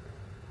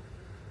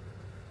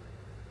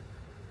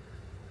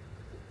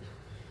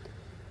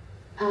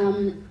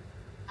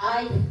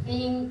 I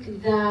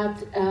think that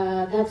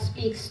that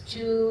speaks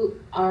to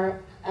our,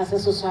 as a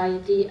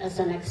society, as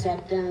an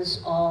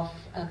acceptance of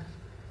a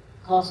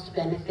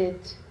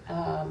cost-benefit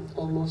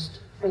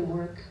almost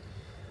framework,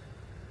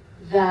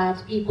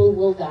 that people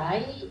will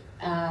die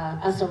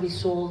as a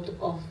result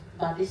of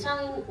bad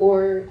design,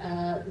 or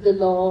the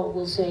law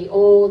will say,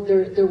 oh,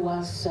 there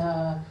was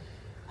a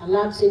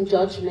lapse in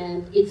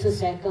judgment, it's a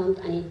second,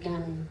 and it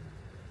can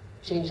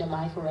change a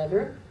life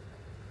forever.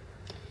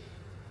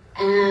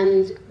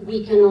 And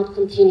we cannot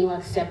continue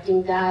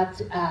accepting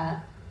that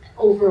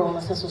overall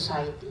as a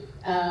society.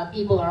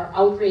 People are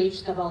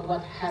outraged about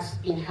what has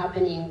been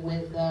happening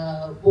with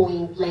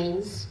Boeing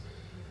planes.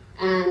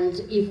 And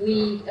if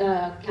we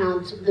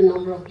count the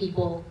number of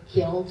people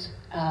killed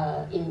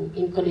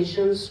in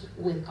collisions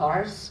with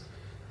cars,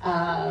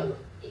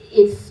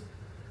 it's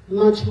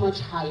much,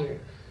 much higher.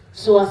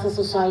 So as a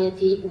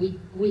society,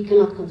 we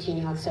cannot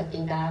continue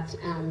accepting that.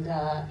 And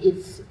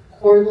it's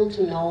horrible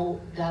to know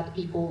that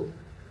people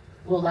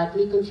will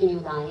likely continue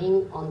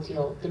dying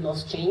until the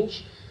laws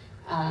change.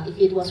 If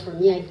it was for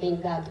me, I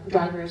think that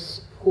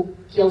drivers who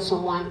kill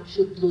someone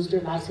should lose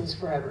their license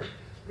forever.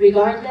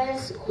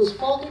 Regardless whose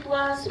fault it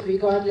was,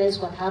 regardless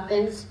what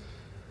happens,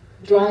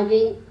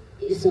 driving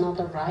is not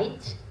a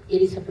right,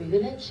 it is a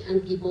privilege,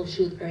 and people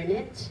should earn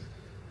it.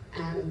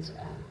 And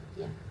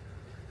yeah,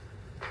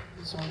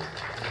 I'm sorry.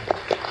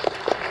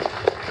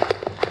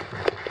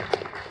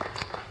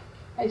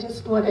 I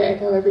just want to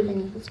echo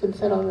everything that's been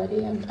said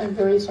already. I'm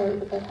very sorry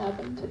that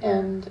happened,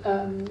 and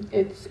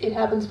it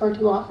happens far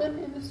too often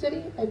in the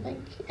city, I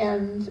think.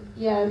 And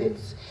yeah,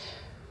 it's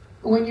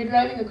when you're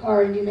driving a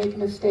car and you make a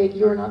mistake,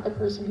 you're not the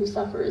person who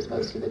suffers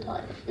most of the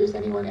time. If there's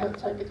anyone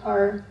outside the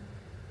car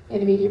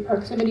in immediate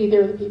proximity,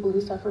 they're the people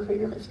who suffer for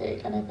your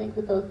mistake. And I think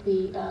that both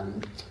the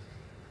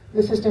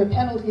system of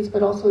penalties,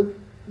 but also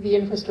the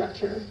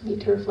infrastructure,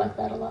 need to reflect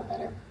that a lot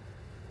better.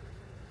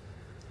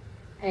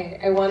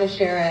 I want to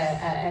share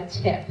a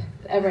tip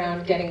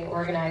around getting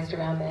organized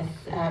around this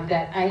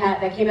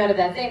that came out of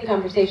that same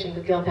conversation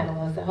with Gil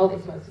Penalosa. Holy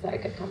smokes, was that a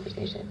good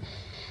conversation?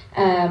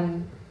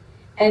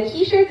 And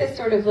he shared this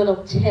sort of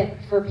little tip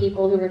for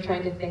people who are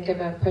trying to think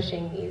about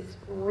pushing these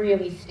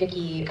really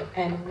sticky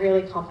and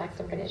really complex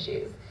urban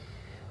issues,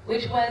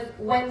 which was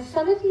when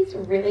some of these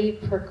really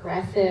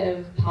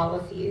progressive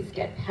policies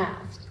get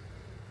passed,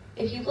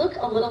 if you look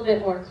a little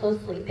bit more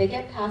closely, they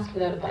get passed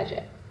without a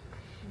budget.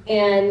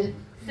 And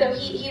so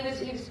he was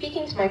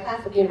speaking to my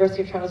class at the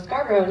University of Toronto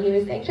Scarborough, and he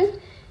was saying, just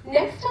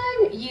next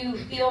time you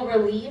feel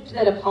relieved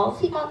that a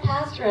policy got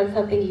passed around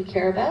something you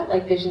care about,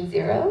 like Vision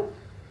Zero,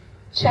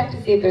 check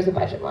to see if there's a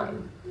budget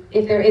line.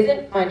 If there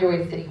isn't, find your way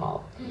to City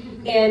Hall.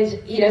 And,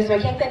 so I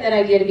can't claim that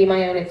idea to be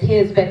my own, it's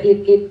his, but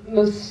it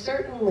most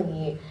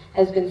certainly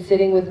has been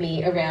sitting with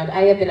me around.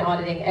 I have been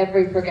auditing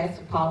every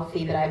progressive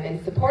policy that I've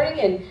been supporting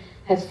and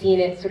have seen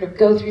it sort of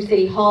go through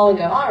City Hall and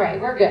go, all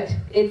right, we're good.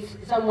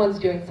 Someone's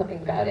doing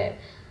something about it.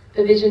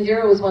 The Vision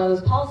Zero was one of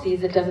those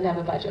policies that doesn't have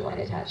a budget line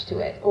attached to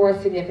it, or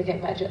a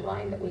significant budget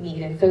line that we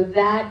need. And so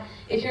that,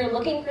 if you're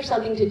looking for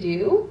something to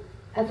do,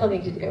 that's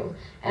something to do.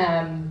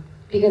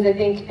 Because I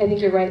think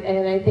you're right,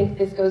 and I think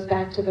this goes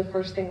back to the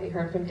first thing we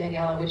heard from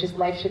Daniela, which is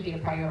life should be a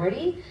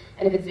priority,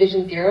 and if it's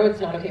vision zero, it's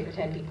not okay for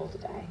 10 people to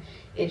die.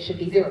 It should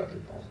be 0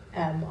 people,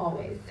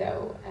 always.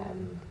 So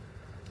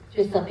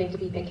just something to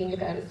be thinking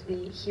about as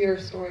we hear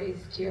stories,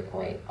 to your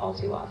point, all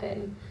too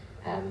often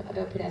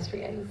about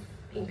pedestrians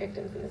being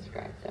victims in this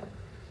regard. So,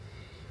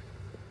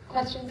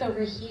 questions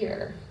over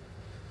here.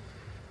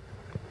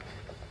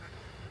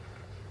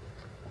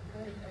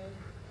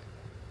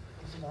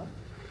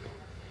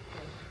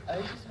 I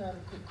just have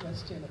a quick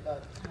question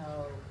about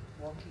how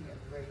walking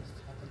and race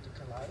happen to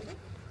collide,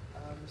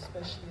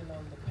 especially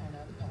along the Pan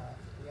Am path.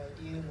 The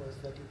idea was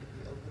that it would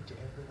be open to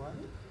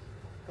everyone,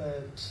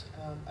 but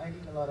I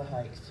did a lot of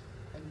hikes,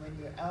 and when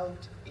you're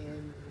out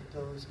in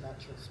those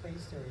natural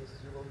spaces,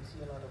 you won't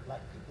see a lot of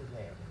black people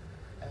there.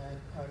 And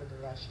part of the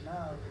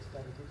rationale is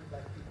that a group of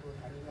black people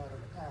hanging out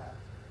on the path,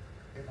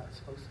 you're not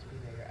supposed to be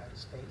there, you're out of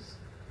space,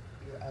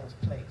 you're out of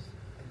place.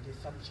 And the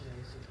assumption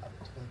is if up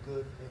to no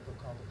good, they will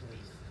call the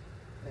police.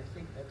 And I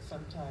think that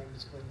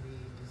sometimes when we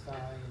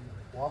design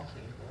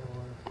walking,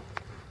 or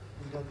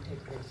we don't take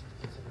race into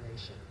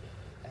consideration.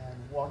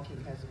 And walking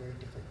has a very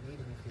different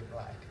meaning if you're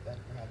black than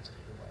perhaps if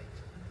you're white.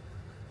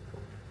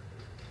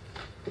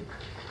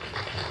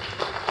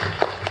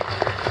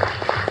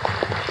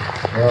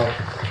 Well,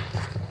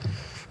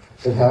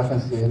 it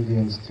happens to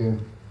Indians too,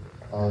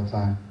 all the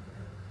time.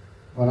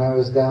 When I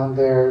was down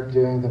there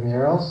doing the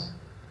murals,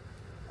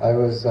 I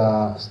was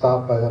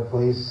stopped by the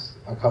police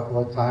a couple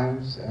of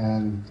times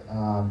and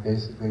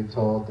basically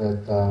told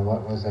that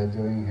what was I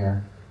doing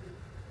here.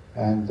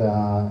 And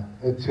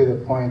to the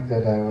point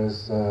that I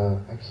was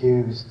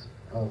accused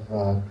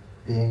of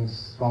being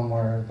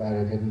somewhere that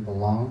I didn't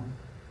belong.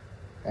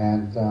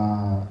 And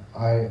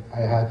I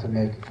had to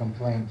make a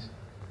complaint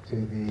to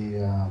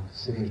the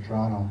City of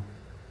Toronto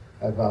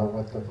about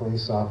what the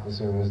police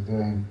officer was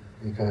doing,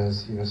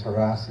 because he was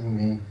harassing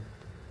me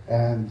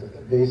and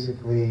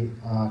basically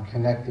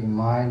connecting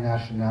my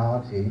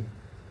nationality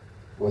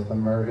with a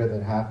murder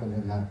that happened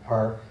in that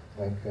park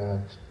like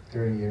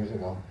 30 years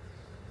ago.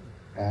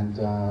 And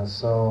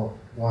so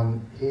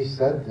when he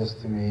said this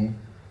to me,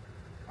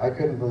 I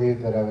couldn't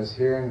believe that I was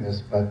hearing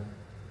this, but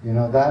you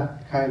know,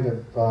 that kind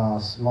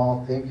of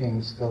small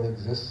thinking still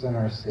exists in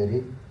our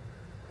city.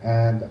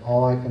 And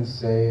all I can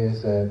say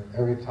is that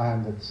every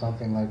time that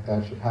something like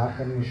that should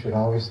happen, you should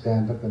always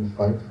stand up and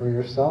fight for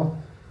yourself.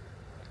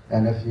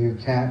 And if you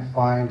can't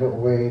find a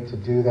way to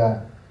do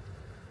that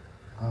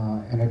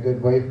in a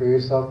good way for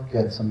yourself,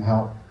 get some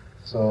help.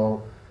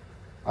 So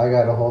I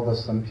got a hold of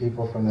some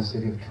people from the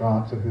City of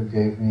Toronto who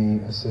gave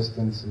me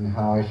assistance in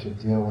how I should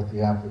deal with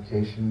the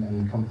application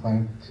and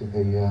complaint to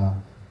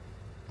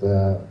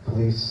the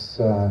police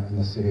in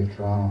the City of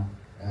Toronto.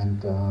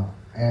 And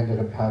I ended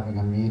up having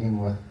a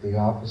meeting with the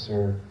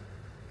officer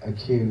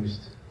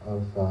accused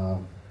of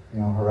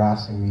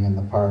harassing me in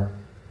the park.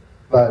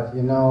 But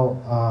you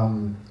know,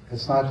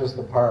 it's not just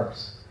the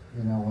parks.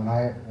 You know, when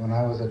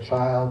I was a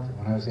child,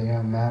 when I was a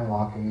young man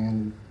walking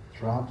in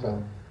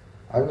Toronto,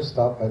 I was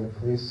stopped by the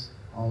police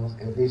almost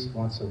at least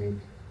once a week.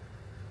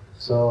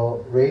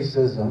 So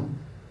racism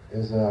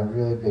is a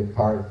really big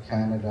part of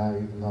Canada,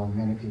 even though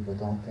many people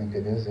don't think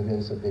it is. It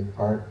is a big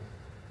part,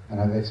 and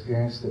I've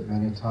experienced it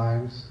many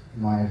times.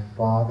 My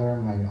father,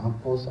 my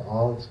uncles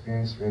all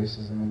experienced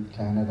racism in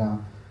Canada,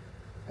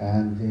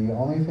 and the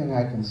only thing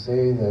I can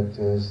say that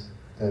is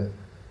that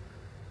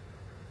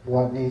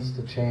what needs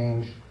to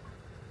change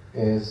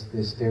is the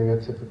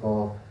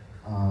stereotypical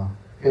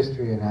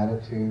history and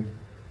attitude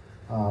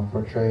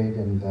portrayed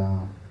in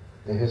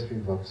the history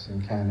books in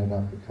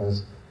Canada,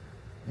 because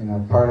you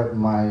know, part of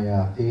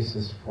my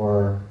thesis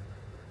for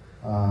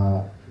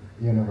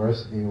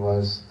university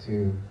was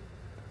to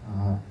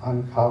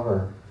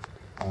uncover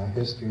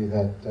history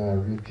that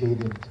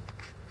repeated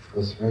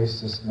this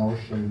racist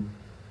notion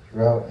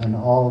throughout, and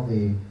all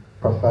the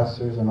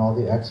professors and all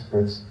the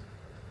experts,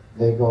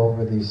 they go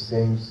over these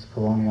same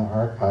colonial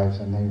archives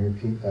and they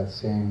repeat that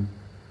same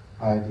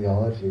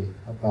ideology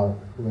about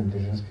who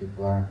Indigenous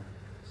people are.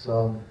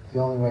 So the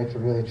only way to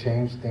really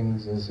change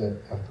things is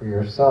for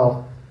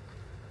yourself,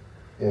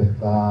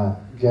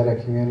 get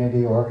a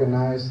community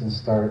organized and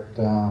start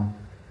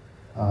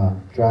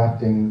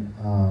drafting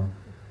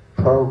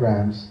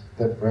programs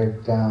that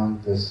break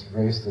down this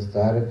racist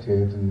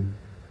attitude and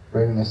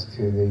bring this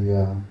to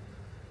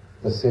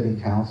the city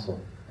council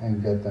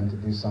and get them to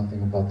do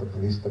something about the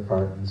police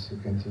departments who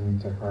continue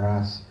to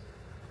harass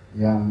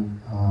young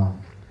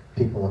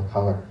people of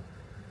color.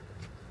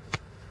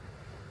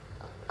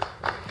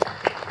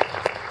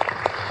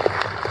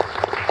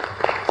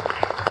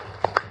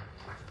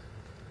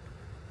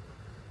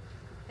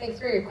 Thanks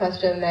for your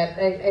question. That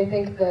I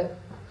think that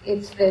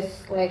it's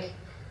this, like,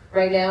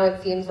 right now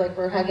it seems like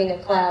we're hugging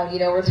a cloud. You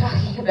know, we're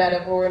talking about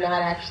it, but we're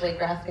not actually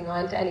grasping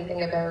onto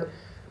anything about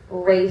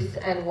race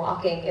and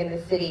walking in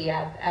the city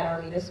at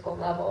our municipal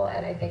level.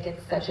 And I think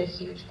it's such a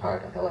huge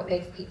part of what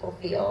makes people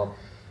feel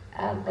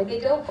like they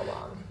don't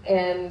belong.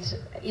 And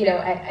you know,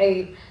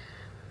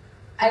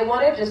 I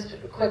want to just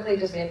quickly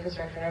just the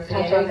infrastructure. I was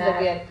touch on that.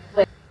 We had,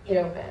 like, you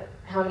know,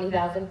 how many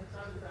thousand?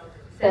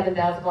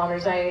 7,000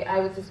 kilometers. I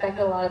would suspect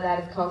a lot of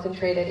that is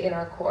concentrated in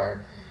our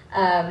core.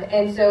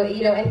 And so,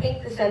 you know, I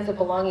think the sense of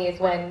belonging is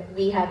when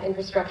we have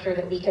infrastructure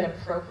that we can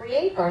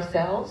appropriate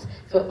ourselves,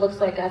 so it looks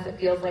like us, it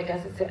feels like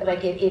us, it's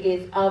like it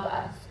is of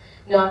us,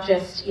 not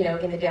just, you know,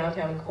 in the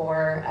downtown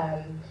core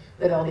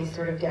with all these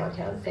sort of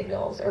downtown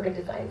signals, urban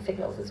design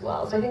signals as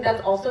well. So I think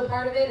that's also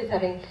part of it, is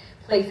having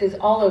places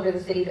all over the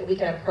city that we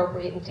can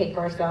appropriate and take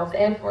for ourselves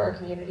and for our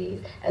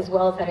communities, as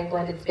well as having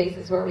blended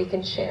spaces where we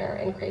can share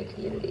and create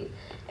community.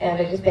 And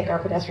I just think our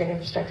pedestrian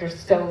infrastructure is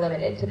so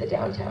limited to the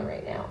downtown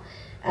right now.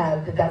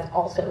 That's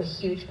also a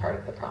huge part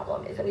of the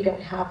problem, is that we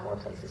don't have more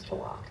places to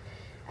walk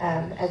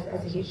as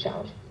a huge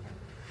challenge.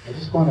 I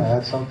just want to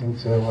add something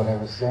to what I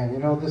was saying. You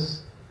know,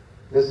 this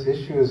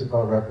issue is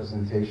about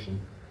representation.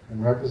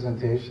 And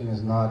representation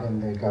is not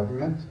in the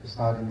government, it's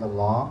not in the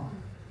law,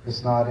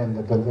 it's not in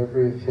the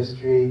delivery of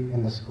history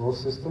in the school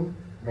system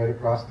right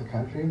across the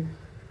country.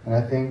 And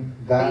I think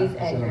that is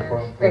an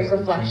important place great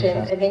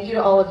reflections. And thank you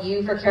to all of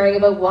you for caring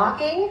about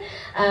walking.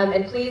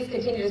 And please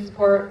continue to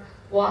support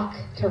Walk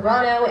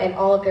Toronto and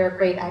all of their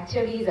great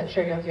activities. I'm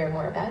sure you'll hear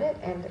more about it.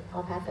 And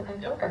I'll pass it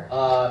back over.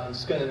 I'm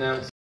just going to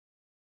announce